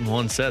Paris Hilton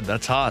once said,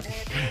 that's hot.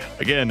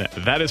 Again,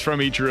 that is from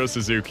Ichiro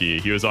Suzuki.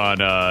 He was on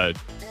a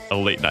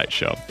late night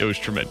show. It was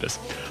tremendous.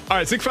 All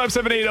right,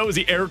 65780 is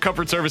the Air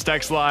Comfort Service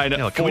text line.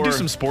 Yeah, can we do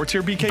some sports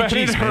here, BK?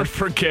 Better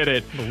forget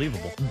it.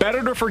 Unbelievable.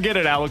 Better to forget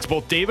it, Alex.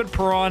 Both David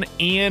Perron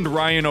and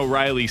Ryan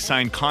O'Reilly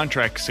signed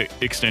contract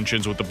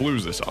extensions with the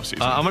Blues this offseason.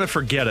 I'm going to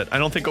forget it. I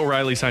don't think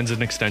O'Reilly signs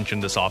an extension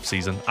this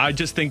offseason. I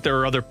just think there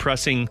are other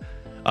pressing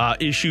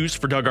issues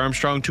for Doug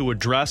Armstrong to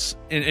address,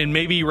 and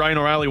maybe Ryan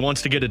O'Reilly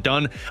wants to get it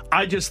done.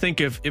 I just think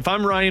if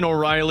I'm Ryan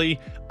O'Reilly,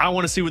 I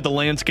want to see what the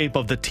landscape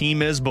of the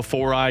team is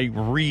before I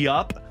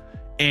re-up.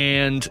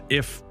 And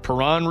if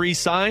Perron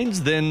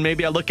re-signs, then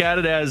maybe I look at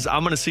it as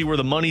I'm going to see where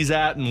the money's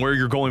at and where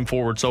you're going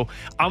forward. So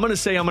I'm going to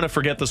say I'm going to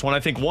forget this one. I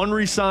think one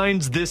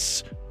re-signs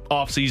this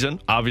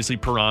offseason, obviously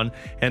Perron,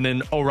 and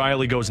then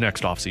O'Reilly goes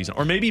next offseason,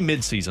 or maybe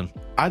midseason.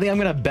 I think I'm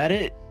going to bet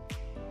it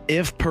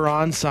if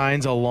Perron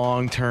signs a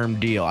long-term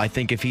deal. I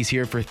think if he's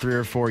here for 3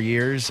 or 4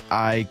 years,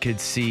 I could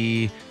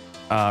see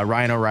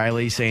Ryan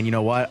O'Reilly saying, you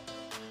know what?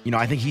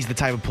 I think he's the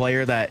type of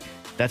player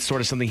that's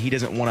sort of something he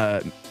doesn't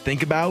want to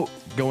think about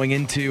going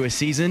into a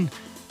season.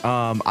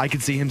 I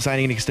could see him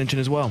signing an extension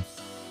as well.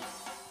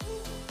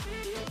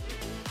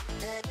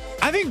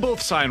 I think both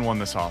sign one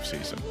this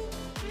offseason.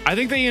 I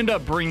think they end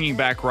up bringing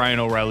back Ryan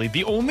O'Reilly.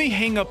 The only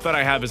hang-up that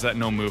I have is that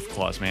no-move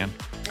clause, man.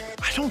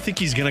 I don't think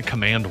he's going to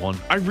command one.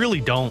 I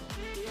really don't.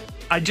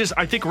 I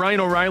think Ryan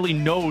O'Reilly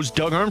knows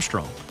Doug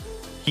Armstrong.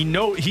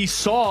 He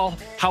saw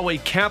how a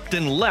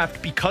captain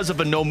left because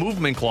of a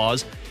no-movement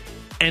clause,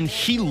 and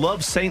he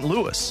loves St.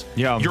 Louis.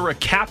 Yeah. You're a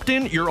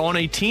captain. You're on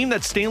a team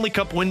that Stanley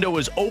Cup window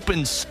is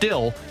open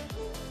still,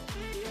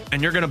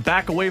 and you're going to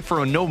back away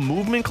for a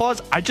no-movement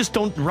clause? I just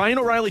don't. Ryan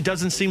O'Reilly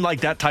doesn't seem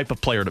like that type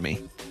of player to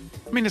me.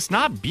 I mean, it's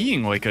not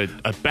being like a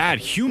bad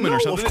human or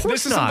something. Of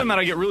course this is something that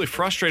I get really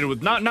frustrated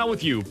with. Not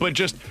with you, but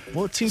just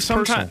it seems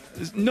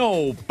sometimes.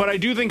 No, but I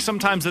do think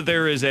sometimes that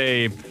there is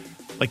a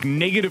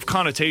negative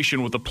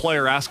connotation with the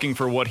player asking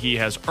for what he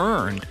has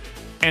earned,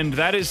 and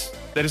that is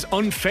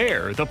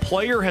unfair. The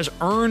player has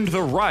earned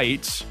the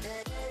right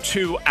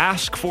to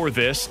ask for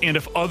this, and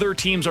if other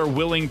teams are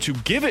willing to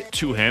give it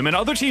to him, and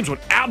other teams would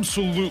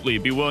absolutely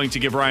be willing to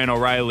give Ryan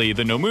O'Reilly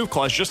the no-move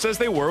clause, just as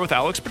they were with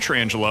Alex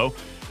Pietrangelo,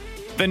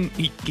 then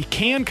he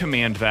can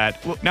command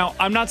that. Now,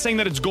 I'm not saying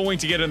that it's going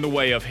to get in the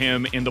way of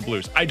him in the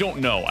Blues. I don't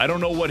know. I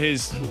don't know what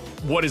his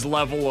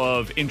level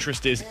of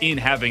interest is in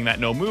having that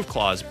no-move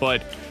clause,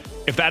 but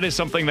if that is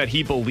something that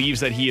he believes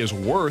that he is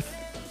worth,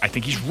 I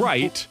think he's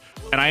right.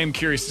 And I am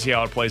curious to see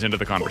how it plays into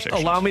the conversation.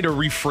 Allow me to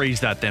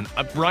rephrase that then.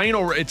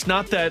 It's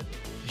not that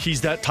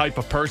he's that type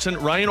of person.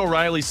 Ryan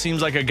O'Reilly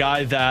seems like a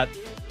guy that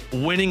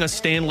winning a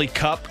Stanley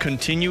Cup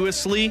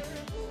continuously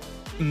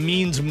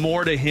means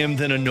more to him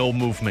than a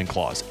no-movement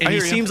clause. And he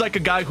seems like a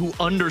guy who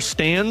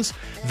understands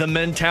the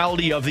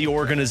mentality of the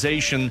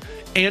organization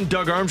and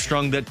Doug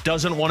Armstrong that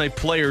doesn't want a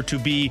player to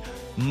be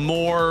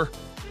more...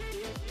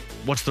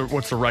 What's the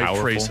right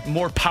powerful phrase?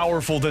 More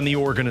powerful than the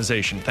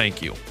organization.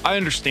 Thank you. I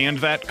understand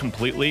that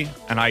completely,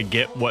 and I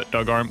get what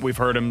we've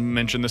heard him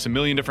mention this a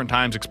million different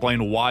times,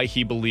 explain why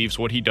he believes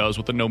what he does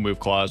with the no-move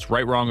clause.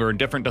 Right, wrong, or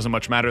indifferent doesn't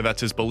much matter. That's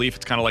his belief.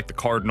 It's kind of like the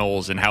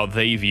Cardinals and how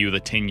they view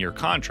the 10-year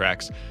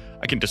contracts.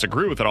 I can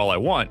disagree with it all I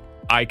want.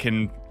 I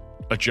can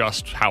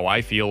adjust how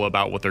I feel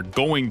about what they're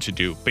going to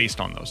do based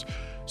on those.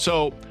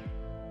 So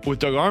with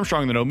Doug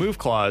Armstrong, the no-move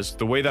clause,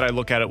 the way that I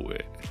look at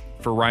it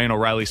for Ryan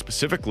O'Reilly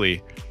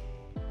specifically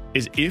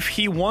is if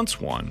he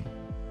wants one,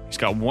 he's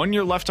got 1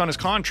 year left on his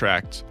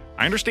contract.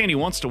 I understand he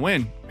wants to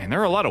win, and there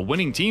are a lot of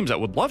winning teams that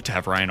would love to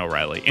have Ryan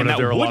O'Reilly. And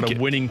there are a lot of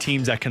winning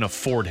teams that can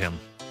afford him.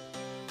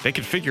 They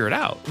could figure it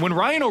out. When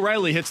Ryan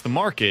O'Reilly hits the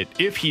market,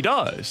 if he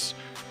does,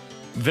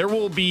 there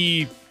will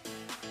be,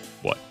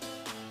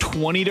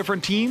 20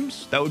 different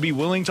teams that would be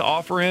willing to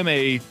offer him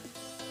a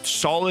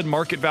solid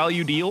market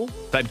value deal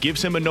that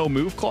gives him a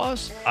no-move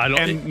clause?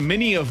 And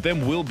many of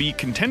them will be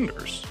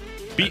contenders.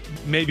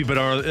 Maybe, but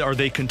are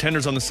they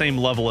contenders on the same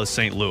level as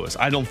St. Louis?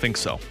 I don't think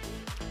so.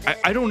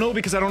 I don't know,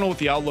 because I don't know what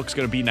the outlook's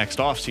going to be next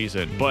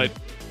offseason. But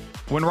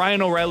when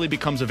Ryan O'Reilly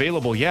becomes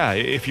available, yeah,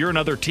 if you're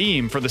another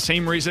team, for the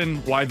same reason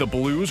why the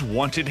Blues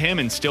wanted him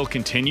and still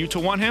continue to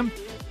want him,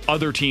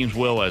 other teams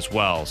will as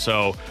well.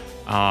 So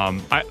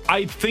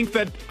I think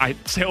that I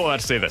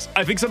say this.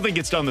 I think something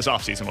gets done this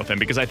offseason with him,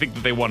 because I think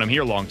that they want him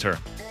here long term.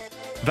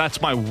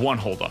 That's my one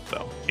holdup,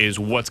 though, is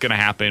what's going to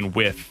happen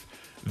with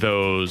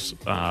those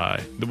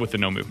with the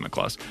no movement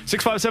clause.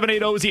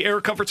 65780 is the Air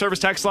Comfort Service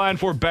text line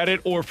for bet it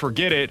or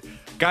forget it.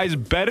 Guys,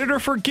 bet it or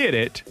forget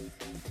it.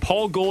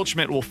 Paul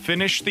Goldschmidt will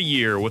finish the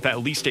year with at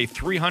least a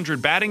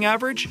 300 batting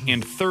average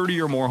and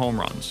 30 or more home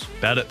runs.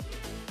 Bet it.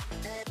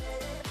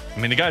 I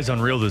mean, the guy's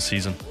unreal this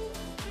season.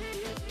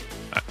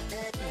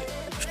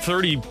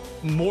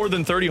 more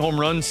than 30 home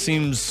runs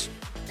seems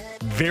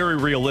very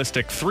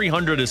realistic.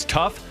 300 is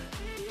tough,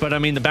 but I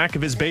mean, the back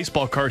of his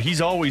baseball card,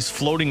 he's always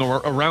floating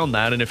around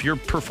that. And if you're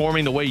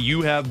performing the way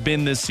you have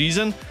been this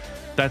season,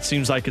 that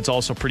seems like it's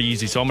also pretty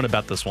easy. So I'm going to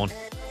bet this one.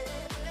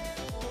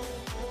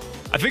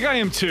 I think I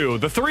am too.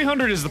 The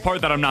 300 is the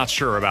part that I'm not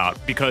sure about,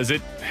 because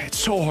it's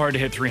so hard to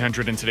hit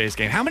 300 in today's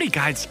game. How many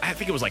guys? I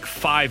think it was like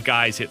 5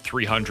 guys hit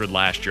 300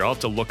 last year. I'll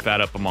have to look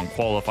that up among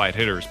qualified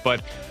hitters.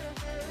 But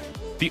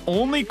the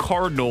only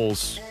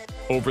Cardinals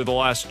over the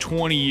last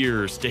 20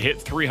 years to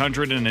hit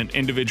 300 in an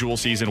individual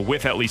season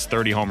with at least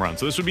 30 home runs.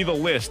 So this would be the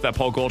list that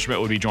Paul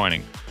Goldschmidt would be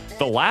joining.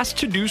 The last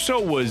to do so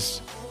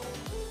was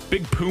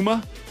Big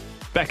Puma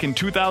back in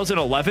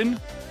 2011.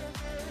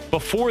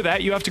 Before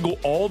that, you have to go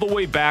all the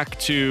way back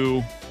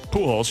to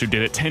Pujols, who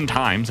did it 10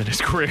 times in his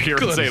career here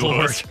in St.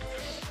 Louis.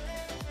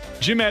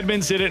 Jim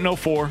Edmonds did it in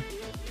 04.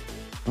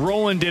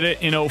 Roland did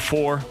it in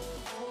 04.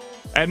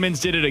 Edmonds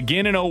did it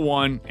again in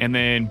 01, and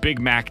then Big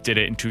Mac did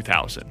it in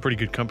 2000. Pretty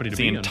good company to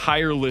be in. The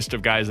entire list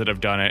of guys that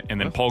have done it, and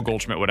then Paul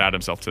Goldschmidt would add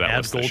himself to that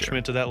list. Add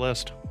Goldschmidt to that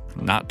list.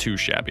 Not too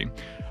shabby.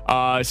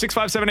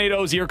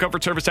 65780 is the Air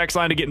Comfort Service text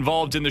line to get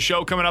involved in the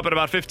show. Coming up in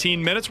about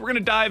 15 minutes, we're going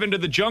to dive into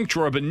the junk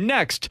drawer, but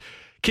next,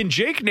 can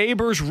Jake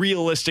Neighbors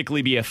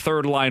realistically be a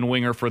third-line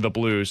winger for the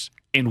Blues?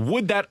 And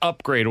would that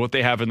upgrade what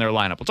they have in their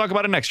lineup? We'll talk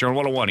about it next year on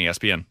 101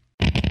 ESPN.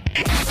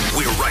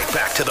 We're right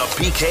back to the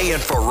BK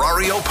and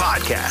Ferrario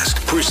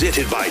podcast,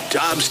 presented by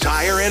Dobbs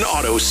Tire and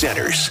Auto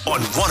Centers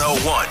on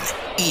 101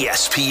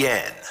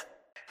 ESPN.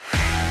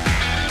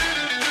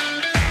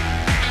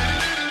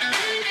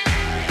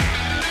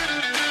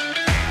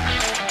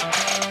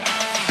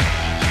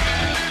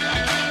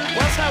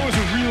 That was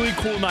a really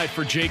cool night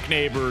for Jake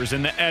Neighbors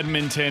and the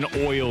Edmonton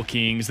Oil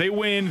Kings. They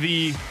win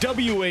the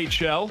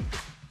WHL,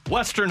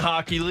 Western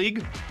Hockey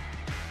League.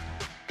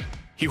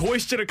 He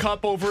hoisted a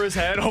cup over his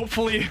head.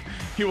 Hopefully,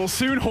 he will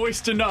soon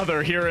hoist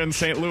another here in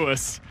St.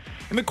 Louis.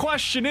 And the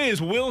question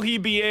is, will he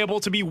be able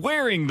to be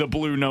wearing the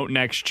blue note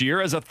next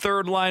year as a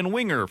third-line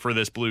winger for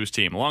this Blues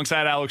team?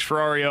 Alongside Alex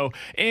Ferrario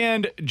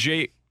and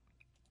Jake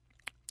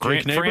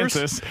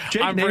Francis.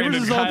 I'm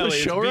Brandon Kiley. On the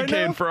show right BK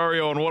now? and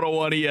Ferrario on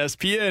 101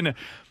 ESPN.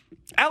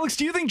 Alex,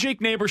 do you think Jake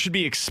Neighbors should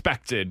be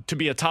expected to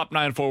be a top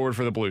 9 forward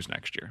for the Blues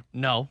next year?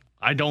 No,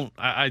 I don't.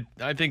 I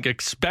think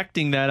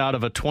expecting that out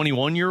of a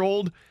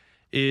 21-year-old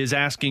is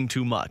asking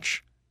too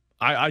much.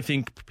 I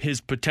think his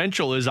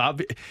potential is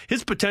obvious.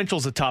 His potential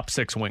is a top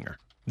 6 winger.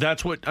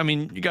 That's what, I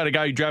mean, you got a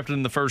guy you drafted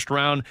in the first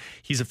round.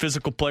 He's a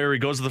physical player. He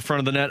goes to the front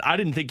of the net. I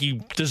didn't think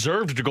he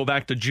deserved to go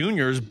back to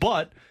juniors,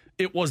 but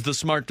it was the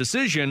smart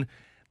decision.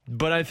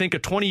 But I think a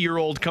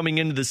 20-year-old coming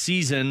into the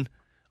season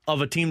of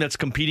a team that's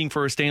competing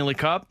for a Stanley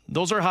Cup,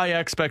 those are high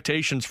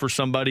expectations for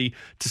somebody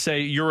to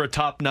say you're a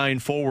top 9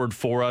 forward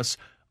for us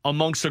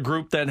amongst a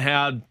group that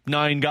had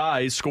 9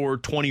 guys score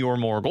 20 or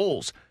more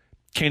goals.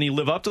 Can he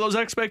live up to those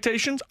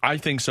expectations? I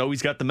think so.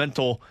 He's got the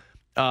mental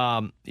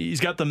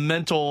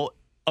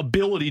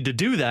ability to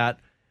do that,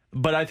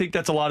 but I think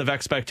that's a lot of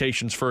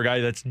expectations for a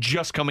guy that's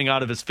just coming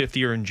out of his 5th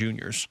year in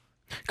juniors.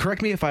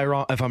 Correct me if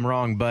I'm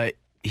wrong, but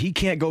he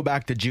can't go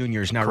back to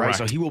juniors now, Correct.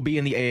 right? So he will be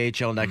in the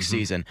AHL next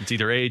season. It's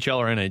either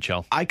AHL or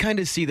NHL. I kind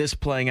of see this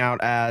playing out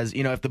as,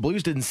 if the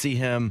Blues didn't see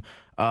him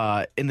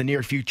in the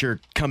near future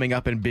coming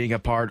up and being a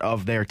part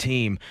of their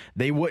team,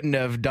 they wouldn't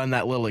have done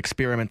that little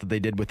experiment that they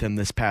did with him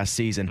this past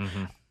season.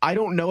 Mm-hmm. I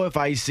don't know if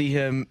I see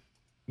him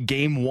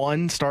game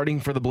 1 starting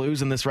for the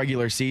Blues in this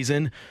regular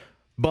season,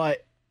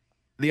 but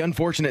the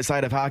unfortunate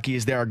side of hockey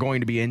is there are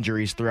going to be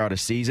injuries throughout a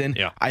season.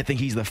 Yeah. I think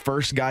he's the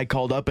first guy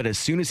called up, and as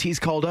soon as he's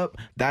called up,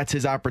 that's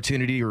his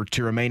opportunity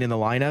to remain in the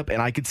lineup,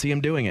 and I could see him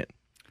doing it.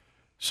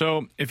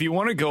 So if you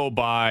want to go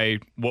by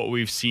what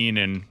we've seen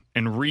in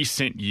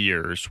recent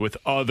years with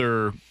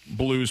other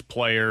Blues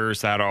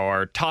players that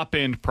are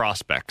top-end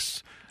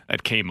prospects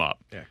that came up.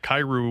 Yeah,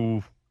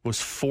 Kyrou was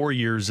 4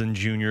 years in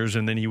juniors,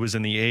 and then he was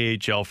in the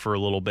AHL for a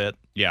little bit.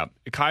 Yeah,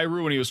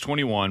 Kyrou, when he was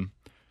 21,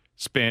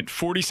 spent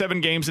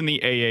 47 games in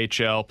the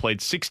AHL,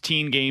 played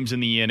 16 games in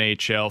the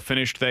NHL,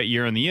 finished that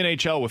year in the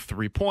NHL with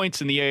 3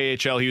 points. In the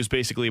AHL, he was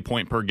basically a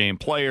point-per-game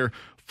player,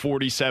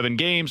 47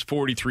 games,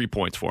 43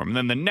 points for him. And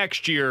then the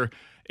next year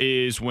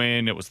is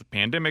when it was the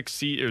pandemic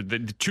season. The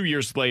 2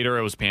 years later,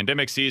 it was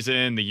pandemic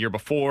season. The year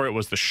before, it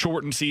was the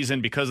shortened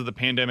season because of the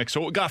pandemic.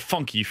 So it got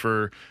funky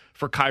for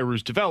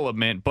Kairu's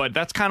development, but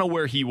that's kind of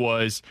where he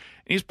was.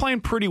 And he's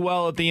playing pretty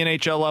well at the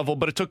NHL level,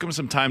 but it took him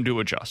some time to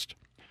adjust.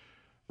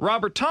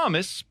 Robert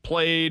Thomas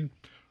played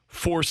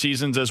 4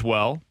 seasons as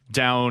well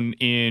down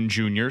in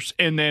juniors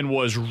and then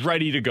was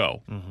ready to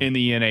go in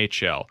the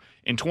NHL.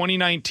 In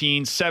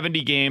 2019,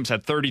 70 games,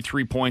 had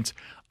 33 points.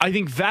 I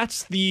think that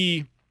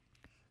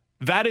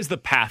is the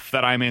path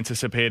that I'm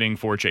anticipating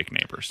for Jake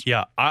Neighbors.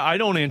 Yeah, I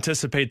don't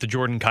anticipate the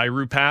Jordan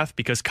Kyrou path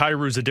because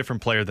Kairu's a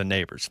different player than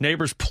Neighbors.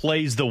 Neighbors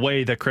plays the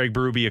way that Craig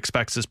Berube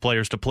expects his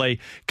players to play.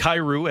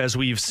 Kyrou, as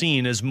we've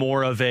seen, is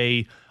more of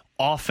a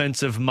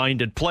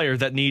offensive-minded player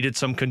that needed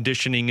some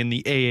conditioning in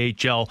the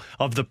AHL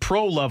of the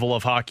pro level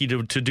of hockey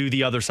to do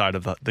the other side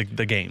of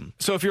the game.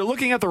 So if you're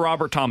looking at the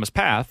Robert Thomas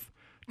path,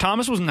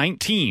 Thomas was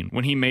 19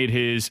 when he made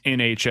his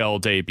NHL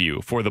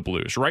debut for the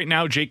Blues. Right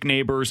now, Jake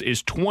Neighbors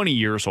is 20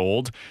 years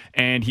old,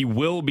 and he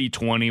will be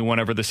 20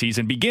 whenever the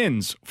season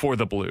begins for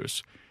the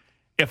Blues.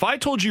 If I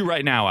told you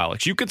right now,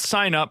 Alex, you could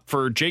sign up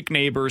for Jake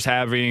Neighbors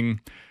having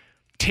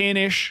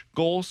 10-ish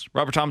goals.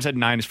 Robert Thomas had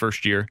 9 his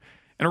first year.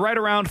 And right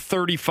around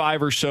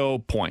 35 or so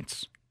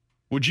points.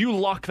 Would you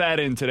lock that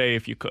in today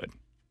if you could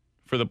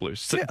for the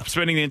Blues? Yeah.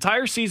 Spending the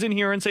entire season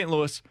here in St.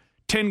 Louis,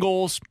 10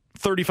 goals,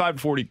 35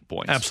 to 40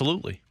 points.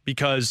 Absolutely.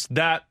 Because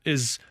that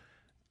is,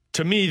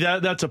 to me,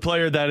 that's a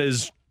player that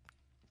is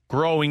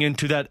growing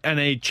into that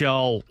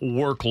NHL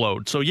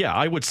workload. So, yeah,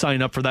 I would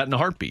sign up for that in a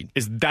heartbeat.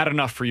 Is that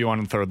enough for you on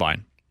the third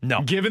line?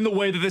 No. Given the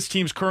way that this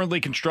team's currently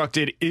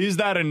constructed, is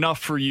that enough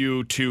for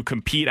you to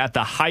compete at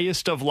the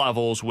highest of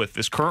levels with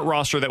this current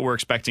roster that we're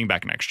expecting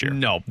back next year?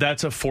 No,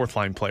 that's a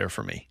fourth-line player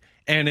for me.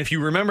 And if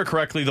you remember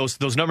correctly,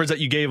 those numbers that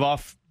you gave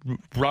off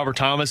Robert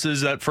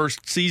Thomas's that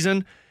first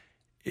season,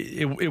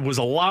 it was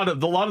a lot of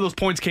those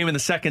points came in the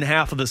second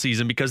half of the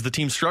season because the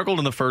team struggled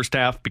in the first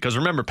half. Because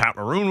remember, Pat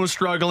Maroon was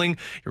struggling.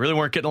 You really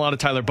weren't getting a lot of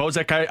Tyler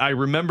Bozak. I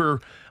remember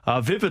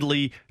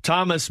vividly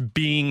Thomas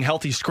being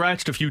healthy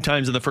scratched a few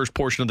times in the first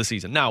portion of the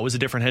season. Now, it was a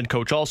different head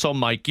coach also,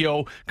 Mike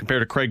Yeo,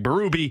 compared to Craig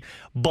Berube.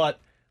 But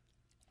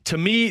to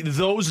me,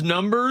 those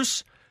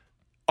numbers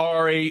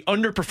are a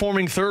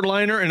underperforming third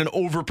liner and an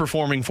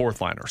overperforming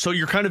fourth liner. So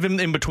you're kind of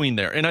in between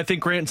there. And I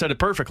think Grant said it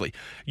perfectly.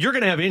 You're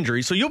going to have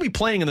injuries, so you'll be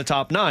playing in the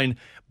top 9.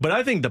 But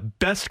I think the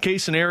best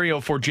case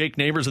scenario for Jake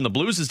Neighbors and the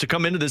Blues is to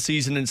come into this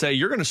season and say,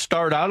 you're going to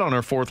start out on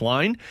our fourth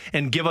line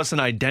and give us an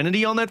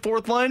identity on that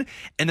fourth line.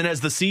 And then as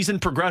the season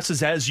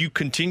progresses, as you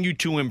continue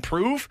to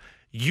improve,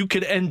 you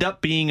could end up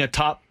being a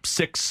top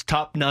 6,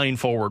 top 9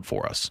 forward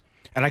for us.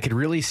 And I could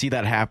really see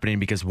that happening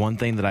because one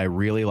thing that I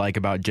really like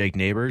about Jake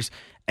Neighbors,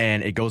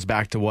 and it goes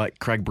back to what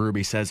Craig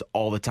Berube says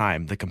all the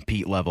time, the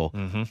compete level.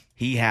 Mm-hmm.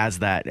 He has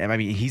that. I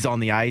mean, he's on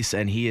the ice,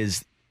 and he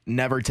is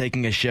never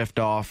taking a shift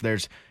off.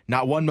 There's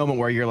not one moment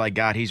where you're like,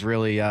 God, he's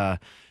really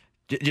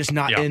just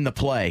not in the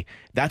play.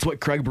 That's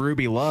what Craig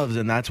Berube loves,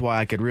 and that's why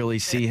I could really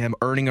see him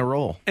earning a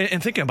role.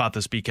 And thinking about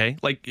this, BK,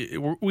 like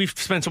we've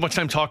spent so much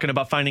time talking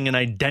about finding an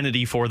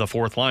identity for the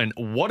fourth line.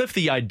 What if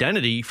the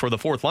identity for the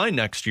fourth line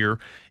next year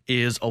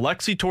is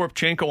Alexei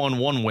Toropchenko on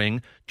one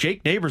wing,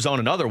 Jake Neighbors on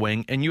another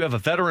wing, and you have a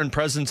veteran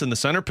presence in the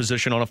center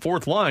position on a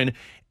fourth line,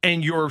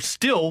 and you're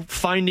still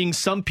finding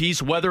some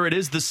piece, whether it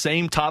is the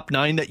same top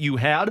 9 that you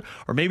had,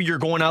 or maybe you're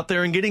going out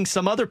there and getting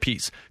some other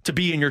piece to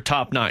be in your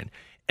top 9.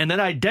 And that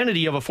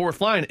identity of a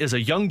fourth line is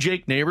a young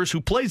Jake Neighbors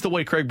who plays the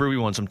way Craig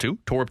Berube wants him to,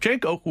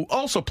 Toropchenko, who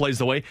also plays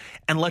the way,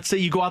 and let's say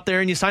you go out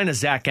there and you sign a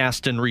Zach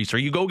Aston Reese, or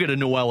you go get a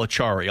Noel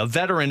Acciari, a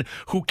veteran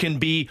who can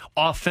be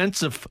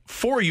offensive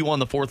for you on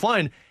the fourth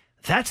line.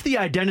 That's the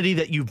identity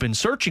that you've been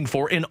searching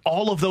for, and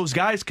all of those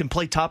guys can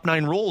play top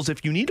 9 roles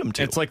if you need them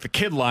to. It's like the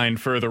kid line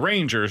for the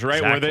Rangers,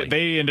 right? Exactly. Where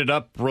they ended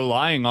up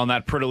relying on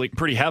that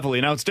pretty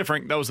heavily. Now it's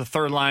different. That was the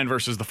third line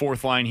versus the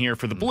fourth line here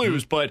for the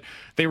Blues, but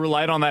they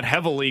relied on that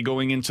heavily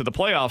going into the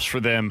playoffs for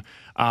them.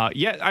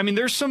 I mean,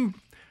 there's some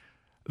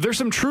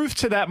truth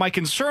to that. My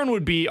concern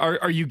would be,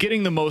 are you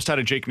getting the most out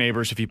of Jake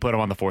Neighbors if you put him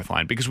on the fourth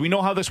line? Because we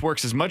know how this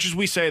works. As much as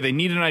we say they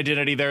need an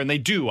identity there, and they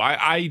do.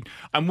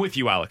 I'm with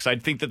you, Alex. I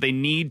think that they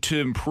need to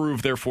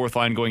improve their fourth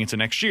line going into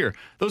next year.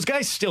 Those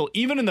guys still,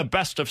 even in the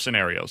best of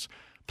scenarios,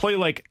 play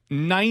like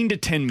 9 to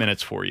 10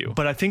 minutes for you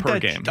but I think per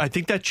that, game. I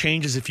think that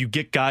changes if you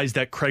get guys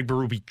that Craig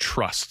Berube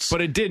trusts.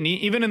 But it didn't.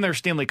 Even in their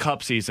Stanley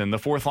Cup season, the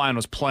fourth line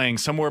was playing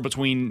somewhere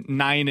between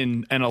 9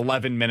 and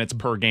 11 minutes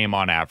per game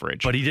on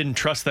average. But he didn't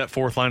trust that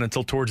fourth line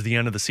until towards the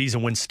end of the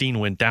season when Steen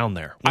went down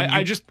there.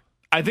 I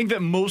think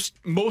that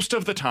most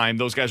of the time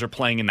those guys are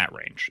playing in that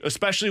range,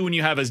 especially when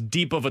you have as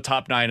deep of a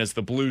top 9 as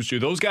the Blues do.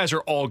 Those guys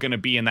are all going to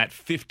be in that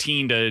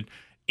 15 to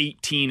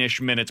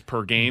 18-ish minutes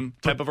per game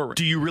type of a range.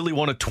 Do you really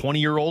want a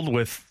 20-year-old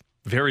with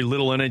very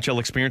little NHL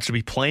experience to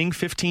be playing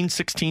 15,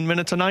 16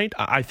 minutes a night?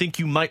 I think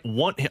you might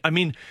want him. I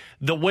mean,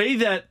 the way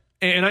that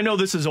And I know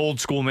this is old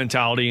school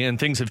mentality and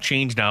things have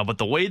changed now, but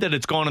the way that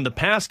it's gone in the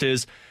past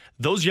is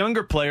those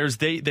younger players,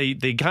 they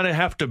kind of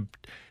have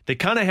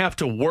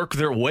to work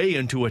their way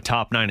into a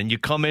top 9, and you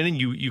come in and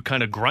you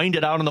kind of grind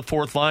it out on the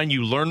fourth line.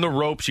 You learn the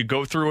ropes. You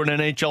go through an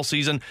NHL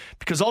season,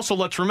 because also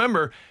let's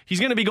remember he's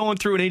going to be going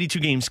through an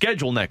 82-game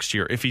schedule next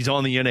year if he's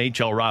on the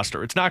NHL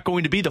roster. It's not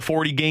going to be the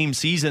 40-game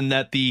season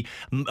that the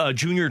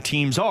junior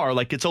teams are.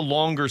 Like, it's a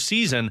longer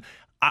season.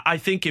 I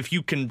think if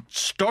you can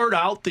start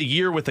out the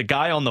year with a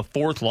guy on the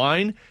fourth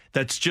line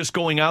that's just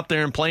going out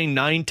there and playing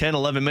 9, 10,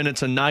 11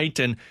 minutes a night,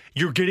 and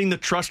you're getting the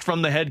trust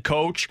from the head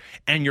coach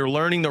and you're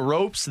learning the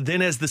ropes,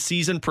 then as the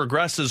season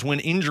progresses, when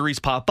injuries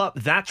pop up,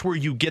 that's where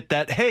you get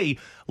that, hey,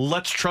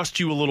 let's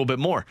trust you a little bit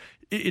more.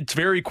 It's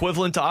very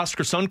equivalent to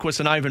Oskar Sundqvist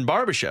and Ivan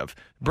Barbashev.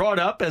 Brought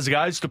up as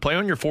guys to play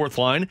on your fourth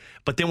line,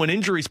 but then when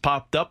injuries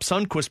popped up,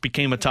 Sundqvist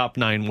became a top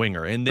 9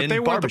 winger. And then but they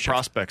weren't the Barbashev.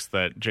 Prospects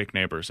that Jake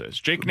Neighbors is.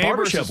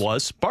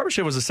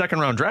 Barbashev was a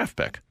second-round draft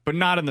pick. But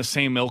not in the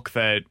same ilk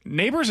that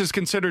Neighbors is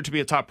considered to be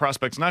a top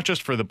prospect, not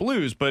just for the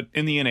Blues, but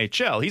in the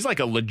NHL. He's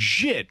like a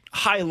legit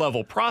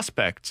high-level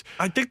prospect.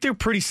 I think they're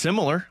pretty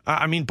similar.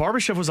 I mean,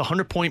 Barbashev was a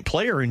 100-point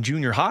player in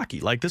junior hockey.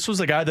 Like, this was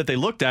a guy that they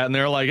looked at and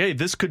they're like, hey,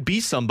 this could be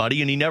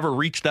somebody, and he never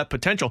reached that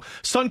potential.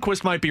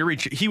 Sundqvist might be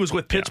reached. He was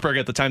with Pittsburgh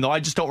at the time, though. I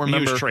just don't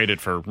remember. He was traded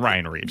for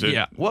Ryan Reeves.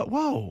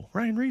 Whoa.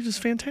 Ryan Reeves is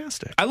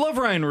fantastic. I love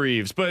Ryan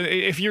Reeves, but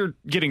if you're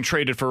getting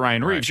traded for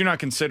Ryan Reeves, you're not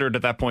considered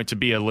at that point to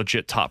be a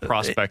legit top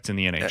prospect in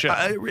the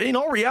NHL. In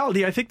all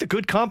reality, I think the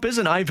good comp is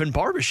an Ivan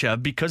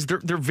Barbashev, because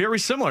they're very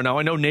similar. Now,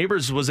 I know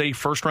Neighbors was a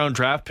first-round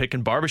draft pick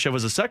and Barbashev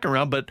was a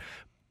second-round, but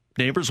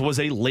Neighbors was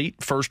a late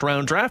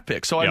first-round draft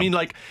pick. So, I mean,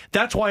 like,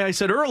 that's why I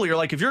said earlier,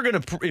 like, if you're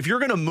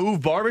gonna move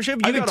Barbashev,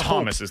 I think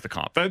Thomas is the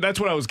comp. That's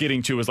what I was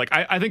getting to, is like,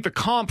 I think the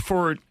comp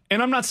for,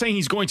 and I'm not saying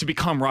he's going to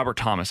become Robert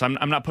Thomas.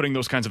 I'm not putting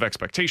those kinds of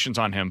expectations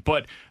on him,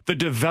 but the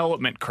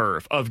development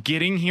curve of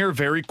getting here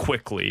very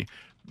quickly,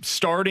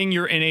 starting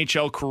your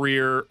NHL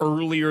career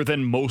earlier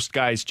than most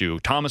guys do.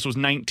 Thomas was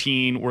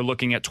 19. We're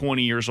looking at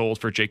 20 years old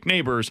for Jake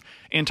Neighbors.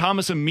 And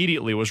Thomas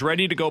immediately was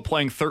ready to go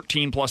playing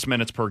 13-plus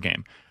minutes per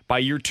game. By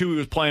year 2, he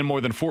was playing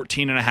more than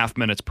 14 and a half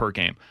minutes per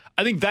game.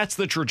 I think that's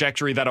the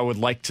trajectory that I would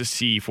like to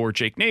see for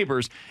Jake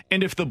Neighbors.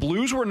 And if the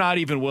Blues were not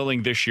even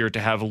willing this year to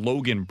have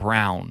Logan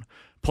Brown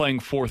playing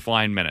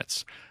fourth-line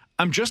minutes,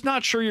 I'm just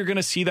not sure you're going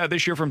to see that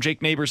this year from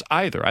Jake Neighbors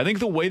either. I think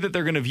the way that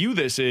they're going to view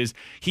this is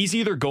he's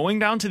either going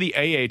down to the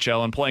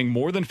AHL and playing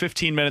more than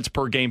 15 minutes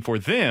per game for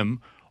them,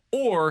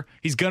 or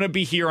he's going to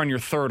be here on your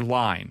third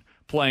line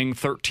playing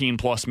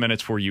 13-plus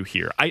minutes for you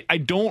here.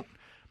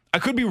 I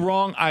could be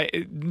wrong.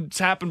 It's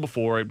happened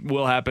before. It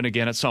will happen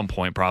again at some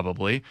point,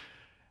 probably.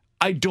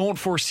 I don't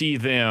foresee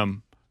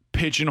them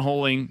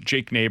pigeonholing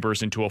Jake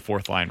Neighbors into a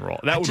fourth-line role.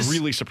 That would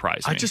really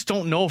surprise me. I just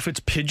don't know if it's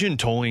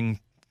pigeonholing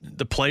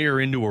the player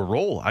into a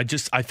role. I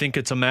think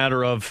it's a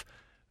matter of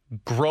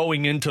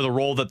growing into the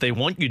role that they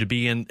want you to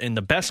be in. In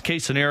the best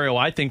case scenario,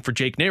 I think, for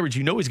Jake Neighbors,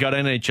 he's got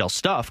NHL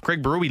stuff.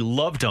 Craig Berube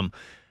loved him.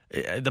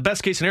 The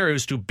best case scenario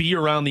is to be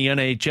around the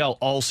NHL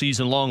all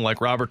season long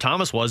like Robert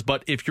Thomas was.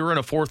 But if you're in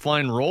a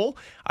fourth-line role,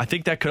 I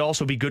think that could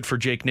also be good for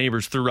Jake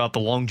Neighbors throughout the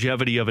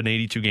longevity of an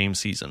 82-game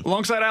season.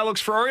 Alongside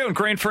Alex Ferrario and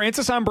Grant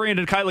Francis, I'm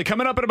Brandon Kiley.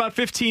 Coming up in about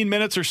 15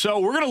 minutes or so,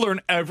 we're going to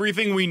learn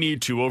everything we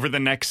need to over the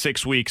next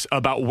 6 weeks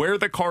about where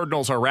the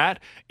Cardinals are at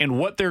and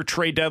what their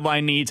trade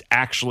deadline needs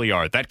actually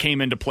are. That came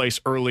into place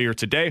earlier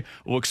today.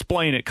 We'll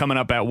explain it coming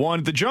up at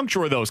 1. The Junk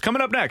Drawer, though, is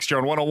coming up next here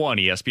on 101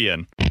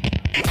 ESPN.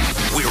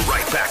 We're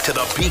right back to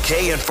the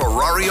BK and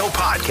Ferrario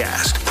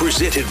podcast,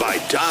 presented by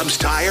Dobbs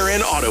Tire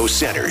and Auto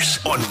Centers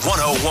on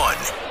 101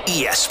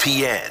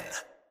 ESPN.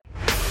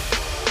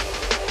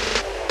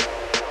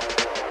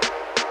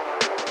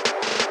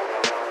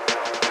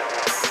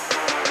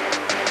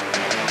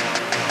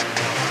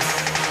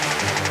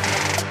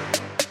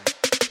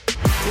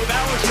 With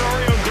Alex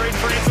Ferrario and Greg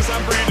Francis,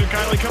 I'm Brandon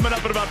Kiley. Coming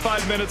up in about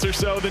 5 minutes or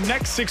so, the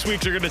next 6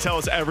 weeks are going to tell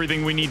us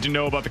everything we need to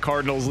know about the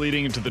Cardinals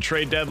leading into the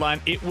trade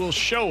deadline. It will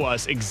show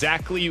us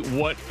exactly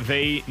what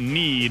they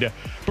need.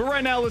 But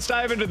right now, let's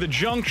dive into the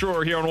Junk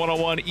Drawer here on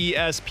 101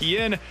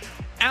 ESPN.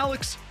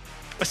 Alex,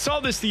 I saw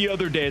this the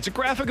other day. It's a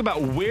graphic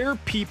about where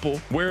people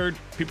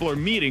are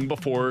meeting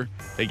before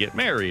they get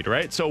married,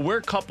 right? So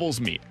where couples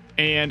meet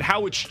and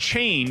how it's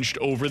changed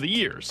over the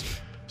years.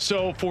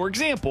 So, for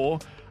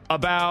example,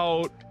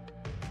 about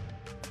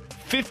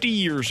 50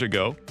 years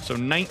ago, so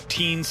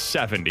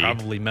 1970.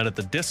 Probably met at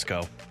the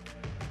disco.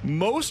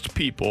 Most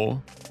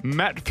people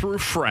met through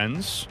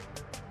friends,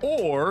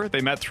 or they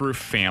met through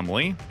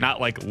family.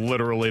 Not like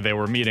literally they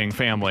were meeting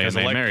family and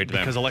they married them.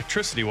 Because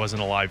electricity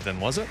wasn't alive then,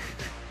 was it?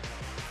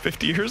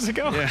 50 years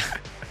ago? Yeah.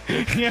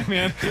 Yeah,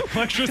 man.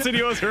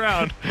 Electricity was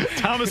around.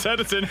 Thomas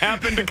Edison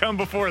happened to come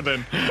before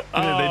then.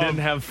 They didn't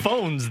have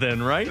phones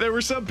then, right? There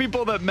were some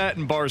people that met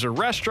in bars or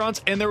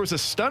restaurants, and there was a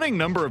stunning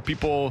number of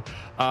people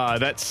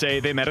that say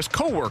they met as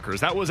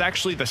coworkers. That was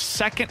actually the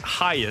second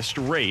highest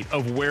rate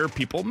of where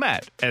people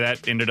met, and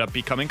that ended up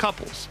becoming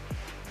couples.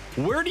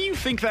 Where do you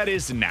think that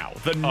is now?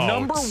 The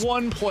number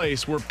one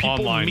place where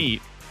people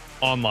meet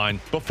online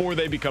before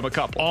they become a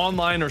couple.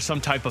 Online or some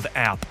type of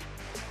app.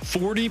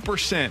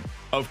 40%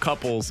 of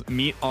couples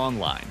meet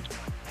online.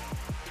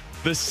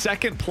 The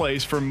second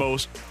place for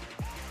most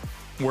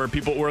where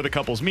the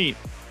couples meet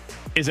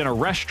is in a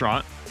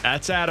restaurant.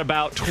 That's at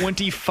about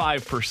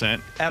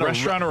 25%. At a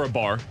restaurant or a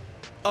bar.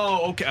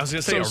 Oh, okay. I was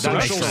gonna say a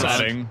social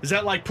setting. Is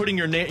that like putting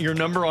your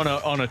number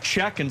on a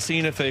check and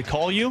seeing if they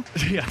call you?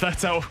 Yeah,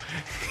 that's how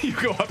you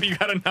go up. You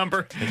got a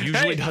number. It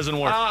usually doesn't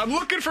work. I'm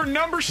looking for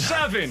number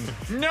 7.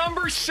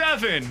 Number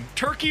 7,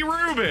 Turkey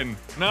Reuben.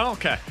 No,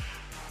 okay.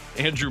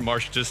 Andrew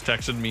Marsh just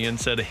texted me and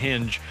said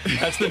Hinge.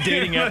 That's the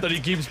dating app that he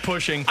keeps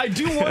pushing. I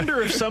do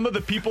wonder if some of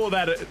the people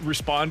that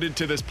responded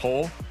to this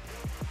poll,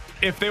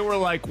 if they were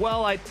like,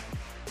 well,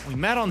 we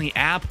met on the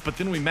app, but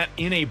then we met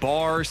in a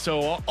bar,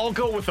 so I'll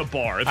go with a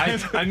bar.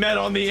 I met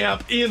on the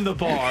app in the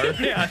bar.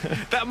 Yeah,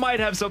 that might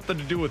have something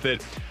to do with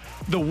it.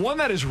 The one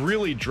that has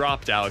really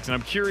dropped, Alex, and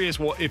I'm curious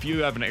if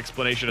you have an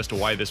explanation as to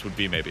why this would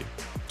be, maybe.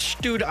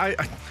 Dude, I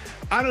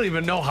don't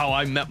even know how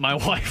I met my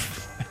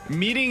wife.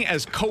 Meeting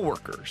as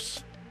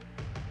coworkers.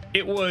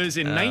 It was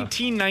in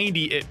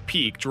 1990, it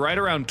peaked right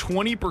around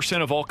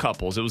 20% of all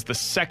couples. It was the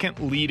second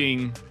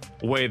leading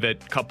way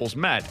that couples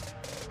met.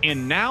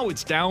 And now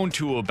it's down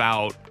to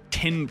about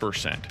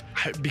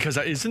 10%. Because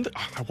I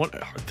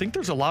think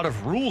there's a lot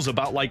of rules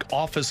about like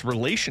office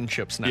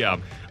relationships now. Yeah.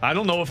 I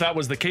don't know if that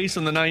was the case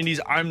in the 90s.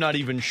 I'm not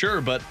even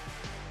sure. But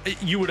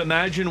you would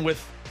imagine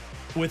with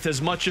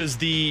as much as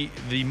the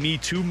Me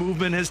Too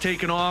movement has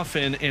taken off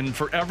and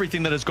for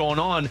everything that has gone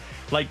on,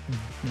 like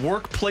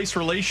workplace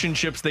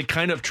relationships, they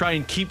kind of try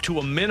and keep to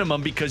a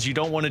minimum because you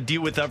don't want to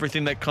deal with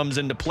everything that comes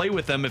into play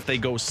with them if they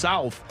go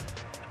south.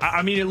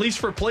 I mean, at least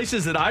for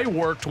places that I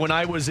worked when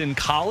I was in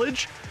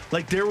college,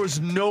 like there was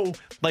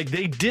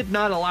they did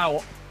not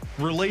allow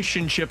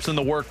relationships in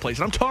the workplace.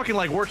 And I'm talking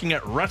like working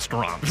at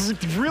restaurants.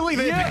 Really?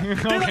 Yeah.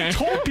 They like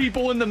told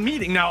people in the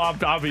meeting. Now,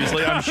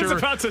 obviously, I'm sure I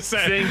was about to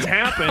say, things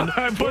happened.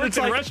 I've worked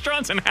in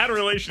restaurants and had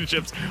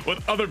relationships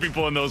with other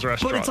people in those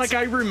restaurants. But it's like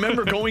I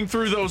remember going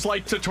through those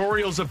like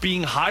tutorials of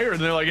being hired,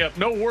 and they're like, yeah,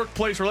 no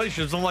workplace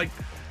relationships. I'm like,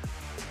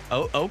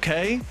 oh,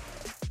 okay.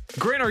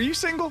 Grant, are you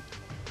single?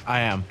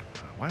 I am.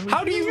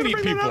 How do you meet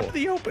people? Out to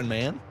the open,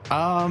 man.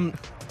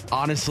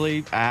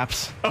 Honestly,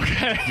 apps.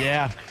 Okay.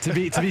 Yeah, to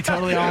be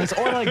totally honest,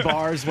 or like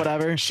bars,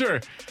 whatever.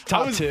 Sure.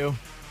 Top 2,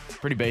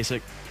 pretty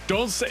basic.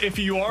 Don't say if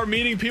you are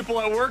meeting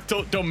people at work.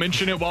 Don't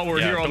mention it while we're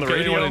here on the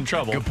radio. In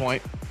trouble. Good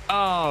point.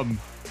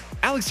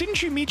 Alex,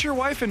 didn't you meet your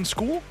wife in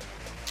school?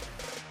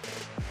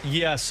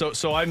 Yeah.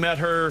 So I met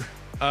her.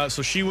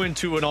 So she went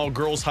to an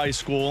all-girls high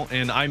school,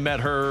 and I met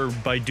her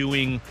by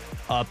doing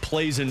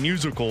plays and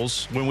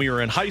musicals when we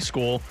were in high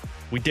school.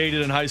 We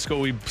dated in high school,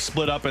 we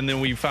split up, and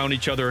then we found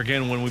each other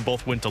again when we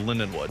both went to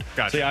Lindenwood.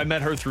 Gotcha. So yeah, I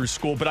met her through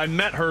school, but I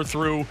met her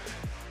through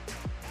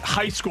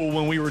high school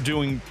when we were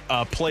doing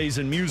plays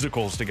and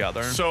musicals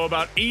together. So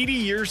about 80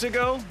 years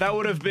ago, that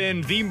would have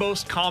been the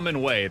most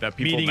common way that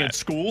people meeting met. at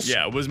schools?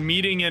 Yeah, it was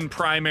meeting in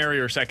primary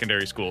or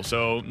secondary school.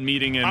 So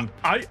meeting in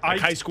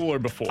high school or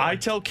before. I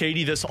tell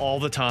Katie this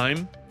all the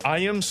time. I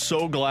am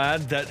so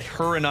glad that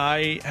her and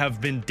I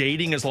have been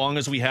dating as long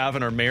as we have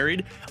and are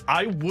married.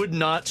 I would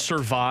not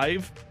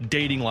survive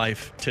dating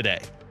life today.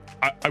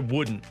 I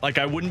wouldn't. Like,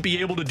 I wouldn't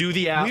be able to do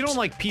the apps. We don't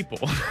like people.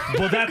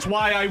 Well, that's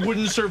why I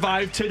wouldn't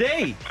survive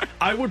today.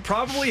 I would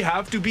probably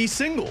have to be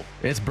single.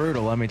 It's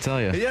brutal, let me tell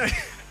you. Yeah.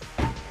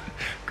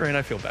 Grant,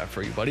 I feel bad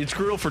for you, buddy. It's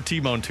brutal for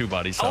T-Bone too,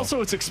 buddy. So.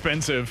 Also, it's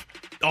expensive.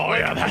 Oh,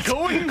 like, yeah. That's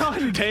going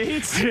on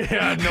dates?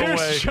 Yeah, no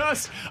way.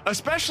 Just,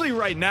 especially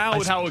right now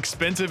with how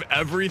expensive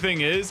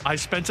everything is. I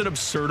spent an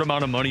absurd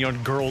amount of money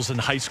on girls in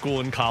high school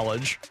and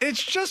college.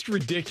 It's just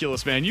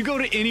ridiculous, man. You go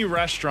to any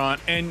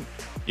restaurant and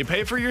you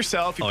pay for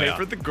yourself, you pay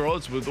for the girl.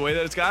 It's the way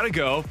that it's got to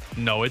go.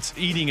 No, it's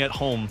eating at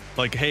home.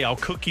 Like, hey, I'll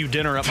cook you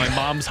dinner at my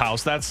mom's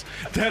house. That's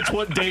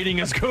what dating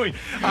is going.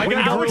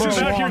 Alex is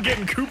out here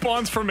getting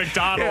coupons for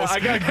McDonald's. Yeah, I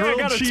got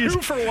grilled cheese. A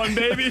 2-for-1,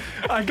 baby.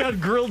 I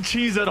got grilled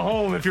cheese at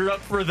home if you're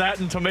up for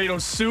that and tomato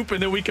soup,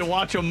 and then we can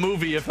watch a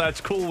movie if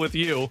that's cool with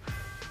you.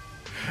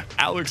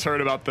 Alex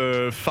heard about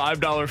the $5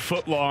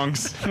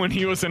 footlongs when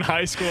he was in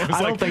high school.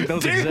 I don't think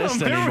those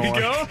exist anymore.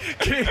 There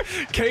we go.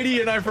 Katie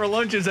and I for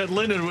lunches at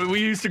Linden, we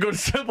used to go to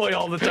Subway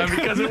all the time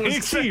because it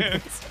was cheap.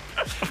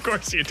 Of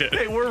course you did.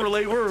 Hey, we're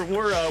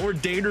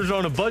daters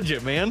on a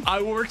budget, man.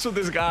 I worked with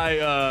this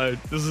guy.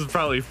 This is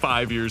probably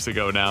 5 years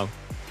ago now,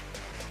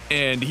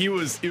 and he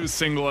was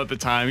single at the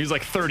time. He was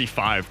like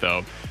 35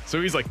 though, so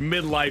he's like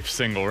midlife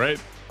single, right?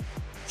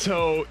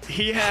 So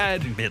he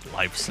had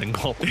midlife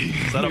single.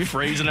 Is that a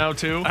phrase now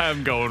too?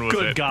 I'm going with it.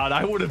 Good God,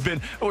 I would have been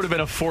a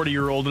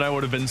 40-year-old and I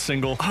would have been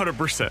single.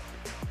 100%.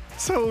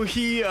 So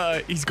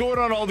he's going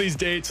on all these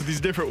dates with these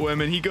different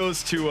women. He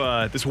goes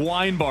to this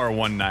wine bar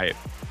one night,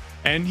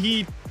 and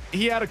he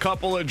had a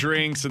couple of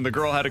drinks, and the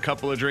girl had a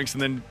couple of drinks,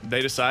 and then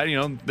they decide,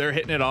 they're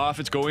hitting it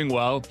off. It's going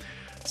well.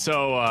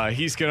 So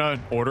he's going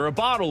to order a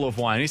bottle of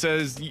wine. He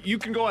says, you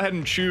can go ahead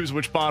and choose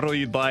which bottle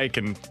you'd like,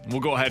 and we'll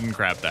go ahead and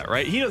grab that,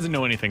 right? He doesn't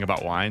know anything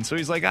about wine, so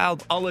he's like, I'll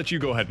let you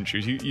go ahead and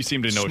choose. You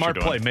seem to know Smart what you're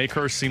doing. Smart play. Make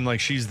her seem like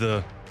she's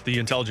the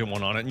intelligent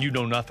one on it, and you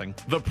know nothing.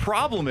 The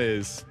problem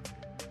is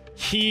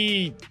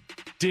he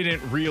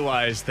didn't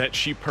realize that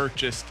she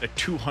purchased a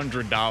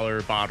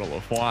 $200 bottle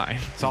of wine.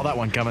 Saw that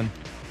one coming.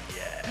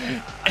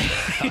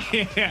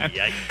 Yeah.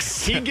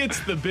 Yikes. He gets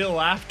the bill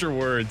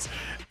afterwards,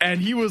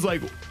 and he was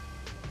like,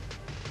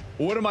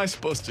 what am I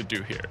supposed to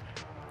do here?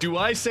 Do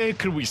I say,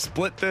 could we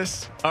split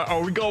this?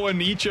 Are we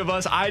going each of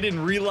us? I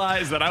didn't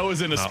realize that I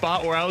was in a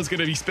spot where I was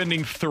going to be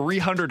spending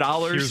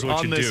 $300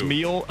 on this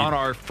meal on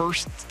our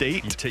first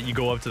date. You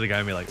go up to the guy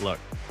and be like, look,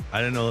 I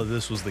didn't know that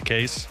this was the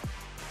case.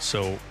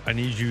 So I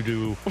need you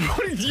to.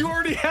 You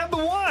already had the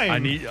wine.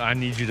 I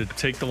need you to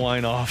take the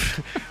wine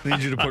off. I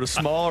need you to put a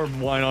smaller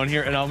wine on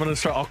here, and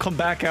I'll come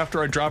back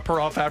after I drop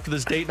her off after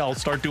this date, and I'll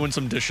start doing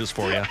some dishes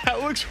for you.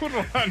 Alex would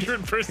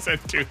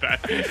 100% do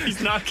that.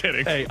 He's not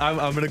kidding. Hey,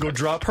 I'm gonna go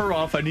drop her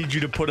off. I need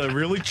you to put a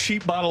really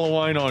cheap bottle of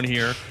wine on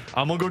here.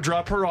 I'm gonna go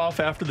drop her off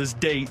after this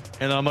date,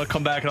 and I'm gonna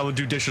come back and I'm gonna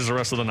do dishes the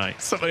rest of the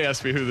night. Somebody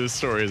asked me who this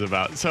story is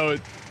about. So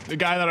the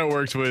guy that I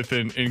worked with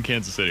in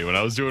Kansas City, when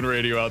I was doing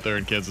radio out there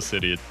in Kansas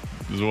City,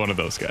 was one of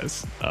those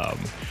guys.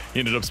 He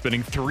ended up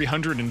spending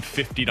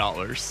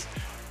 $350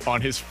 on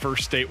his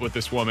first date with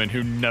this woman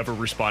who never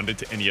responded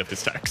to any of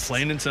his texts.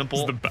 Plain and simple.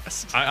 It's the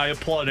best. I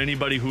applaud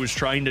anybody who is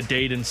trying to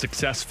date and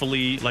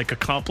successfully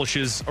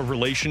accomplishes a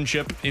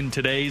relationship in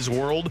today's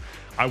world.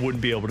 I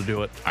wouldn't be able to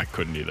do it. I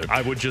couldn't either.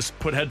 I would just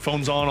put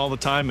headphones on all the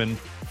time and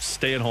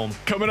stay at home.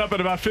 Coming up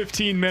in about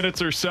 15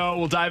 minutes or so,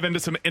 we'll dive into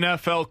some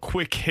NFL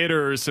quick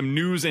hitters, some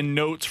news and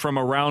notes from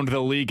around the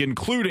league,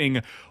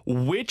 including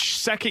which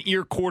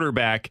second-year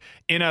quarterback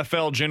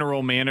NFL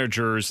general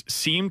managers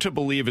seem to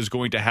believe is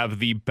going to have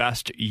the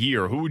best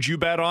year. Who would you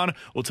bet on?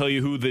 We'll tell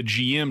you who the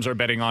GMs are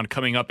betting on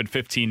coming up in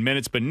 15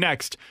 minutes. But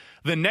next,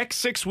 the next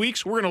 6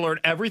 weeks, we're going to learn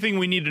everything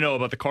we need to know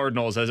about the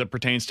Cardinals as it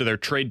pertains to their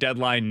trade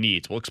deadline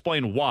needs. We'll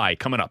explain why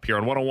coming up here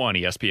on 101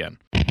 ESPN.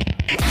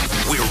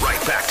 We're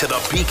right back to the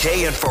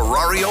BK and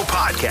Ferrario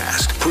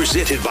podcast,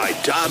 presented by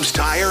Dobbs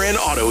Tire and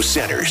Auto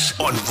Centers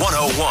on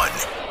 101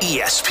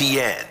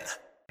 ESPN.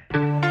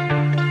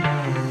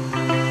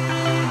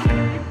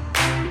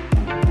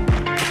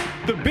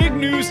 The big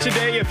news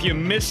today, if you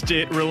missed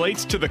it,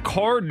 relates to the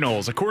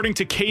Cardinals. According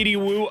to Katie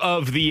Woo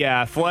of The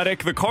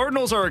Athletic, the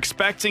Cardinals are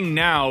expecting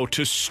now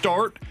to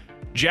start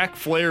Jack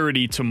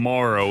Flaherty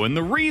tomorrow, and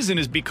the reason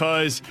is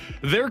because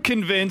they're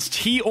convinced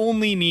he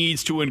only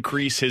needs to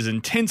increase his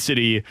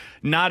intensity,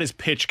 not his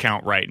pitch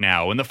count right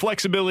now. And the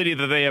flexibility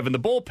that they have in the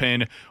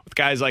bullpen with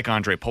guys like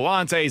Andre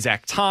Pallante,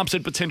 Zach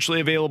Thompson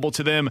potentially available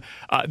to them,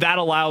 that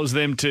allows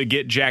them to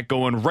get Jack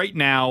going right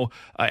now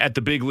at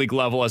the big league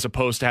level as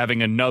opposed to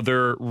having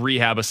another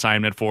rehab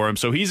assignment for him.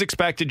 So he's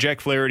expected, Jack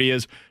Flaherty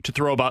is, to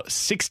throw about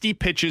 60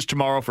 pitches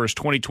tomorrow for his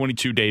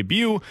 2022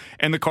 debut,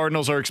 and the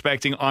Cardinals are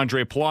expecting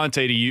Andre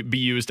Pallante to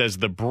be used as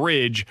the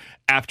bridge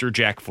after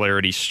Jack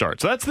Flaherty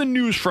starts. So that's the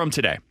news from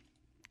today.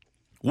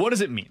 What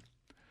does it mean?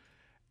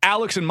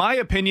 Alex, in my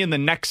opinion, the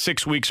next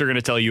 6 weeks are going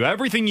to tell you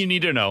everything you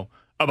need to know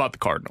about the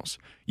Cardinals.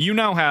 You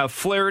now have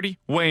Flaherty,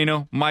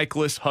 Waino,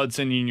 Michaelis,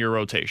 Hudson in your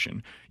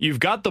rotation. You've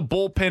got the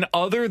bullpen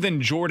other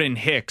than Jordan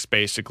Hicks,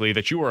 basically,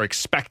 that you are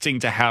expecting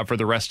to have for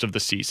the rest of the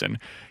season.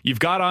 You've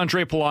got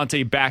Andre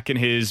Pallante back in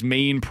his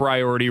main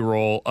priority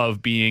role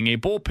of being a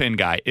bullpen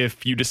guy.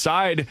 If you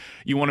decide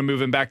you want to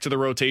move him back to the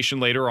rotation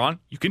later on,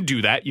 you can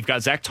do that. You've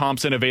got Zach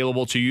Thompson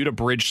available to you to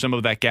bridge some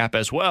of that gap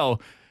as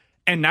well.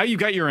 And now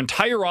you've got your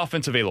entire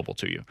offense available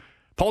to you.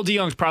 Paul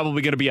DeJong's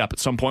probably going to be up at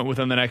some point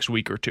within the next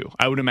week or two,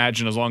 I would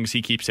imagine, as long as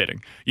he keeps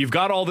hitting. You've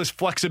got all this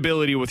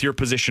flexibility with your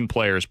position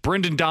players.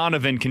 Brendan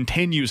Donovan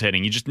continues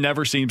hitting. He just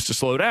never seems to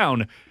slow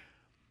down.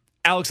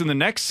 Alex, in the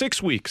next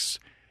 6 weeks,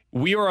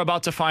 we are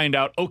about to find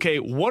out, okay,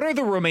 what are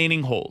the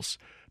remaining holes?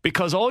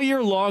 Because all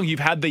year long, you've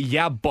had the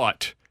yeah,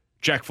 but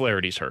Jack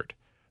Flaherty's hurt.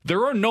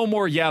 There are no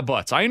more yeah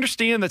buts. I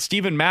understand that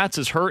Steven Matz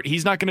is hurt.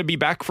 He's not going to be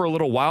back for a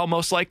little while,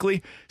 most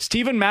likely.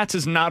 Steven Matz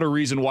is not a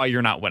reason why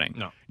you're not winning.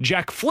 No.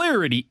 Jack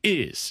Flaherty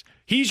is.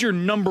 He's your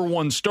number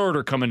one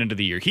starter coming into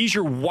the year. He's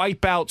your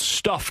wipeout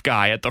stuff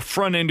guy at the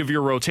front end of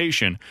your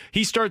rotation.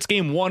 He starts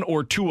game 1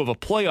 or 2 of a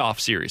playoff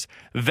series.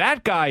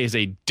 That guy is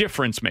a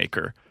difference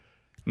maker.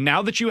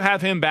 Now that you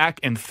have him back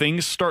and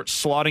things start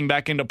slotting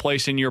back into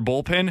place in your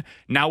bullpen,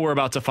 now we're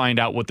about to find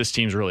out what this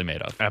team's really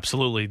made of.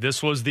 Absolutely.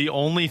 This was the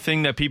only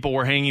thing that people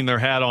were hanging their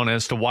hat on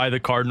as to why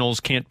the Cardinals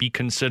can't be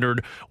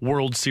considered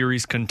World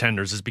Series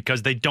contenders, is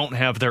because they don't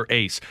have their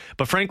ace.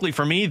 But frankly,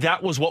 for me,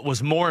 that was what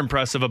was more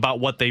impressive about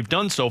what they've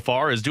done so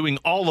far, is doing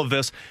all of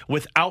this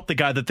without the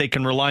guy that they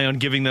can rely on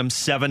giving them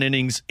 7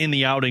 innings in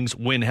the outings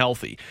when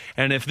healthy.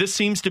 And if this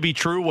seems to be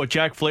true, what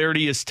Jack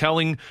Flaherty is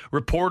telling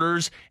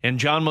reporters and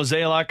John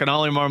Mozeliak and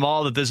Ollie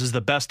Marmol, that this is the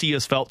best he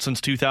has felt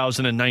since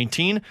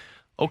 2019.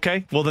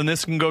 Okay, well then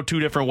this can go 2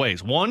 different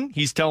ways. One,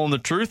 he's telling the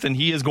truth and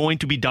he is going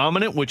to be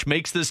dominant, which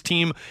makes this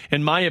team,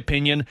 in my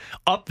opinion,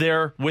 up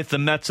there with the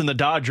Mets and the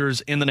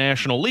Dodgers in the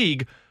National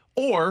League.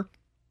 Or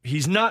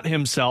he's not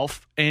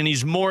himself and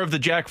he's more of the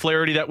Jack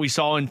Flaherty that we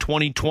saw in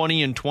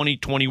 2020 and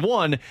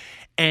 2021,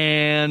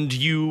 and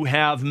you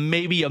have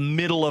maybe a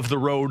middle of the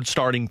road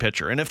starting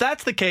pitcher. And if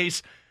that's the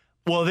case,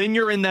 well, then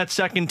you're in that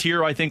second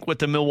tier, I think, with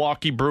the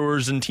Milwaukee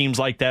Brewers and teams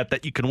like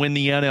that you can win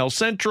the NL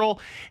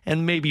Central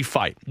and maybe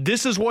fight.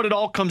 This is what it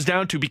all comes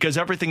down to because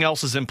everything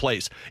else is in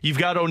place. You've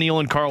got O'Neill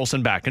and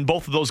Carlson back, and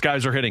both of those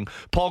guys are hitting.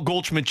 Paul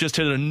Goldschmidt just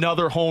hit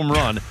another home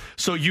run.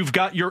 So you've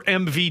got your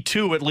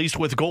MV2, at least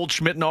with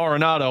Goldschmidt and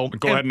Arenado.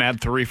 Go ahead and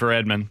add 3 for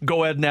Edman.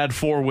 Go ahead and add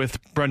 4 with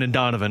Brendan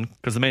Donovan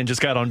because the man just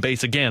got on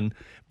base again.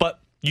 But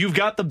you've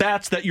got the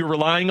bats that you're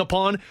relying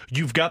upon.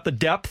 You've got the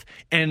depth.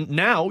 And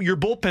now your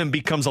bullpen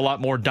becomes a lot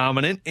more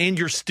dominant, and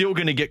you're still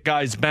going to get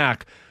guys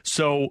back.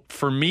 So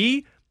for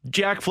me,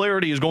 Jack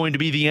Flaherty is going to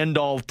be the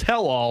end-all,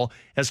 tell-all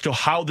as to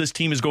how this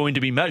team is going to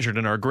be measured.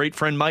 And our great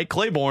friend Mike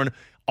Claiborne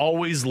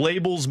always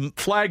labels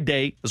Flag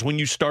Day as when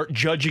you start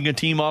judging a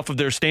team off of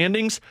their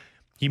standings.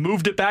 He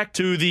moved it back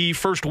to the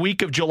first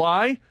week of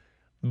July.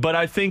 But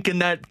I think in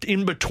that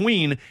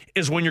in-between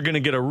is when you're going to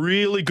get a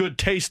really good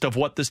taste of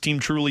what this team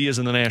truly is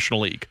in the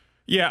National League.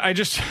 Yeah,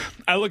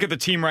 I look at the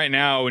team right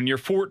now, and you're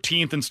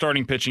 14th in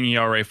starting pitching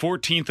ERA,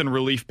 14th in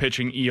relief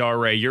pitching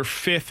ERA. You're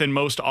 5th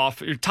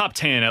in you're top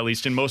 10 at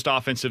least in most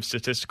offensive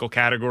statistical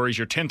categories.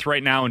 You're 10th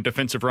right now in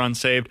defensive runs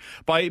saved.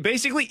 By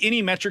basically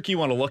any metric you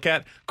want to look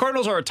at,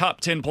 Cardinals are a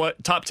top 10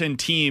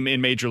 team in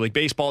Major League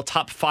Baseball,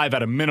 top 5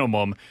 at a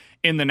minimum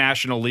in the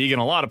National League, in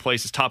a lot of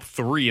places top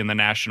 3 in the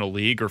National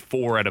League, or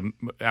 4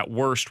 at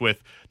worst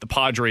with the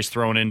Padres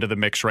thrown into the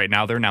mix right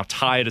now. They're now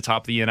tied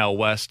atop the NL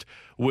West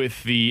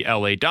with the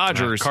LA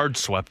Dodgers. Cards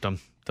swept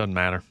them. Doesn't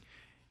matter.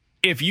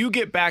 If you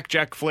get back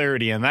Jack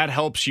Flaherty, and that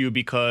helps you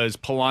because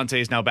Palante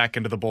is now back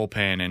into the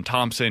bullpen, and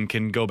Thompson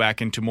can go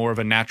back into more of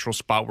a natural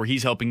spot where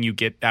he's helping you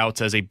get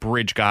outs as a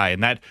bridge guy,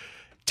 and that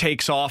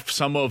takes off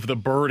some of the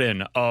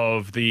burden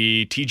of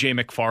the TJ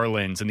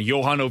McFarlands, and the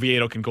Johan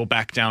Oviedo can go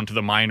back down to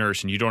the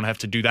minors, and you don't have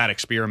to do that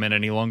experiment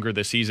any longer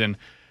this season.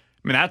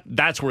 I mean,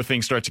 that's where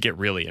things start to get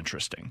really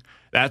interesting.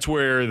 That's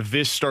where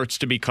this starts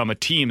to become a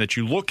team that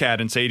you look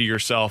at and say to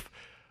yourself,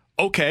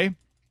 okay,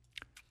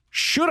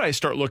 should I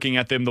start looking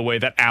at them the way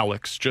that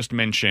Alex just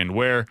mentioned,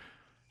 where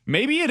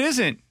maybe it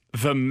isn't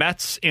the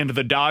Mets and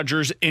the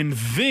Dodgers, and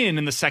then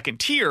in the second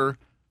tier,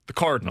 the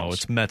Cardinals. No,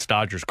 it's Mets,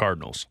 Dodgers,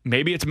 Cardinals.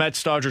 Maybe it's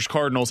Mets, Dodgers,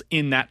 Cardinals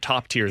in that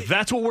top tier.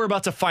 That's what we're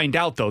about to find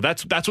out, though.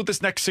 That's what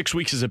this next 6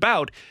 weeks is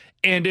about.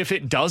 And if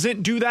it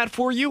doesn't do that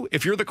for you,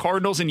 if you're the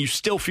Cardinals and you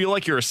still feel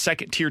like you're a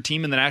second-tier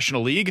team in the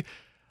National League,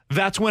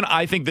 that's when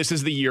I think this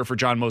is the year for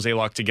John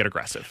Mozeliak to get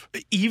aggressive.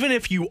 Even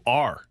if you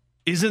are,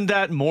 isn't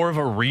that more of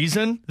a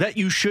reason that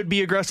you should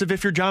be aggressive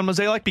if you're John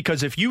Mozeliak?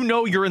 Because if you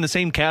know you're in the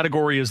same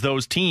category as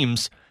those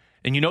teams,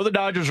 and you know the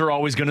Dodgers are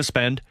always going to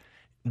spend,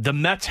 the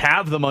Mets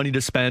have the money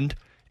to spend,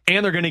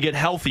 and they're going to get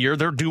healthier.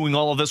 They're doing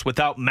all of this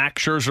without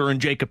Max Scherzer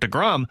and Jacob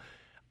deGrom.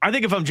 I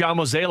think if I'm John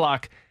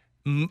Mozeliak,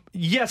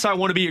 yes, I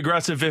want to be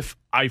aggressive if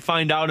I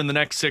find out in the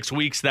next 6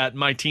 weeks that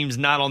my team's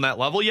not on that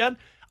level yet.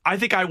 I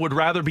think I would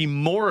rather be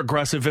more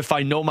aggressive if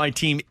I know my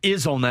team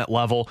is on that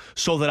level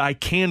so that I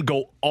can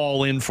go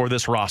all in for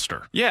this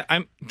roster. Yeah,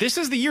 this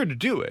is the year to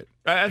do it.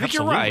 I think Absolutely.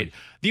 You're right.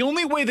 The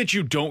only way that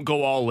you don't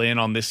go all in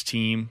on this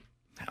team,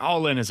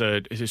 all in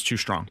is too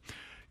strong.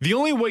 The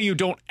only way you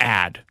don't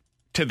add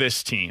to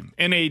this team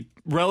in a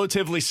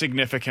relatively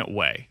significant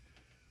way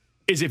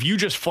is if you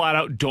just flat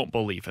out don't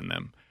believe in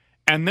them.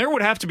 And there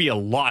would have to be a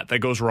lot that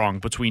goes wrong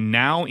between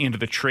now and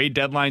the trade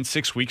deadline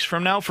 6 weeks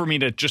from now for me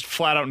to just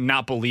flat out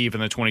not believe in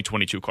the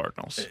 2022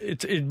 Cardinals.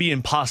 It'd be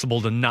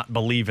impossible to not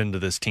believe into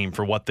this team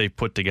for what they've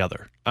put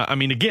together. I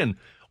mean, again,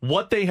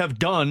 what they have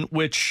done,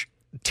 which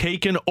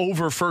taken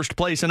over first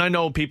place, and I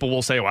know people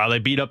will say, wow, they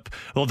beat up,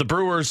 well, the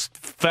Brewers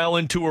fell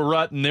into a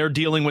rut and they're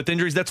dealing with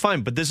injuries. That's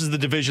fine, but this is the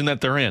division that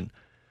they're in.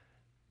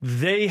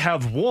 They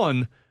have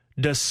won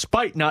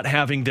despite not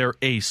having their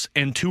ace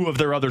and 2 of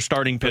their other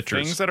starting pitchers.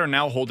 The things that are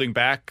now holding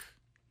back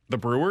the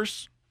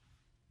Brewers,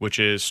 which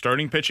is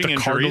starting pitching the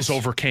injuries, Cardinals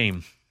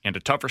overcame, and a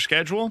tougher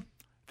schedule,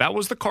 that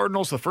was the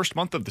Cardinals the first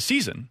month of the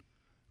season.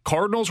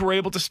 Cardinals were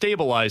able to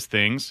stabilize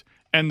things,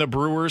 and the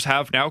Brewers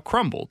have now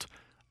crumbled.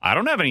 I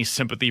don't have any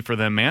sympathy for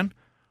them, man.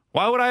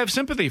 Why would I have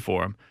sympathy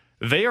for them?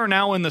 They are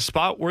now in the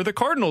spot where the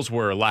Cardinals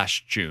were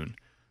last June.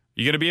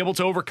 You going to be able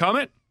to overcome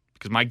it?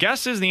 Because my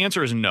guess is the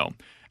answer is no.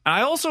 And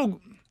I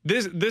also...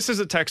 This is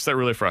a text that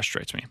really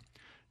frustrates me.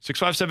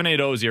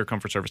 65780 is the Air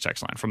Comfort Service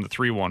text line from the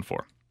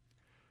 314.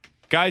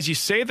 Guys, you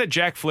say that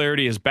Jack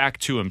Flaherty is back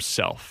to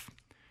himself.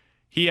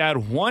 He had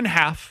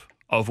 1/2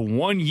 of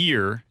 1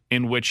 year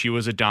in which he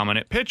was a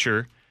dominant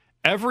pitcher.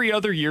 Every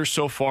other year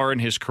so far in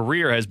his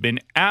career has been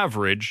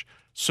average.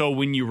 So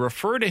when you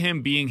refer to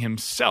him being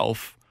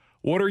himself,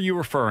 what are you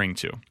referring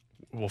to?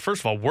 Well,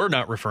 first of all, we're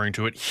not referring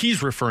to it.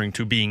 He's referring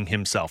to being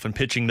himself and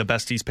pitching the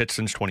best he's pitched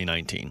since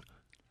 2019.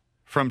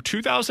 From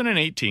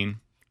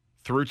 2018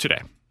 through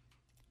today,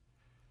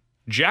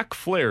 Jack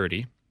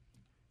Flaherty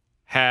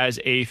has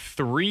a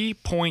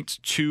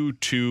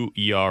 3.22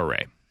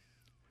 ERA.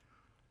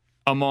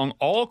 Among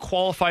all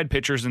qualified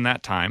pitchers in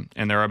that time,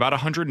 and there are about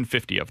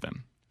 150 of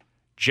them,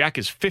 Jack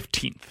is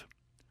 15th.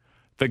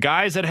 The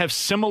guys that have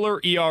similar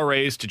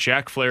ERAs to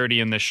Jack Flaherty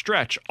in this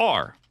stretch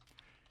are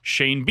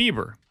Shane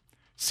Bieber,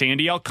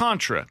 Sandy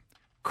Alcantara,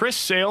 Chris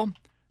Sale,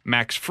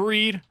 Max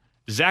Fried,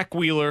 Zach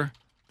Wheeler,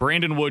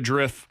 Brandon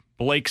Woodruff,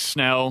 Blake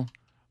Snell,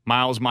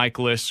 Miles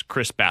Michaelis,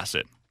 Chris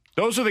Bassett.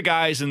 Those are the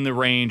guys in the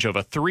range of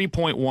a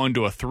 3.1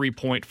 to a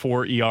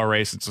 3.4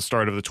 ERA since the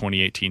start of the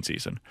 2018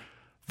 season.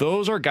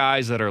 Those are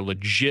guys that are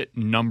legit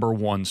number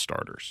one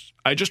starters.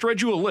 I just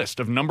read you a list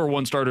of number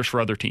one starters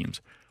for other teams.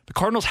 The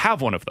Cardinals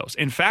have one of those.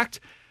 In fact,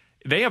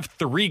 they have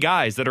 3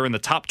 guys that are in the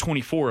top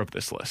 24 of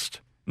this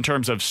list in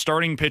terms of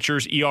starting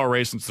pitchers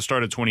ERA since the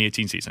start of the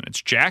 2018 season.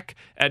 It's Jack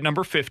at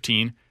number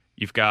 15.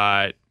 You've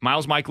got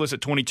Miles Michaelis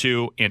at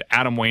 22 and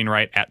Adam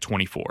Wainwright at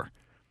 24.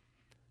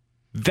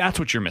 That's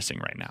what you're missing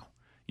right now.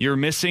 You're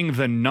missing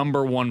the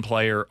number one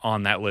player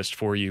on that list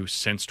for you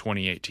since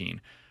 2018.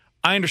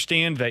 I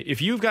understand that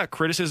if you've got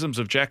criticisms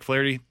of Jack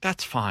Flaherty,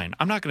 that's fine.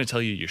 I'm not going to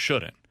tell you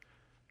shouldn't.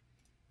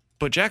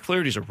 But Jack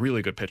Flaherty's a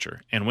really good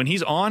pitcher. And when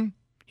he's on,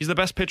 he's the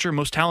best pitcher,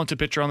 most talented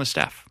pitcher on the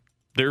staff.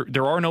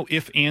 There are no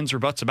ifs, ands, or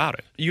buts about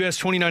it. You ask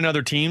 29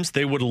 other teams,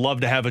 they would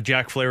love to have a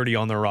Jack Flaherty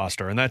on their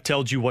roster, and that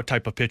tells you what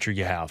type of pitcher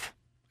you have.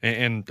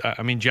 And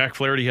I mean, Jack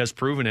Flaherty has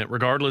proven it,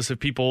 regardless if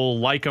people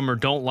like him or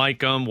don't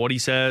like him, what he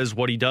says,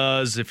 what he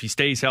does, if he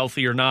stays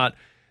healthy or not.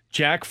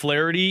 Jack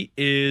Flaherty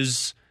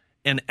is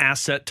an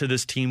asset to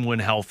this team when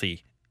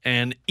healthy.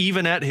 And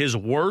even at his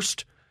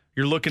worst,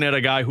 you're looking at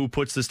a guy who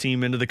puts this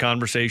team into the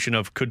conversation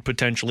of could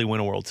potentially win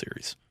a World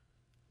Series.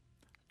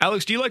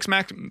 Alex, do you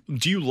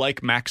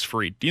like Max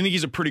Fried? Do you think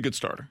he's a pretty good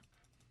starter?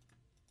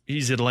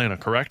 He's Atlanta,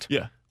 correct?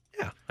 Yeah.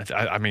 Yeah.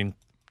 I mean,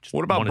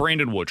 what about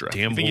Brandon Woodruff?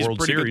 Damn, you think World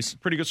he's Series.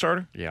 Pretty good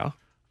starter? Yeah.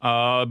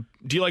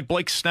 Do you like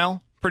Blake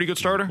Snell? Pretty good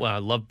starter? Well, I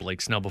loved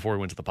Blake Snell before he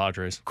went to the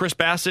Padres. Chris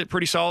Bassett,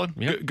 pretty solid.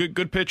 Yep.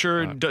 Good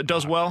pitcher,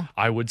 does well.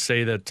 I would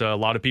say that a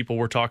lot of people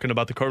were talking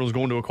about the Cardinals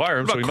going to acquire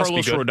him. What about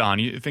Carlos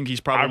Rodon? You think he's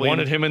probably? I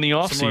wanted him in the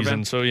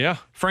offseason, so yeah.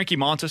 Frankie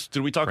Montas,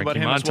 did we talk about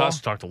him as well? Frankie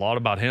Montas, talked a lot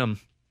about him.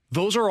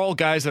 Those are all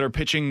guys that are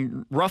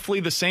pitching roughly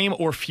the same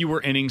or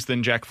fewer innings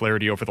than Jack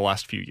Flaherty over the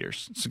last few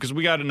years. Because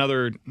we got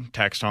another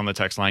text on the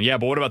text line. Yeah,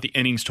 but what about the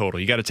innings total?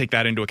 You got to take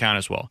that into account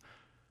as well.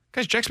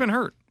 Guys, Jack's been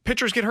hurt.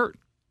 Pitchers get hurt.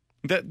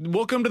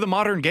 Welcome to the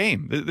modern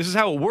game. This is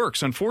how it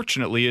works,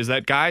 unfortunately, is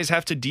that guys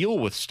have to deal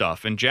with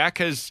stuff. And Jack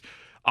has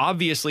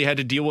obviously had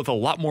to deal with a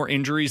lot more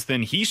injuries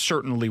than he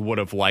certainly would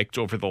have liked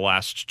over the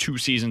last 2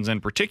 seasons in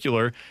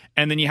particular.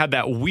 And then you had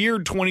that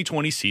weird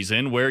 2020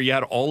 season where you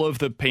had all of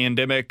the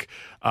pandemic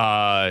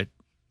COVID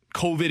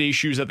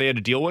issues that they had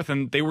to deal with,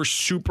 and they were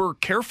super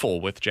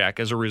careful with Jack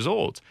as a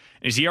result.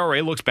 His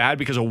ERA looks bad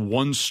because of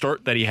one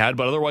start that he had,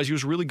 but otherwise he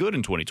was really good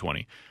in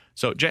 2020.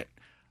 So Jack,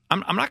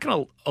 I'm not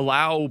going to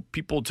allow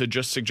people to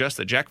just suggest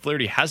that Jack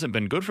Flaherty hasn't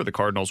been good for the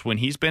Cardinals when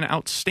he's been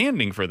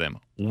outstanding for them,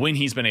 when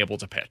he's been able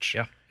to pitch.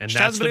 Yeah, and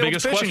just that's the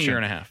biggest question. In a year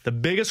and a half. The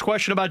biggest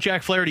question about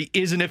Jack Flaherty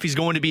isn't if he's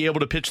going to be able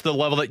to pitch to the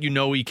level that you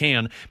know he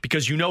can,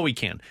 because you know he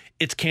can.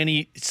 It's can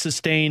he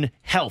sustain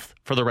health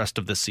for the rest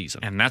of this season?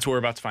 And that's what we're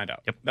about to find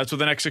out. Yep. That's what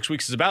the next 6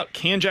 weeks is about.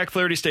 Can Jack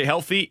Flaherty stay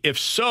healthy? If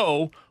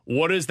so,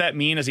 what does that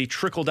mean as a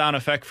trickle-down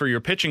effect for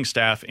your pitching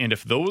staff? And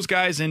if those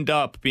guys end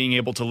up being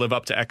able to live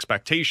up to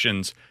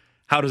expectations,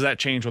 how does that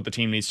change what the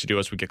team needs to do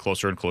as we get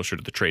closer and closer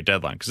to the trade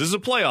deadline? Because this is a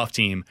playoff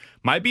team,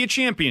 might be a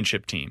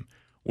championship team.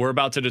 We're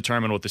about to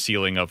determine what the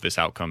ceiling of this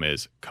outcome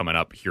is coming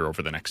up here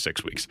over the next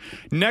 6 weeks.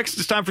 Next,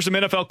 it's time for some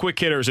NFL quick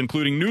hitters,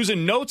 including news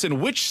and notes and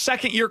which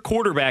second-year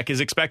quarterback is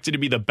expected to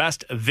be the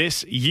best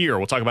this year.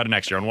 We'll talk about it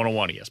next year on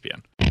 101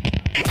 ESPN.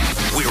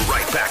 We're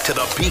right back to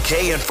the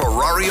BK and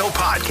Ferrario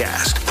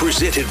podcast,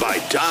 presented by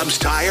Dobbs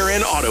Tire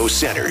and Auto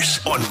Centers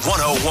on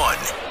 101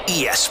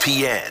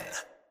 ESPN.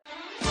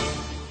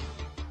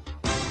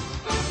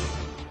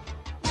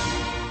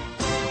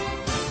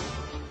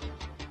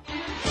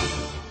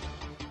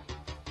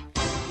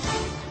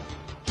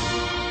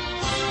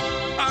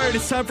 All right,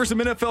 it's time for some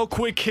NFL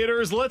quick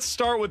hitters. Let's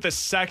start with the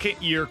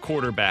second-year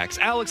quarterbacks.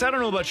 Alex, I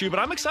don't know about you, but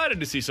I'm excited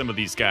to see some of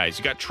these guys.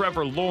 You got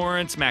Trevor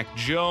Lawrence, Mac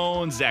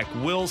Jones, Zach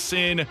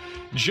Wilson,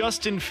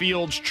 Justin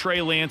Fields,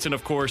 Trey Lance, and,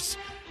 of course,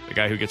 the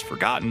guy who gets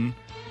forgotten,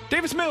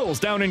 Davis Mills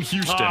down in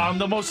Houston. I'm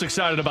the most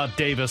excited about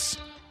Davis.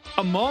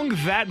 Among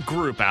that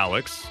group,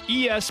 Alex,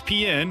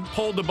 ESPN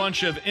polled a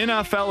bunch of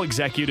NFL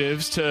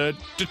executives to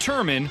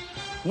determine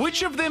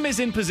which of them is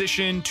in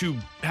position to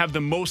have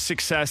the most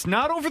success,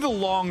 not over the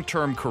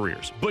long-term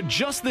careers, but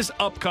just this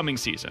upcoming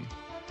season.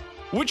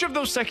 Which of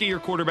those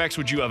second-year quarterbacks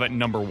would you have at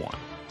number one?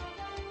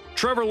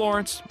 Trevor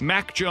Lawrence,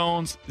 Mac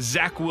Jones,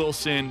 Zach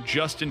Wilson,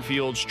 Justin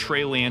Fields,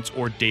 Trey Lance,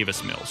 or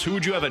Davis Mills? Who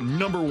would you have at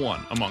number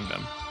one among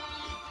them?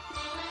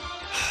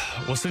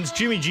 Well, since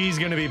Jimmy G's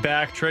going to be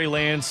back, Trey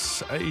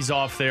Lance, he's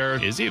off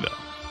there. Is he, though?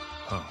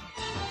 Oh,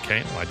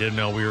 okay. Well, I didn't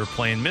know we were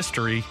playing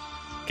mystery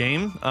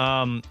game.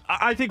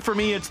 I think for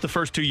me, it's the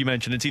first two you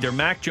mentioned. It's either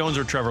Mac Jones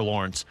or Trevor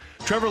Lawrence.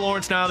 Trevor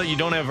Lawrence, now that you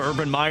don't have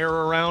Urban Meyer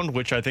around,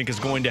 which I think is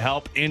going to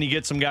help, and you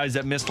get some guys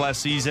that missed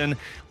last season,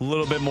 a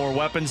little bit more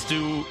weapons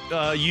to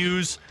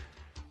use.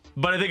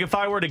 But I think if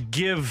I were to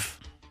give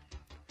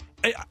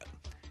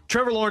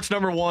Trevor Lawrence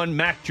number one,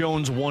 Mac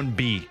Jones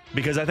 1B,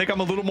 because I think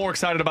I'm a little more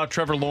excited about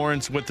Trevor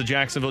Lawrence with the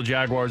Jacksonville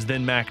Jaguars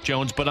than Mac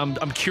Jones, but I'm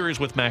curious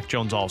with Mac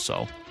Jones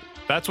also.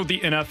 That's what the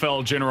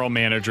NFL general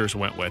managers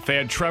went with. They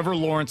had Trevor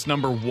Lawrence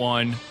number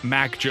 1,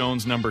 Mac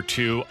Jones number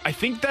 2. I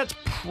think that's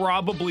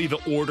probably the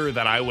order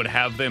that I would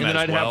have them and as then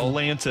I'd well. have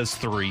Lance as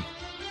 3.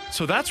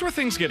 So that's where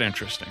things get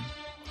interesting.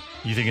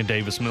 You thinking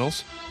Davis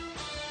Mills?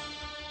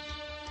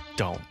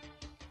 Don't.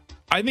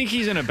 I think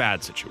he's in a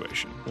bad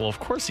situation. Well, of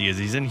course he is.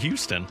 He's in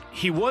Houston.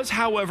 He was,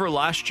 however,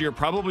 last year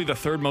probably the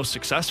 3rd most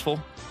successful.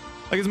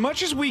 Like, as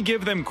much as we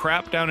give them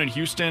crap down in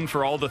Houston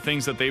for all the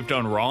things that they've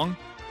done wrong,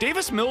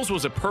 Davis Mills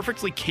was a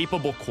perfectly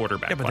capable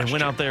quarterback. Yeah, but they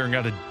went out there and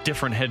got a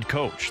different head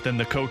coach than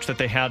the coach that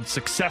they had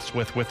success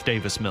with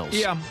Davis Mills.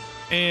 Yeah,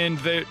 and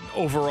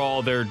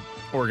overall their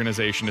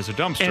organization is a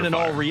dumpster And in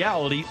fire. all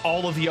reality,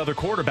 all of the other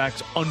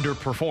quarterbacks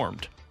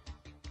underperformed.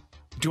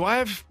 Do I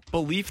have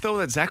belief, though,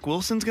 that Zach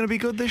Wilson's going to be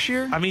good this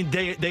year? I mean,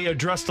 they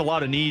addressed a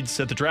lot of needs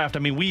at the draft. I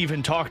mean, we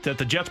even talked that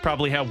the Jets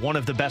probably have one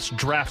of the best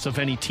drafts of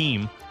any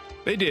team.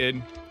 They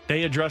did.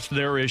 They addressed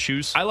their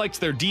issues. I liked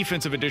their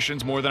defensive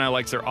additions more than I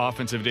liked their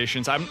offensive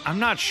additions. I'm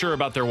not sure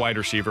about their wide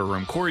receiver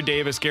room. Corey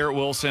Davis, Garrett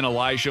Wilson,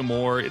 Elijah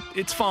Moore.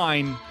 It's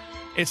fine.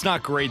 It's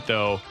not great,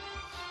 though.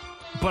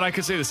 But I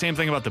could say the same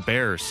thing about the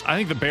Bears. I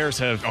think the Bears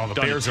have done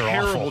Bears a are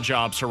terrible awful.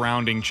 job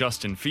surrounding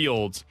Justin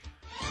Fields.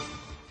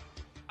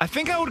 I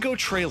think I would go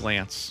Trey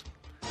Lance.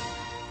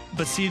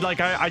 But see, like,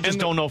 I just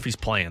don't know if he's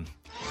playing.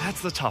 That's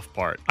the tough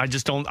part. I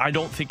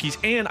don't think he's,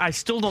 and I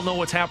still don't know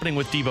what's happening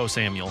with Deebo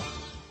Samuel.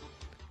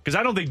 Because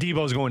I don't think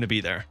Debo's going to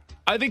be there.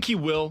 I think he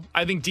will.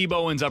 I think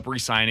Debo ends up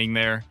re-signing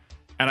there.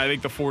 And I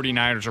think the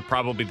 49ers are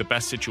probably the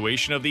best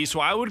situation of these. So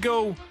I would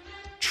go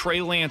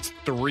Trey Lance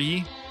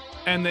 3.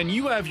 And then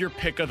you have your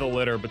pick of the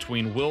litter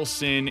between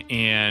Wilson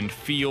and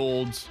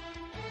Fields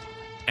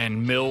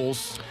and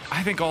Mills.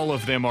 I think all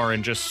of them are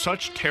in just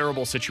such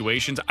terrible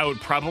situations. I would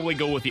probably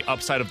go with the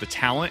upside of the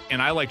talent.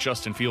 And I like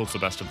Justin Fields the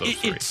best of those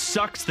 3. It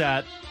sucks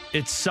that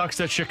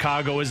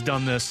Chicago has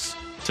done this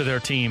to their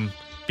team.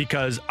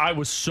 Because I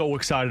was so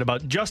excited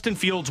about Justin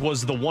Fields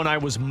was the one I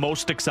was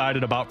most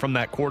excited about from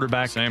that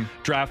quarterback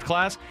draft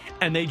class,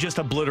 and they just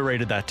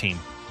obliterated that team.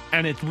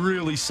 And it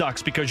really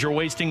sucks because you're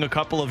wasting a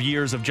couple of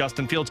years of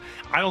Justin Fields.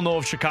 I don't know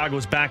if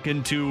Chicago's back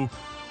into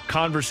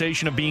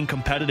conversation of being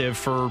competitive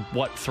for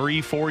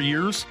 3-4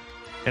 years,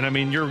 and I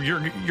mean you're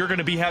going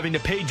to be having to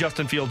pay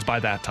Justin Fields by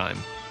that time.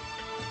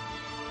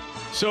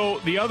 So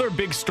the other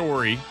big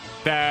story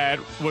that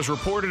was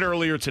reported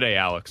earlier today,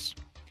 Alex,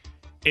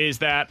 is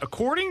that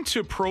according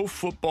to Pro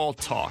Football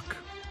Talk,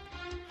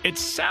 it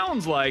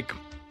sounds like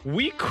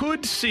we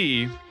could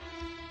see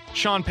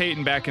Sean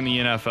Payton back in the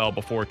NFL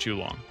before too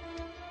long.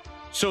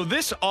 So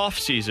this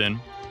offseason,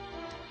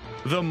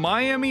 the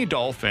Miami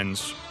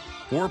Dolphins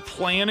were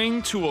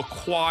planning to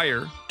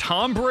acquire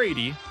Tom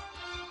Brady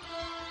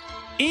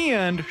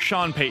and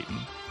Sean Payton.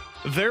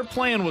 Their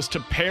plan was to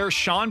pair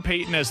Sean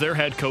Payton as their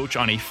head coach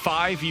on a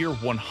 5-year,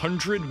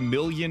 $100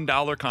 million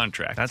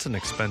contract. That's an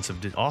expensive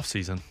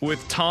offseason.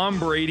 With Tom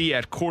Brady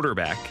at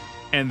quarterback,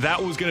 and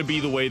that was going to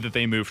be the way that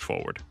they moved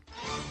forward.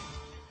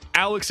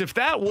 Alex, if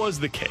that was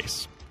the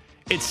case,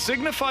 it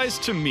signifies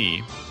to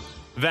me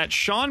that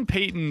Sean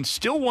Payton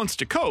still wants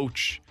to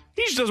coach.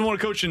 He just doesn't want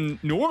to coach in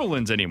New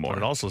Orleans anymore.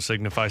 It also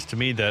signifies to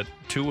me that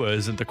Tua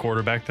isn't the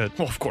quarterback that,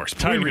 well, of course,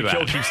 Tyreek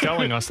Hill keeps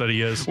telling us that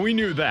he is. We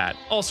knew that.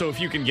 Also, if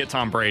you can get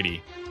Tom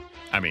Brady,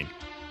 I mean,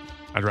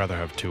 I'd rather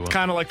have Tua.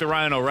 Kind of like the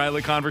Ryan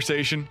O'Reilly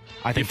conversation.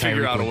 I think you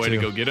figure out a way too.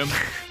 to go get him.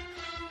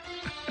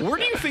 Where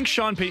do you think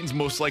Sean Payton's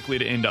most likely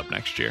to end up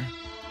next year?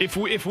 If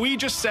we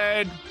just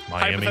said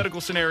Miami. Hypothetical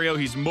scenario,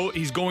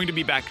 he's going to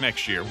be back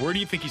next year. Where do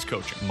you think he's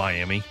coaching?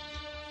 Miami.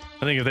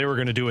 I think if they were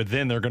going to do it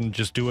then, they're going to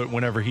just do it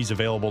whenever he's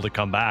available to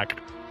come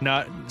back.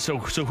 So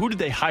who did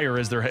they hire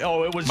as their head?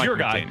 Oh, it was Mike your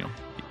guy. McDaniel.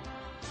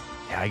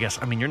 Yeah, I guess.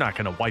 I mean, you're not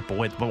going to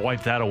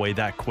wipe that away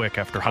that quick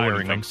after I hiring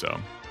wouldn't him. think so.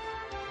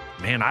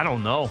 Man, I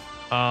don't know.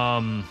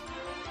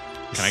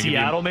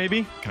 Seattle,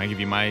 maybe? Can I give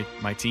you my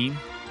team?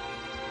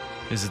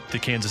 Is it the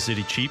Kansas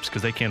City Chiefs?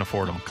 Because they can't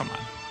afford them. Come on.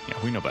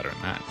 Yeah, we know better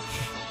than that.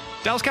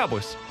 Dallas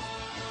Cowboys.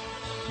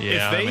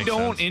 Yeah, if they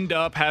don't end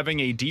up having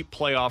a deep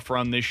playoff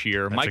run this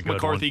year, That's a Mike good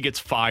McCarthy one. gets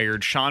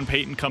fired. Sean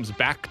Payton comes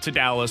back to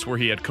Dallas where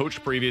he had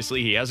coached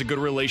previously. He has a good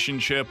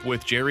relationship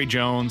with Jerry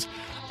Jones.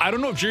 I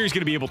don't know if Jerry's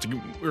going to be able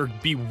to or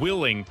be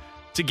willing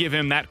to give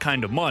him that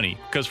kind of money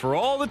because for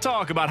all the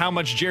talk about how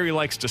much Jerry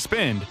likes to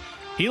spend,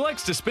 he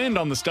likes to spend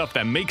on the stuff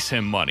that makes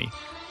him money.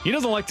 He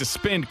doesn't like to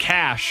spend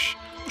cash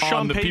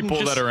on the Payton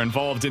people that are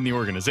involved in the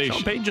organization.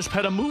 Sean Payton just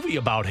had a movie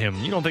about him.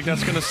 You don't think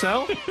that's going to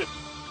sell?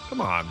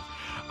 Come on.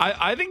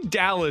 I think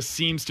Dallas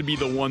seems to be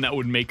the one that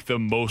would make the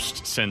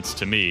most sense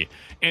to me.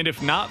 And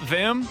if not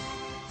them,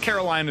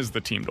 Carolina's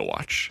the team to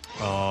watch.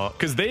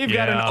 Because they've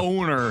got an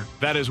owner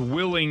that is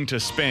willing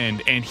to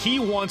spend, and he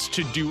wants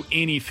to do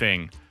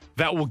anything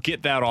that will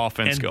get that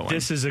offense and going.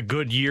 This is a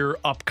good year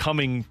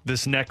upcoming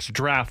this next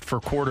draft for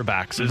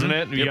quarterbacks, isn't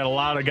it? You got a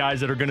lot of guys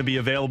that are going to be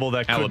available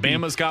that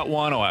Alabama's got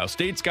one, Ohio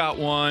State's got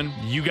one.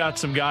 You got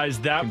some guys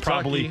that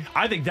Kentucky.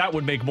 I think that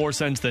would make more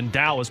sense than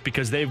Dallas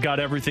because they've got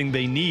everything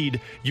they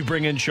need. You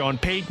bring in Sean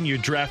Payton, you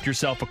draft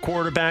yourself a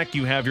quarterback,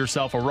 you have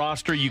yourself a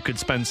roster, you could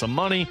spend some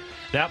money.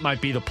 That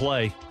might be the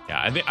play.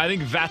 Yeah, I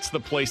think that's the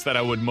place that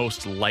I would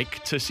most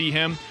like to see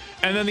him.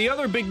 And then the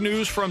other big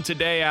news from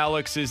today,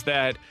 Alex, is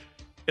that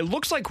it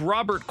looks like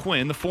Robert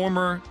Quinn, the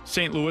former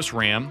St. Louis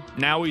Ram,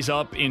 now he's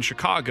up in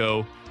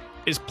Chicago,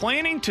 is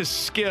planning to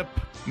skip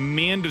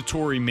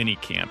mandatory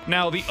minicamp.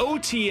 Now, the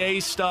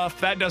OTA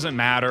stuff, that doesn't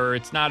matter.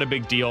 It's not a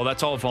big deal.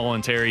 That's all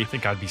voluntary. I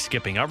think I'd be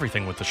skipping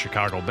everything with the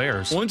Chicago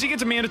Bears. Once you get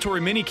to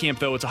mandatory minicamp,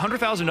 though, it's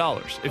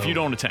 $100,000 if you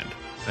don't attend.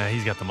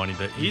 He's got the money.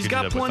 He's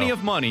got plenty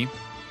of money,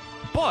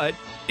 but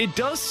it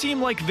does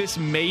seem like this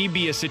may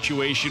be a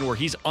situation where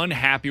he's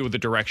unhappy with the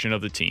direction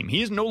of the team.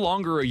 He is no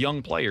longer a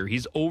young player.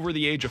 He's over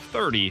the age of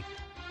 30.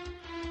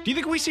 Do you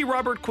think we see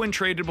Robert Quinn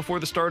traded before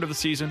the start of the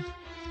season?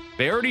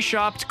 They already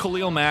shopped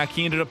Khalil Mack.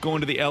 He ended up going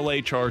to the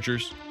LA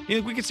Chargers. You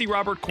think we could see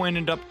Robert Quinn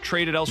end up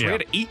traded elsewhere? Yeah.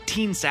 He had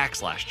 18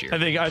 sacks last year.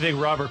 I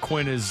think Robert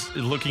Quinn is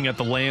looking at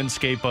the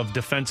landscape of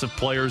defensive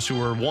players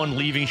who are, one,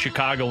 leaving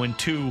Chicago, and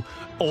two,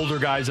 older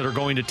guys that are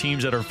going to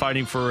teams that are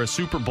fighting for a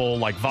Super Bowl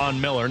like Von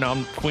Miller.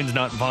 Now, Quinn's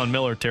not Von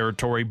Miller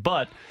territory,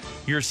 but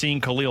you're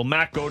seeing Khalil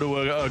Mack go to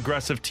an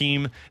aggressive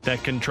team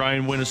that can try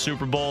and win a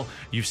Super Bowl.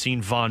 You've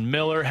seen Von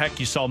Miller. Heck,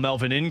 you saw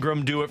Melvin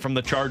Ingram do it from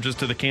the Chargers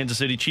to the Kansas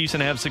City Chiefs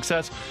and have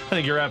success. I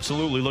think you're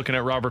absolutely looking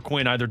at Robert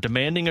Quinn either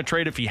demanding a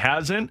trade if he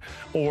hasn't,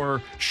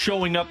 or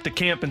showing up to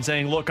camp and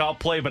saying, look, I'll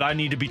play, but I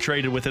need to be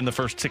traded within the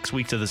first 6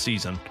 weeks of the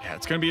season. Yeah,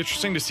 it's going to be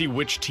interesting to see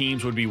which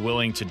teams would be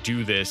willing to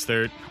do this.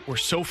 We're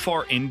so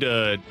far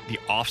into the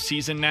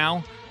offseason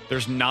now.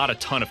 There's not a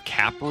ton of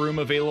cap room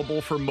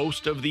available for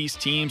most of these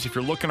teams. If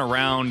you're looking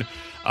around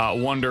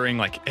wondering,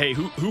 like, hey,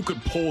 who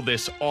could pull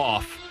this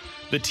off?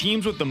 The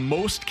teams with the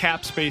most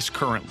cap space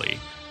currently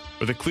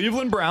are the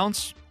Cleveland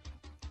Browns.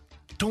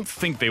 Don't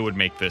think they would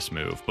make this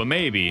move, but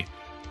maybe.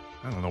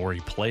 I don't know where he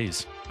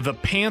plays. The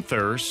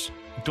Panthers,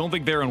 don't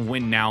think they're in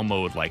win-now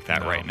mode like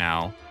that right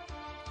now.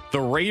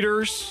 The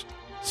Raiders,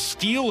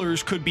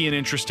 Steelers could be an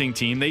interesting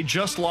team. They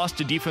just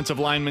lost a defensive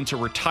lineman to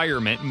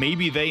retirement.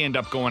 Maybe they end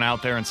up going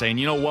out there and saying,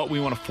 you know what, we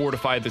want to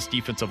fortify this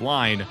defensive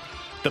line.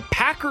 The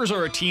Packers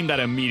are a team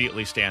that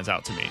immediately stands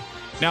out to me.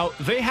 Now,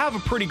 they have a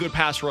pretty good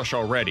pass rush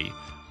already,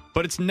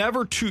 but it's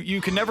never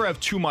you can never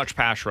have too much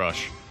pass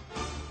rush.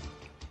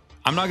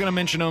 I'm not going to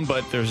mention them,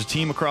 but there's a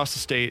team across the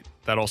state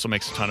that also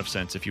makes a ton of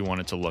sense if you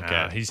wanted to look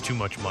at. He's too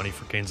much money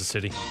for Kansas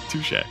City.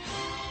 Touche.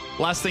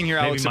 Last thing here,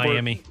 Maybe Alex,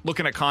 Miami.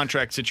 Looking at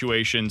contract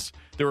situations,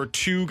 there are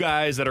two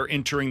guys that are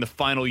entering the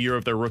final year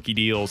of their rookie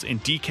deals in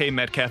DK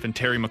Metcalf and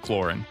Terry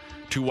McLaurin,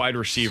 two wide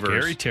receivers.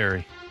 Scary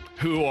Terry.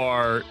 Who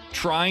are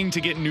trying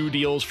to get new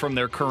deals from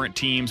their current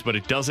teams, but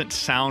it doesn't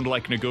sound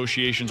like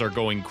negotiations are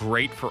going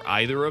great for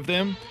either of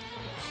them.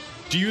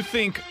 Do you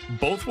think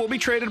both will be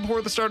traded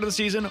before the start of the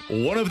season?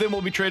 One of them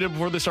will be traded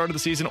before the start of the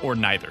season, or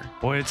neither?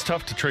 Boy, it's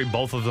tough to trade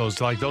both of those.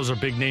 Like, those are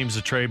big names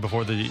to trade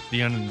before the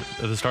end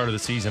of the start of the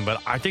season,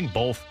 but I think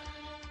both.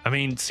 I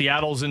mean,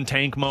 Seattle's in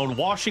tank mode.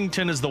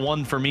 Washington is the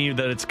one for me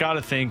that it's got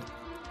to think.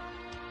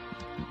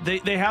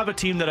 They have a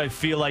team that I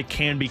feel like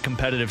can be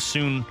competitive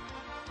soon.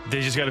 They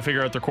just got to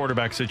figure out their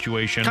quarterback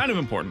situation. Kind of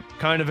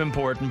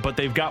important, but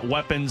they've got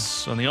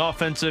weapons on the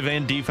offensive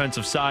and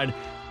defensive side.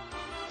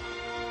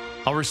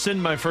 I'll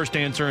rescind my first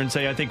answer and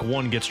say I think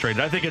one gets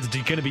traded. I think it's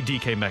going to be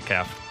DK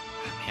Metcalf.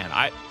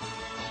 Man,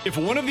 if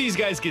one of these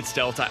guys gets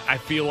dealt, I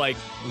feel like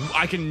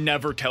I can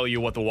never tell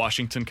you what the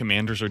Washington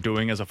Commanders are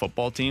doing as a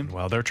football team.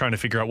 Well, they're trying to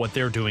figure out what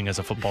they're doing as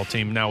a football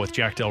team now with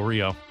Jack Del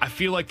Rio. I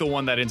feel like the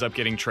one that ends up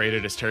getting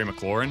traded is Terry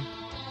McLaurin.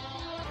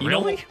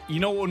 Really?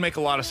 You know what would make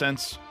a lot of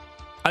sense?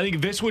 I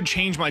think this would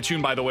change my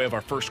tune, by the way, of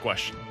our first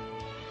question.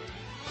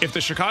 If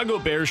the Chicago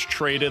Bears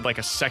traded like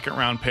a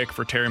second-round pick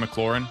for Terry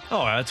McLaurin,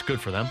 that's good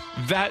for them.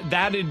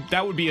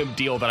 That would be a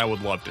deal that I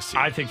would love to see.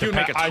 I think it would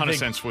make a ton of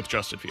sense with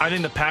Justin Fields. I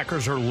think the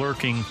Packers are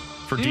lurking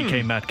for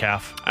DK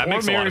Metcalf that or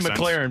makes Mary a lot of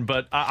McLaren, sense.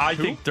 but I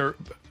think they're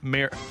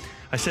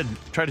I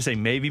tried to say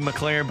maybe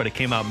McLaren, but it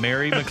came out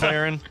Mary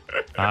McLaren.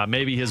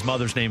 Maybe his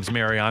mother's name's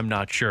Mary. I'm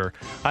not sure.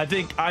 I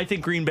think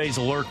Green Bay's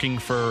lurking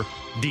for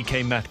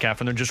DK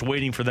Metcalf, and they're just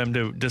waiting for them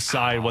to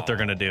decide what they're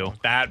going to do.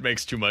 That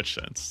makes too much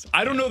sense.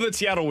 I don't know that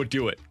Seattle would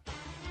do it.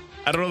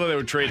 I don't know that they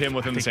would trade him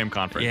within the same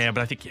conference. Yeah,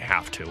 but I think you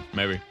have to.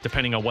 Maybe.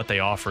 Depending on what they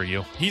offer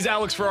you. He's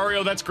Alex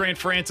Ferrario. That's Grant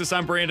Francis.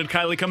 I'm Brandon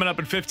Kiley. Coming up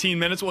in 15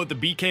 minutes, we'll hit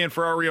the BK and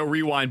Ferrario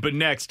rewind. But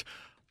next,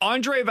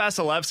 Andre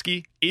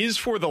Vasilevsky is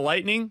for the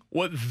Lightning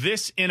what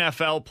this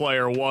NFL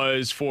player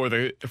was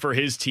for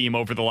his team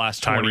over the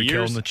last 20 Tyreek years.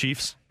 Hill and the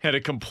Chiefs. And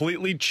it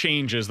completely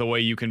changes the way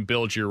you can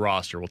build your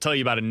roster. We'll tell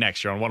you about it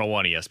next year on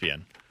 101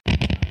 ESPN.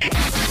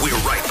 We're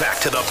right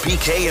back to the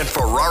BK and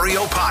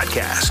Ferrario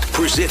podcast,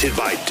 presented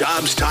by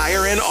Dobbs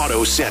Tire and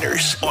Auto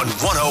Centers on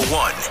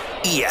 101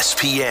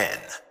 ESPN.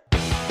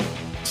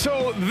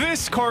 So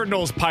this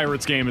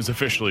Cardinals-Pirates game is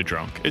officially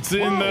drunk. It's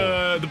in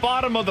the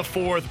bottom of the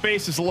fourth.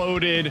 Bases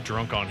loaded.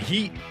 Drunk on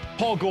heat.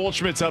 Paul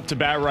Goldschmidt's up to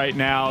bat right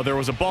now. There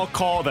was a balk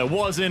call that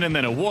wasn't, and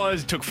then it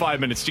was. It took 5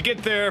 minutes to get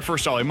there.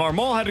 First, Ollie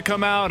Marmol had to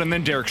come out, and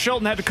then Derek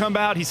Shelton had to come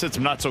out. He said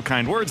some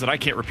not-so-kind words that I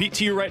can't repeat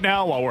to you right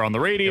now while we're on the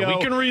radio. Yeah,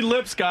 we can read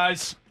lips,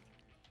 guys.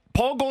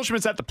 Paul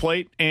Goldschmidt's at the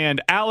plate,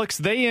 and Alex,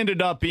 they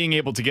ended up being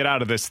able to get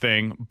out of this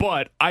thing,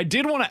 but I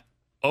did want to...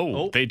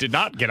 Oh, they did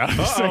not get out of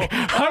this thing.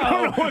 I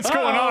don't know what's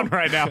going on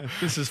right now.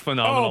 This is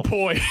phenomenal. Oh,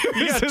 boy.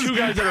 You got two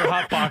guys that are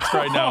hotboxed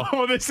right now.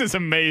 Oh, this is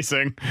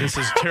amazing. This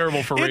is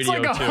terrible for radio, It's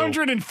like too.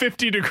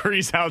 150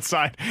 degrees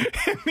outside.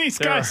 And these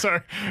guys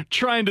are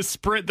trying to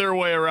sprint their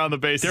way around the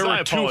bases. There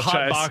were two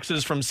hot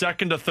boxes from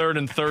second to third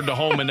and third to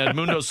home, and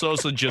Edmundo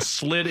Sosa just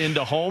slid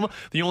into home.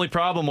 The only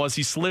problem was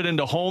he slid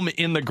into home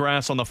in the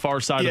grass on the far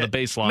side of the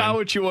baseline. Not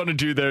what you want to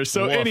do there.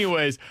 So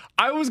anyways,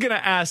 I was going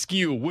to ask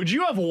you, would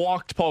you have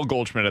walked Paul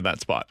Goldschmidt in that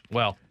spot?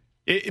 Well,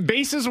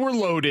 bases were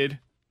loaded.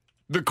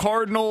 The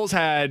Cardinals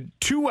had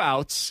 2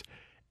 outs,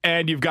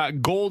 and you've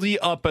got Goldie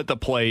up at the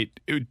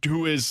plate,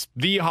 who is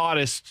the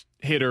hottest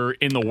hitter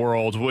in the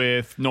world,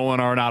 with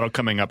Nolan Arenado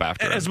coming up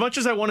after him. As much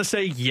as I want to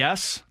say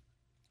yes,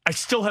 I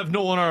still have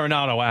Nolan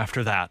Arenado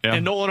after that. Yeah.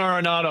 And Nolan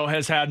Arenado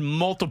has had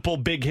multiple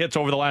big hits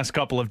over the last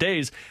couple of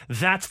days.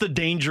 That's the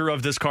danger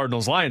of this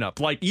Cardinals lineup.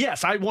 Like,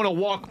 yes, I want to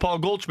walk Paul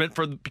Goldschmidt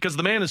because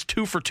the man is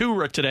 2 for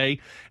 2 today,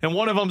 and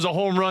one of them's a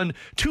home run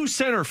to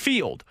center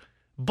field.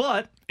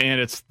 And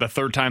it's the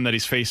third time that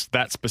he's faced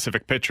that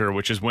specific pitcher,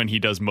 which is when he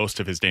does most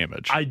of his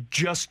damage. I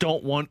just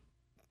don't want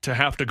to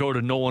have to go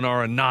to Nolan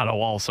Arenado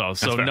also.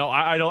 So, no,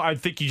 I don't. I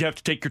think you have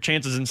to take your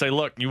chances and say,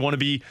 look, you want to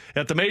be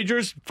at the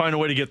majors, find a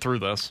way to get through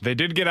this. They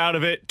did get out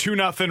of it.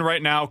 2-0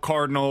 right now,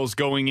 Cardinals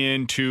going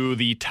into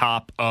the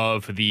top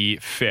of the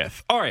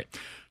 5th. All right.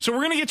 So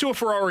we're going to get to a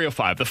Ferrari of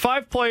 5. The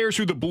 5 players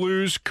who the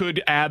Blues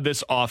could add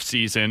this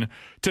offseason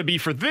to be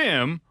for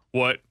them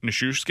what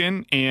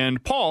Nichushkin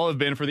and Paul have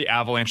been for the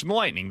Avalanche and the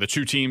Lightning, the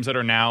 2 teams that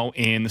are now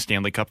in the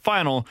Stanley Cup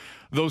final.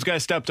 Those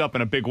guys stepped up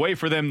in a big way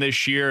for them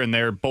this year, and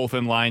they're both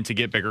in line to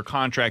get bigger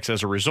contracts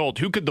as a result.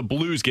 Who could the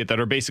Blues get that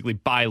are basically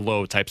buy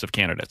low types of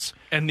candidates?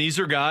 And these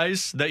are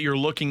guys that you're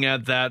looking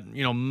at that,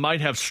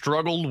 might have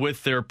struggled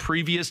with their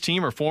previous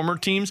team or former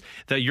teams,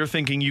 that you're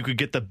thinking you could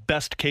get the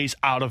best case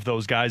out of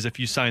those guys if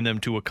you sign them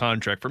to a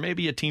contract for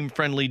maybe a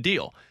team-friendly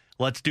deal.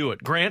 Let's do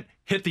it. Grant,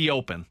 hit the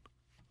open.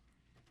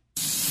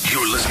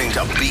 You're listening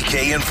to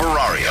BK and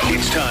Ferrario.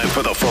 It's time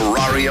for the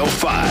Ferrario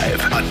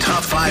 5, a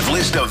top 5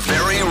 list of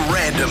very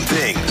random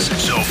things.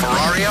 So,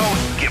 Ferrario,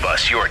 give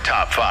us your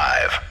top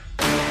 5.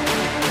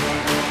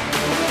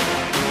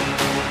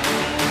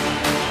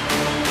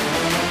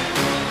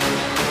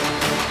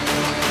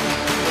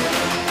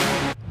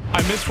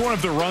 I missed one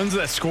of the runs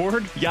that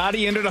scored.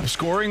 Yadi ended up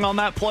scoring on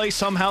that play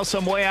somehow,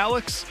 some way,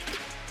 Alex.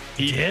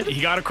 He did?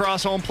 He got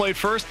across home plate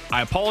first.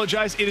 I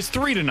apologize. It is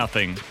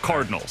 3-0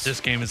 Cardinals. This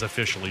game is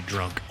officially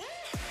drunk.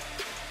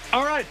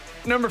 All right,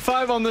 number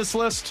 5 on this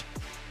list,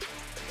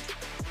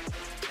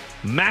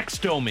 Max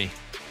Domi.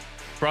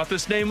 Brought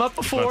this name up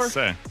before.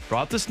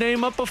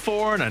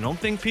 And I don't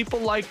think people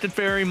liked it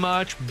very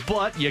much,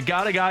 but you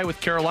got a guy with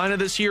Carolina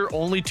this year,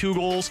 only 2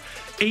 goals,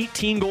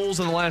 18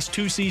 goals in the last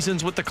 2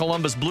 seasons with the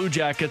Columbus Blue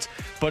Jackets,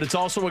 but it's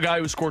also a guy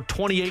who scored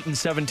 28 and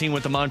 17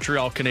 with the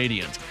Montreal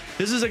Canadiens.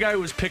 This is a guy who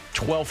was picked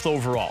 12th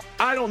overall.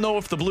 I don't know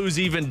if the Blues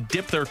even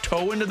dip their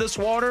toe into this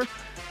water,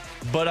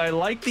 but I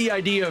like the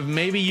idea of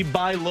maybe you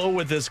buy low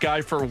with this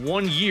guy for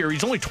 1 year.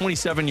 He's only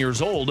 27 years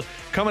old,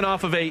 coming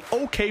off of a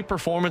okay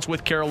performance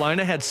with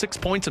Carolina, had 6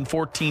 points in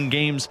 14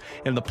 games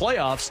in the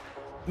playoffs.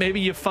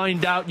 Maybe you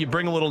find out, you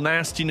bring a little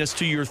nastiness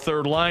to your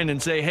third line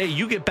and say, hey,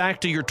 you get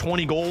back to your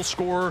 20-goal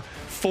scorer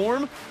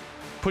form,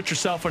 put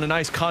yourself in a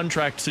nice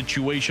contract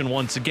situation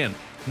once again.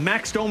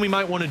 Max Domi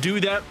might want to do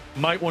that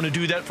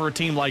for a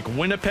team like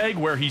Winnipeg,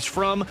 where he's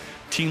from,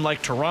 team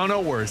like Toronto,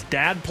 where his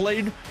dad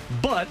played,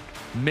 but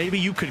maybe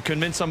you could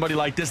convince somebody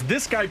like this.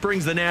 This guy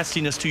brings the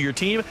nastiness to your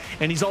team,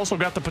 and he's also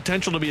got the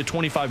potential to be a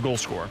 25-goal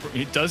scorer.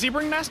 Does he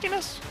bring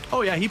nastiness?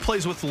 Oh, yeah, he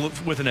plays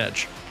with an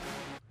edge.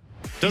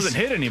 Doesn't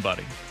hit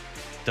anybody.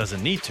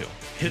 Doesn't need to.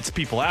 Hits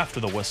people after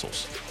the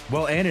whistles.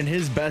 Well, and in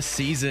his best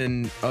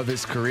season of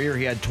his career,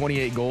 he had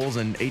 28 goals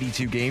in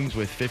 82 games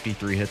with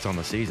 53 hits on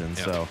the season.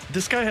 Yeah. So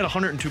this guy had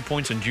 102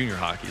 points in junior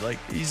hockey. Like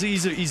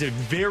he's a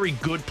very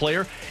good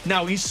player.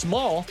 Now he's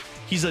small.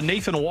 He's a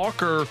Nathan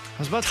Walker. I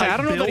was about to say, I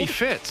don't know that he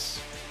fits.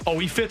 Oh,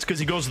 he fits because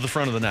he goes to the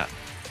front of the net.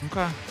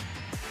 Okay.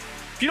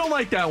 If you don't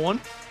like that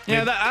one,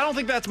 yeah, I don't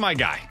think that's my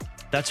guy.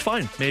 That's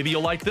fine. Maybe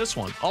you'll like this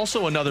one.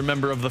 Also another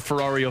member of the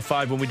Ferrario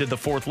 5 when we did the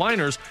 4th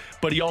liners,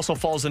 but he also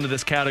falls into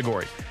this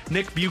category.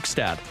 Nick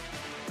Bjugstad.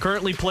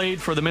 Currently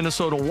played for the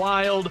Minnesota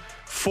Wild,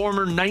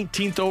 former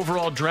 19th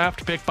overall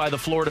draft pick by the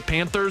Florida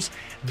Panthers.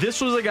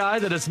 This was a guy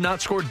that has not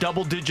scored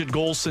double-digit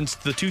goals since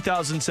the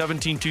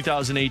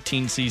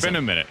 2017-2018 season. Been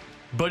a minute.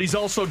 but he's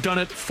also done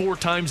it 4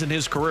 times in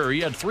his career. He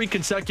had 3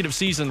 consecutive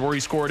seasons where he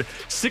scored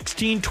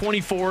 16,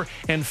 24,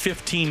 and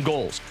 15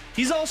 goals.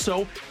 He's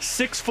also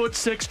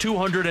 6'6",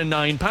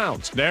 209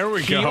 pounds. There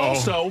we go. He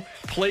also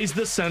plays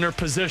the center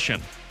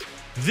position.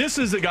 This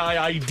is a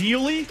guy,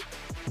 ideally,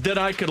 that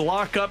I could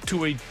lock up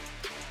to a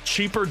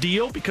cheaper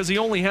deal because he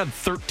only had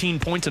 13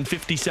 points in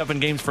 57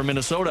 games for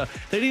Minnesota.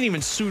 They didn't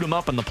even suit him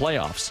up in the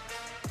playoffs.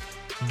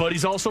 But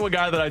he's also a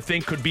guy that I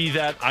think could be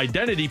that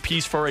identity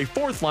piece for a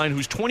fourth line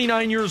who's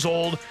 29 years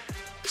old.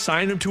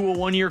 Sign him to a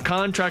 1-year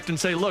contract and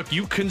say, look,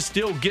 you can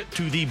still get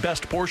to the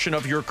best portion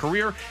of your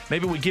career.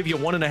 Maybe we give you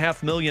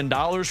 $1.5 million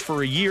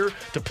for a year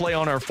to play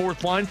on our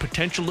fourth line,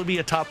 potentially be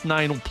a top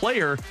 9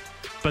 player.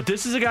 But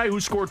this is a guy who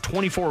scored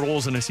 24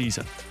 goals in a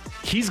season.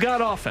 He's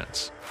got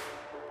offense.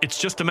 It's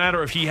just a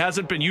matter of he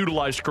hasn't been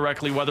utilized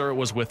correctly, whether it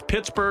was with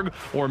Pittsburgh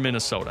or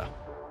Minnesota.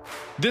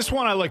 This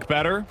one I like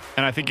better,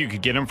 and I think you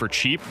could get him for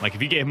cheap. Like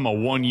if you gave him a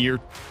 1-year,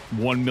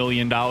 $1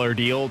 million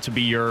deal to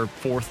be your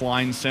fourth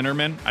line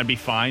centerman, I'd be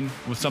fine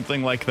with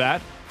something like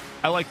that.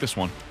 I like this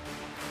one.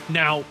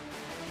 Now,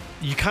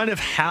 you kind of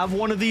have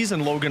one of these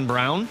in Logan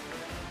Brown.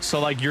 So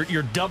like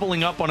you're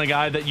doubling up on a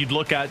guy that you'd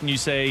look at and you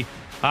say,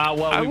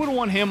 I would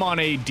want him on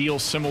a deal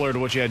similar to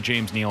what you had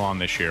James Neal on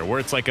this year, where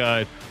it's like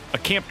a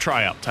camp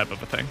tryout type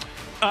of a thing.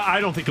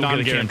 I don't think he'll get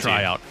a camp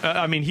tryout.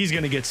 I mean, he's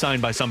going to get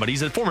signed by somebody.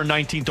 He's a former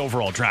 19th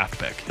overall draft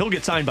pick. He'll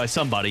get signed by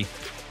somebody.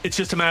 It's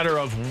just a matter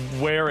of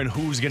where and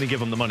who's going to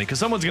give him the money. Because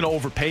someone's going to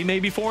overpay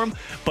maybe for him.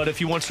 But if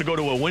he wants to go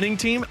to a winning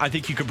team, I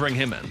think you could bring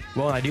him in.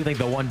 Well, I do think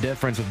the one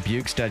difference with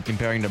Bjugstad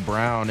comparing to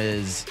Brown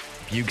is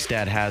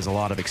Bjugstad has a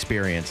lot of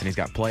experience, and he's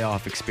got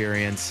playoff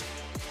experience.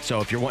 So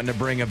if you're wanting to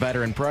bring a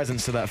veteran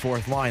presence to that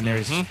fourth line,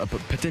 there's a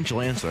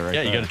potential answer right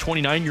there. Yeah, you got a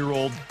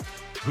 29-year-old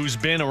who's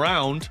been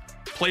around,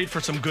 played for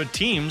some good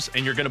teams,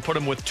 and you're going to put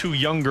him with 2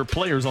 younger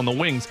players on the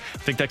wings. I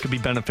think that could be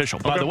beneficial.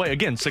 By the way,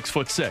 again,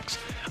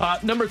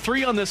 6'6". Number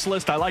 3 on this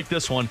list, I like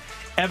this one,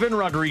 Evan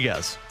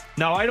Rodriguez.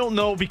 Now, I don't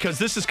know because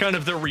this is kind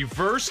of the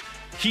reverse.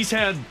 He's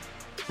had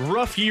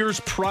rough years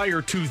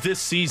prior to this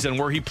season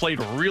where he played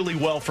really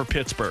well for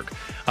Pittsburgh.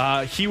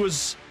 He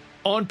was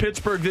on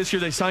Pittsburgh this year.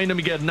 They signed him.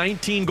 He got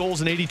 19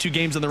 goals in 82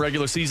 games in the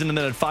regular season and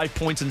then had 5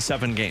 points in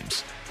 7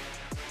 games.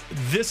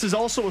 This is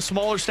also a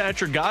smaller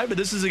stature guy, but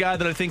this is a guy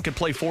that I think could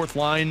play fourth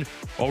line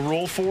a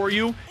role for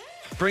you,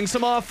 bring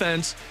some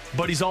offense,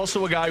 but he's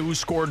also a guy who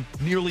scored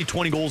nearly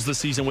 20 goals this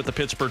season with the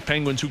Pittsburgh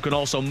Penguins, who can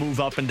also move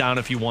up and down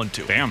if you want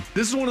to. Damn.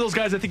 This is one of those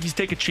guys I think he's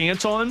take a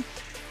chance on,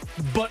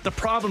 but the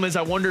problem is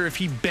I wonder if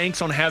he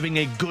banks on having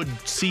a good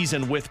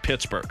season with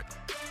Pittsburgh.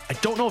 I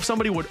don't know if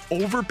somebody would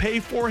overpay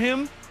for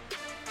him,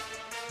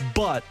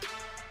 but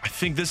I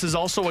think this is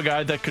also a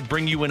guy that could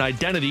bring you an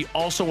identity,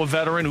 also a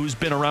veteran who's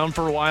been around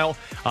for a while,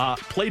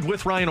 played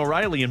with Ryan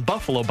O'Reilly in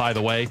Buffalo, by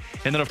the way,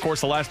 and then, of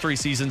course, the last 3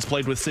 seasons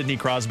played with Sidney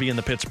Crosby and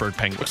the Pittsburgh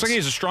Penguins. Looks like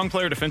he's a strong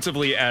player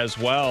defensively as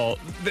well.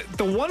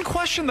 The one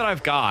question that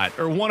I've got,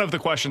 or one of the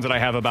questions that I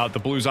have about the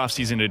Blues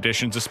offseason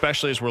additions,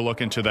 especially as we're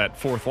looking to that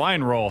fourth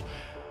line role,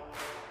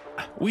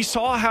 we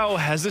saw how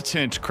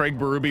hesitant Craig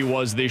Berube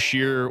was this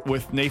year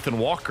with Nathan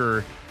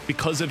Walker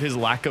because of his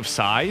lack of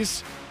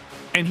size.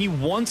 And he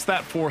wants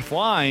that fourth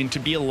line to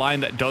be a line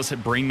that does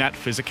bring that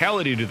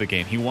physicality to the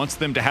game. He wants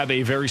them to have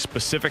a very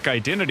specific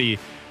identity.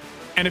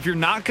 And if you're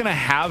not going to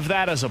have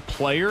that as a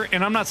player,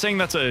 and I'm not saying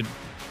that's an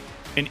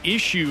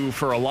issue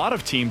for a lot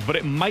of teams, but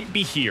it might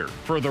be here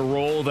for the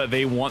role that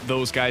they want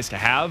those guys to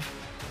have.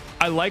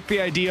 I like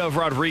the idea of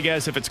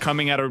Rodriguez if it's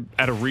coming at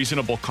a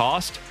reasonable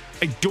cost.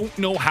 I don't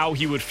know how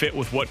he would fit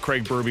with what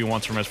Craig Berube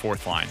wants from his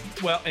fourth line.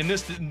 Well, and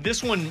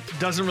this one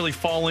doesn't really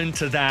fall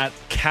into that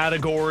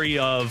category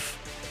of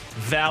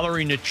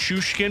Valerie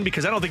Nichushkin,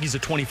 because I don't think he's a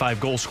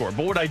 25-goal scorer.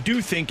 But what I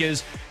do think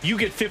is you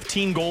get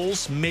 15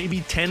 goals, maybe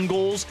 10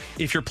 goals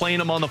if you're playing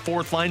him on the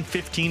fourth line,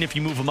 15 if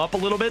you move him up a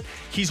little bit.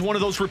 He's one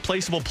of those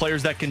replaceable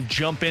players that can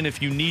jump in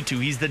if you need to.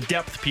 He's the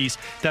depth piece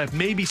that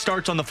maybe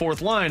starts on the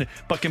fourth line,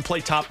 but can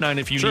play top 9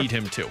 if you need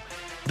him to.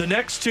 The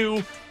next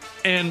 2,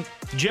 and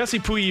Jesse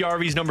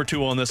Puljujarvi's number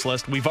 2 on this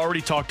list. We've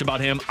already talked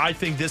about him. I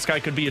think this guy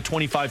could be a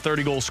 25,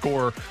 30-goal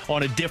scorer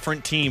on a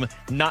different team,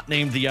 not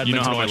named the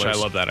Edmonton Oilers. You know how much I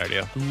love that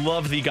idea.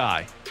 Love the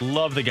guy.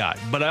 Love the guy.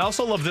 But I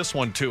also love this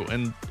one, too.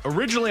 And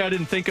originally, I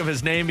didn't think of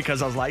his name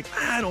because I was like,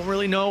 I don't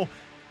really know.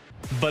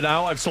 But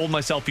now I've sold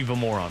myself even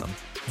more on him.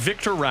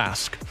 Victor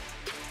Rask.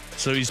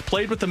 So he's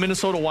played with the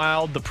Minnesota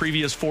Wild the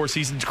previous 4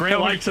 seasons. Grant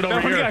likes it over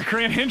here. Yeah,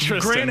 Grant,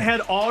 interesting. Grant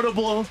had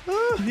audible.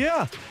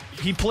 Yeah.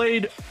 He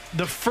played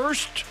the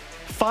first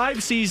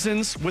 5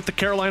 seasons with the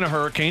Carolina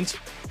Hurricanes,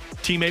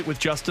 teammate with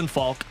Justin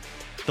Falk.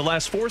 The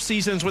last 4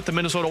 seasons with the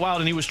Minnesota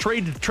Wild, and he was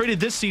traded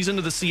this season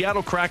to the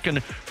Seattle Kraken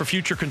for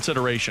future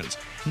considerations.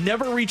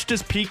 Never reached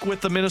his peak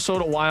with the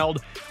Minnesota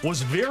Wild,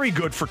 was very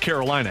good for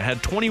Carolina.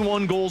 Had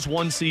 21 goals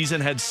one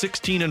season, had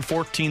 16 and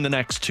 14 the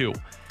next 2.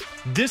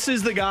 This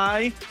is the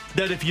guy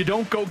that if you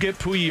don't go get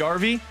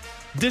Puljujarvi,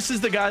 this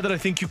is the guy that I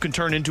think you can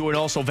turn into, and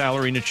also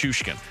Valerie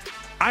Nichushkin.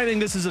 I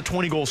think this is a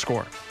 20-goal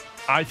scorer.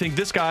 I think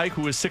this guy,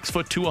 who is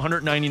 6'2",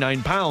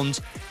 199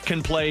 pounds,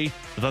 can play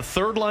the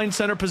third-line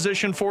center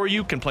position for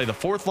you, can play the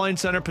fourth-line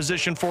center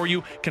position for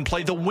you, can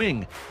play the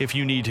wing if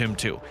you need him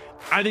to.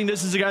 I think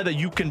this is a guy that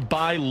you can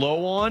buy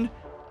low on,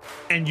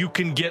 and you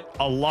can get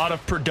a lot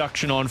of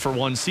production on for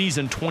one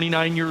season.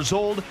 29 years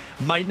old,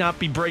 might not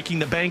be breaking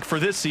the bank for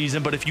this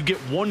season, but if you get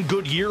one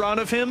good year out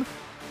of him,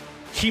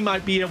 he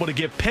might be able to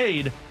get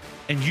paid,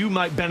 and you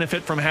might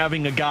benefit from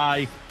having a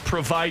guy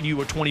provide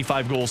you a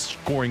 25-goal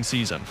scoring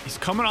season. He's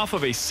coming off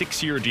of a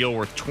 6-year deal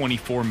worth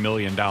 $24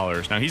 million.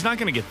 Now, he's not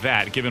going to get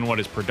that, given what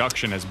his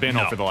production has been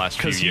over the last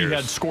few years. Because he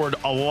had scored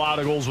a lot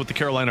of goals with the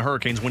Carolina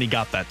Hurricanes when he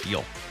got that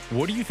deal.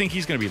 What do you think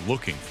he's going to be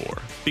looking for?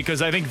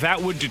 Because I think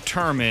that would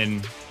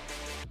determine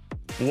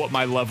what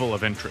my level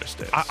of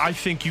interest is. I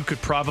think you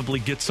could probably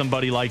get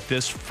somebody like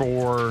this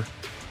for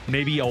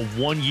maybe a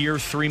 1-year,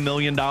 $3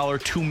 million,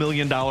 $2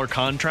 million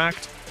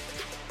contract.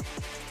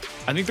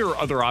 I think there are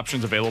other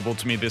options available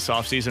to me this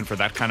offseason for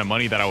that kind of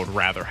money that I would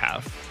rather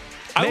have.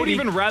 I would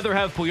even rather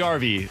have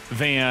Puljujarvi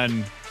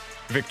than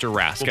Victor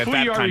Rask. Well,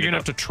 Puljujarvi, you're going to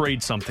have to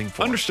trade something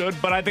for. Understood,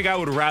 but I think I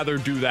would rather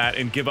do that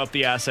and give up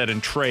the asset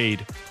and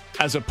trade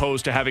as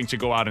opposed to having to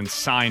go out and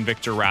sign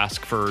Victor Rask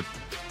for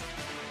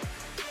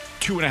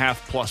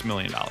 $2.5+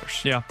 million.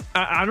 Yeah.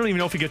 I don't even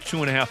know if he gets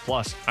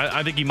 2.5+.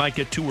 I think he might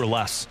get 2 or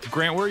less.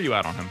 Grant, where are you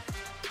at on him?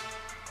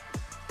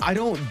 I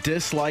don't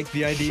dislike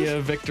the idea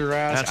of Victor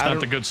Rask. That's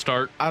not the good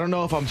start. I don't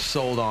know if I'm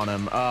sold on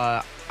him.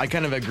 I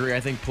kind of agree. I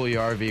think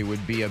Puljujarvi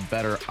would be a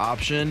better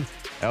option.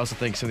 I also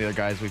think some of the other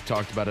guys we've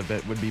talked about a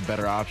bit would be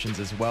better options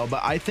as well.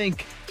 But I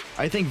think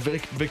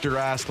Victor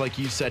Rask, like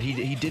you said,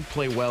 he did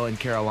play well in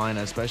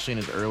Carolina, especially in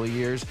his early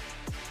years.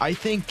 I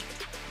think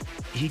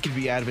he could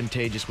be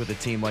advantageous with a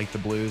team like the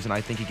Blues, and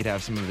I think he could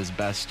have some of his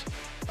best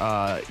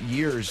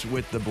years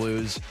with the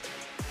Blues.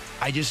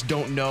 I just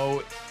don't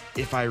know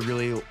if I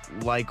really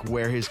like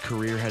where his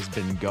career has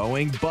been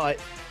going, but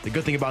the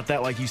good thing about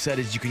that, like you said,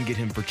 is you can get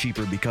him for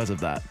cheaper because of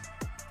that.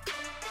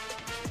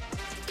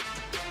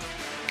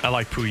 I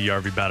like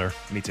Puljujarvi better.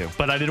 Me too.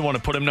 But I didn't want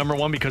to put him number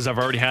one because I've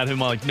already had him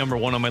like number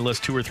one on my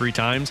list 2 or 3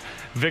 times.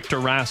 Victor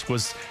Rask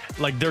was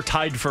like, they're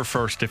tied for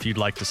first, if you'd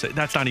like to say.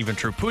 That's not even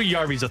true.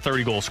 Puljujarvi's a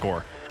 30-goal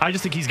scorer. I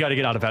just think he's got to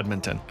get out of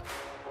Edmonton.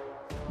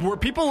 Were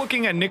people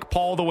looking at Nick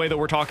Paul the way that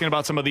we're talking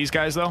about some of these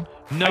guys, though?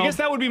 No. I guess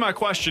that would be my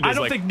question. I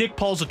don't think Nick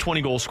Paul's a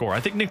 20-goal scorer. I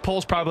think Nick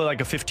Paul's probably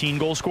like a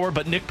 15-goal scorer,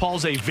 but Nick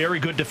Paul's a very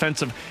good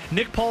defensive.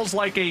 Nick Paul's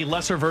like a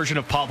lesser version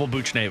of Pavel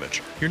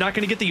Buchnevich. You're not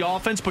going to get the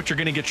offense, but you're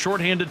going to get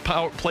shorthanded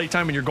play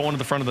time, and you're going to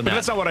the front of the net. But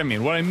that's not what I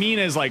mean. What I mean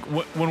is, like,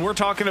 when we're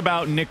talking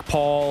about Nick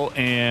Paul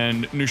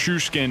and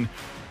Nichushkin,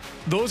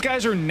 those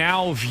guys are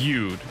now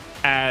viewed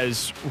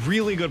as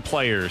really good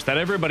players that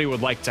everybody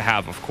would like to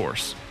have, of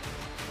course.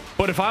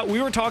 But if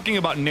we were talking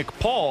about Nick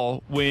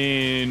Paul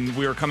when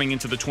we were coming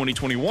into the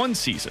 2021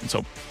 season,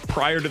 so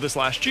prior to this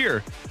last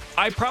year,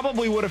 I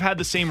probably would have had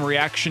the same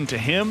reaction to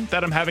him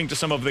that I'm having to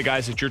some of the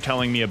guys that you're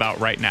telling me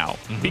about right now.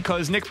 Mm-hmm.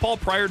 Because Nick Paul,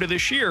 prior to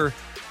this year,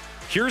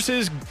 here's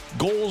his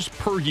goals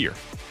per year.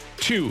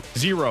 2,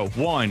 0,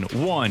 1,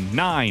 1,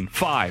 9,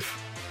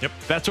 5. Yep.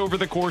 That's over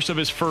the course of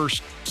his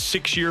first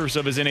 6 years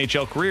of his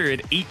NHL career. He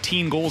had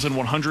 18 goals in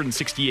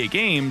 168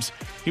 games.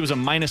 He was a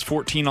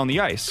 -14 on the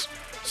ice.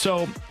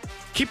 So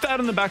keep that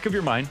in the back of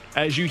your mind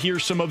as you hear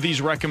some of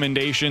these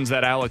recommendations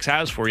that Alex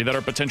has for you that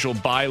are potential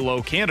buy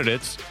low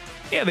candidates.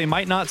 Yeah, they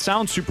might not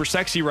sound super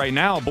sexy right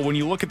now, but when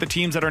you look at the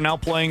teams that are now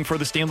playing for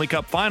the Stanley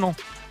Cup final,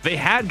 they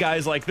had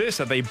guys like this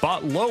that they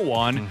bought low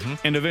on,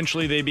 and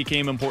eventually they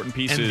became important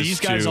pieces. And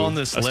these guys to on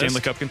this a list Stanley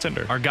Cup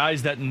contender are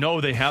guys that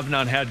know they have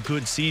not had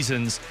good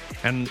seasons,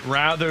 and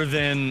rather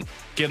than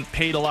get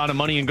paid a lot of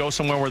money and go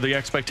somewhere where the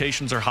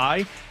expectations are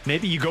high,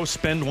 maybe you go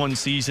spend one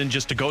season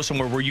just to go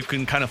somewhere where you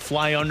can kind of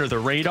fly under the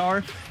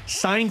radar,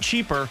 sign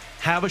cheaper,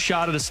 have a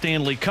shot at a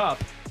Stanley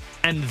Cup,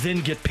 and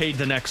then get paid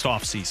the next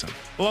offseason.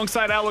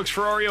 Alongside Alex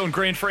Ferrario and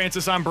Grant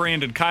Francis, I'm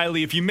Brandon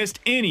Kiley. If you missed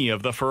any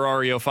of the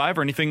Ferrario 5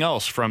 or anything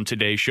else from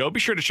today's show, be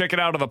sure to check it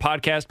out on the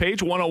podcast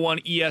page,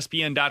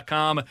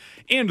 101ESPN.com,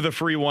 and the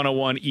free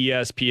 101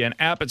 ESPN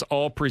app. It's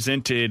all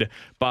presented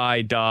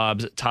by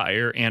Dobbs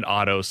Tire and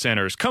Auto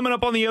Centers. Coming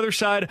up on the other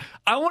side,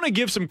 I want to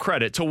give some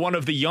credit to one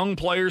of the young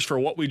players for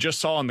what we just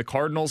saw in the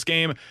Cardinals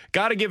game.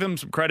 Got to give him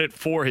some credit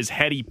for his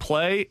heady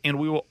play, and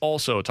we will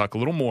also talk a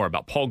little more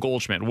about Paul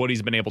Goldschmidt and what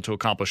he's been able to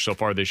accomplish so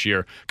far this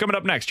year. Coming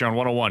up next here on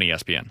 101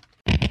 ESPN.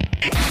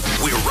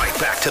 We're right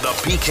back to the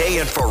BK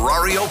and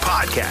Ferrario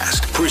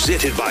podcast,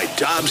 presented by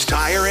Dobbs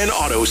Tire and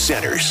Auto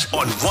Centers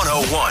on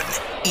 101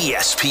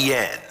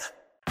 ESPN.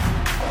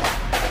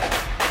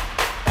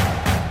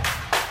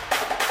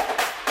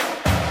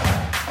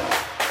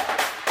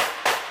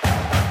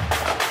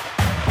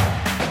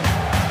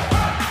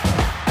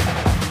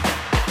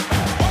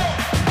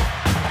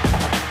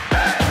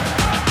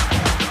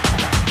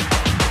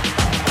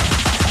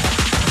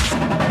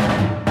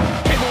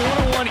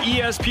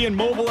 ESPN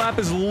mobile app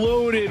is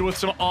loaded with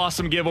some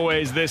awesome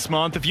giveaways this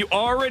month. If you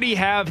already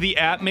have the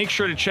app, make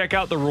sure to check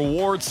out the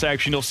rewards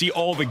section. You'll see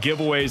all the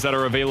giveaways that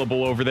are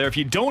available over there. If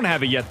you don't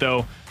have it yet,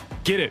 though,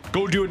 Get it.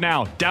 Go do it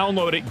now.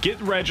 Download it.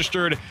 Get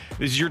registered.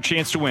 This is your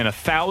chance to win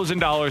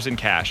 $1,000 in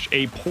cash,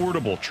 a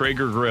portable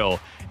Traeger grill,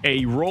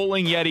 a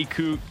rolling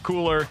Yeti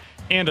cooler,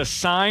 and a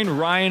signed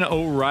Ryan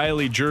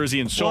O'Reilly jersey,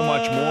 and so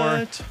much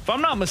more. If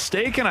I'm not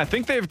mistaken, I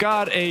think they've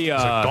got a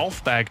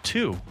golf bag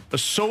too. A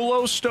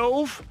Solo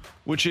stove,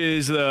 which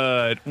is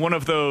one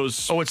of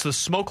those. Oh, it's the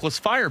smokeless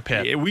fire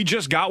pit. We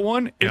just got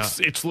one.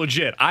 It's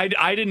legit.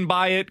 I didn't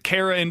buy it.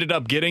 Kara ended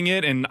up getting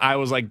it, and I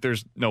was like,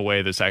 "There's no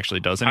way this actually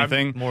does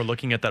anything." I'm more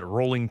looking at that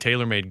rolling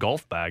TaylorMade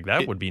golf bag.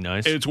 That would be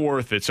nice. It's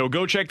worth it. So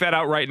go check that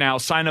out right now.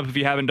 Sign up if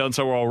you haven't done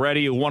so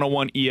already.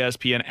 101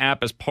 ESPN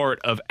app is part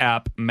of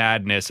App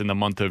Madness in the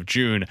month of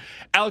June.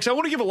 Alex, I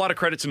want to give a lot of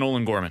credit to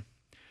Nolan Gorman.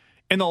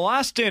 In the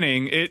last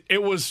inning,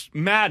 it was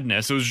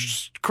madness. It was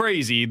just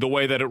crazy the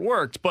way that it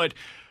worked, but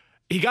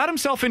he got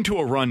himself into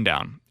a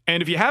rundown.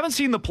 And if you haven't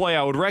seen the play,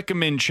 I would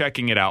recommend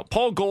checking it out.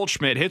 Paul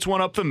Goldschmidt hits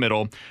one up the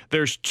middle.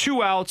 There's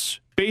 2 outs,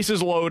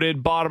 bases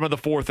loaded, bottom of the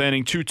 4th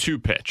inning, 2-2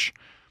 pitch.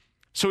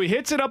 So he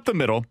hits it up the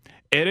middle.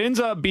 It ends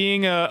up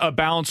being a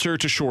bouncer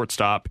to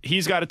shortstop.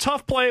 He's got a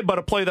tough play, but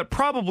a play that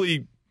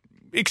probably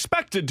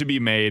expected to be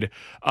made,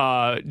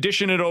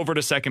 dishing it over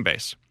to second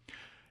base.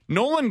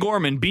 Nolan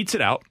Gorman beats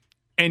it out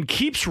and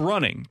keeps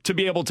running to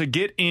be able to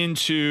get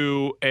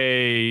into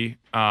a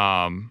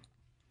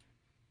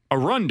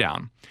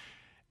rundown.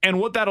 And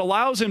what that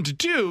allows him to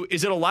do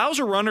is it allows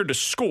a runner to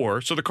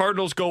score. So the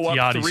Cardinals go up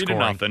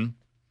 3-0.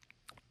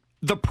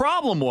 The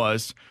problem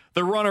was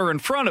the runner in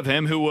front of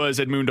him, who was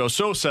Edmundo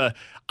Sosa,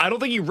 I don't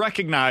think he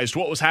recognized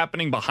what was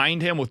happening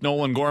behind him with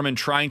Nolan Gorman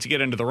trying to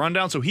get into the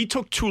rundown. So he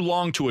took too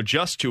long to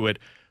adjust to it.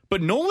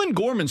 But Nolan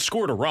Gorman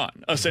scored a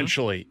run,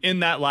 essentially, in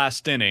that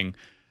last inning.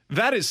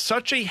 That is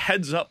such a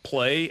heads-up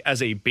play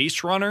as a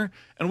base runner.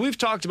 And we've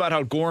talked about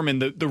how Gorman,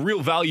 the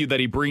real value that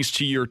he brings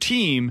to your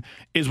team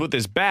is with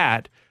his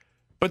bat.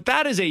 But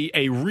that is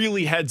a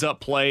really heads-up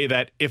play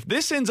that if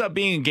this ends up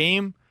being a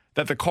game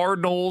that the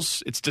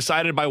Cardinals, it's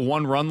decided by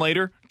 1 run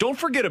later, don't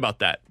forget about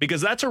that, because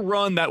that's a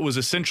run that was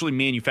essentially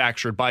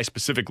manufactured by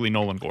specifically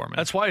Nolan Gorman.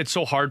 That's why it's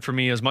so hard for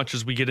me, as much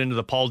as we get into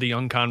the Paul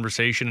DeJong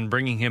conversation and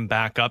bringing him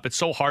back up, it's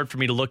so hard for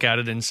me to look at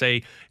it and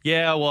say,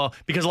 yeah, well,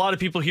 because a lot of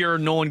people hear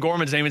Nolan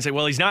Gorman's name and say,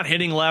 well, he's not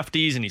hitting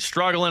lefties and he's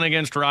struggling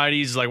against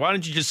righties. It's like, why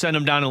don't you just send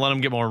him down and let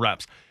him get more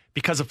reps?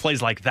 Because of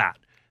plays like that.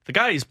 The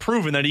guy has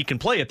proven that he can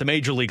play at the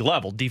major league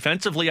level.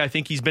 Defensively, I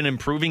think he's been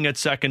improving at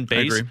second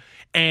base. I agree.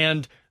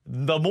 And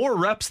the more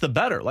reps, the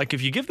better. Like,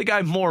 if you give the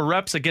guy more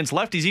reps against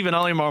lefties, even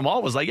Ali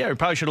Marmol was like, yeah, we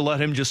probably should have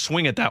let him just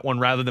swing at that one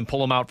rather than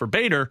pull him out for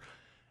Bader.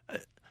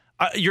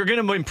 You're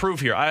going to improve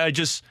here. I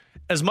just,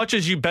 as much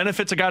as you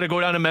benefits a guy to go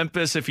down to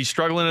Memphis if he's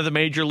struggling in the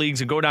major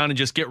leagues and go down and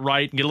just get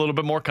right and get a little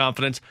bit more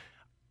confidence,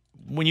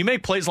 when you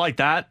make plays like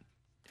that,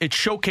 it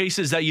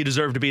showcases that you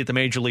deserve to be at the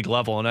major league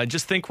level. And I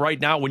just think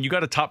right now, when you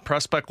got a top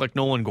prospect like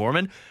Nolan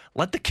Gorman,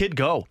 let the kid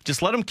go.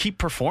 Just let him keep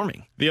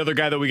performing. The other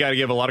guy that we got to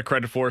give a lot of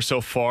credit for so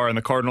far, and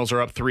the Cardinals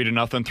are up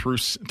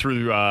 3-0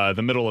 through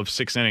the middle of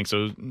 6 innings,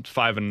 so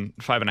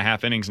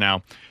 5.5 innings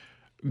now.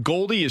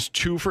 Goldie is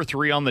 2 for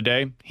 3 on the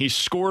day. He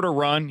scored a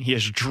run. He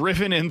has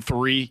driven in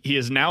 3. He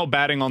is now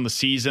batting on the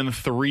season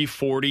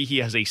 .340. He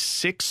has a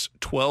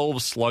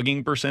 .612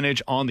 slugging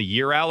percentage on the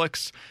year,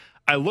 Alex.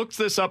 I looked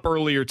this up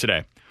earlier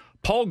today.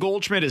 Paul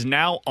Goldschmidt is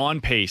now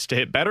on pace to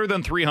hit better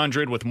than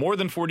 300 with more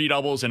than 40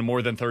 doubles and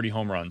more than 30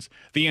 home runs.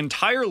 The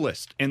entire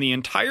list in the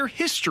entire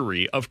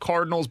history of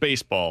Cardinals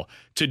baseball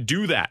to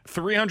do that,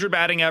 300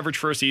 batting average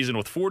for a season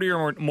with 40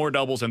 or more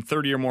doubles and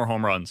 30 or more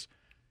home runs,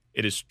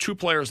 it is 2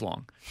 players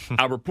long,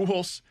 Albert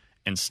Pujols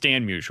and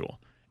Stan Musial.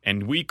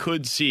 And we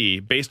could see,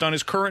 based on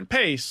his current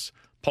pace,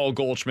 Paul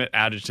Goldschmidt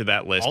added to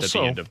that list also,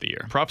 at the end of the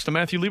year. Props to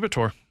Matthew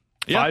Liberatore.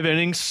 5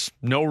 innings,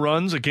 no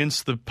runs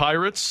against the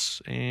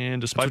Pirates,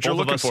 and despite both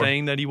of us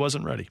saying that he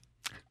wasn't ready.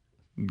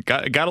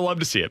 Gotta love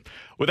to see it.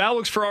 With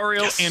Alex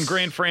Ferrario and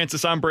Grant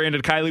Francis, I'm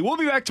Brandon Kiley. We'll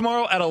be back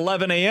tomorrow at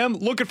 11 a.m.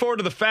 Looking forward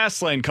to the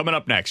Fast Lane coming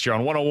up next here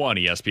on 101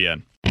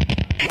 ESPN.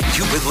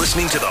 You've been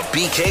listening to the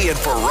BK and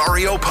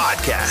Ferrario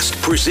podcast,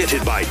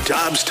 presented by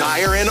Dobbs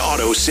Tire and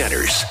Auto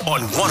Centers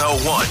on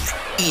 101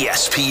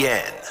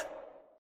 ESPN.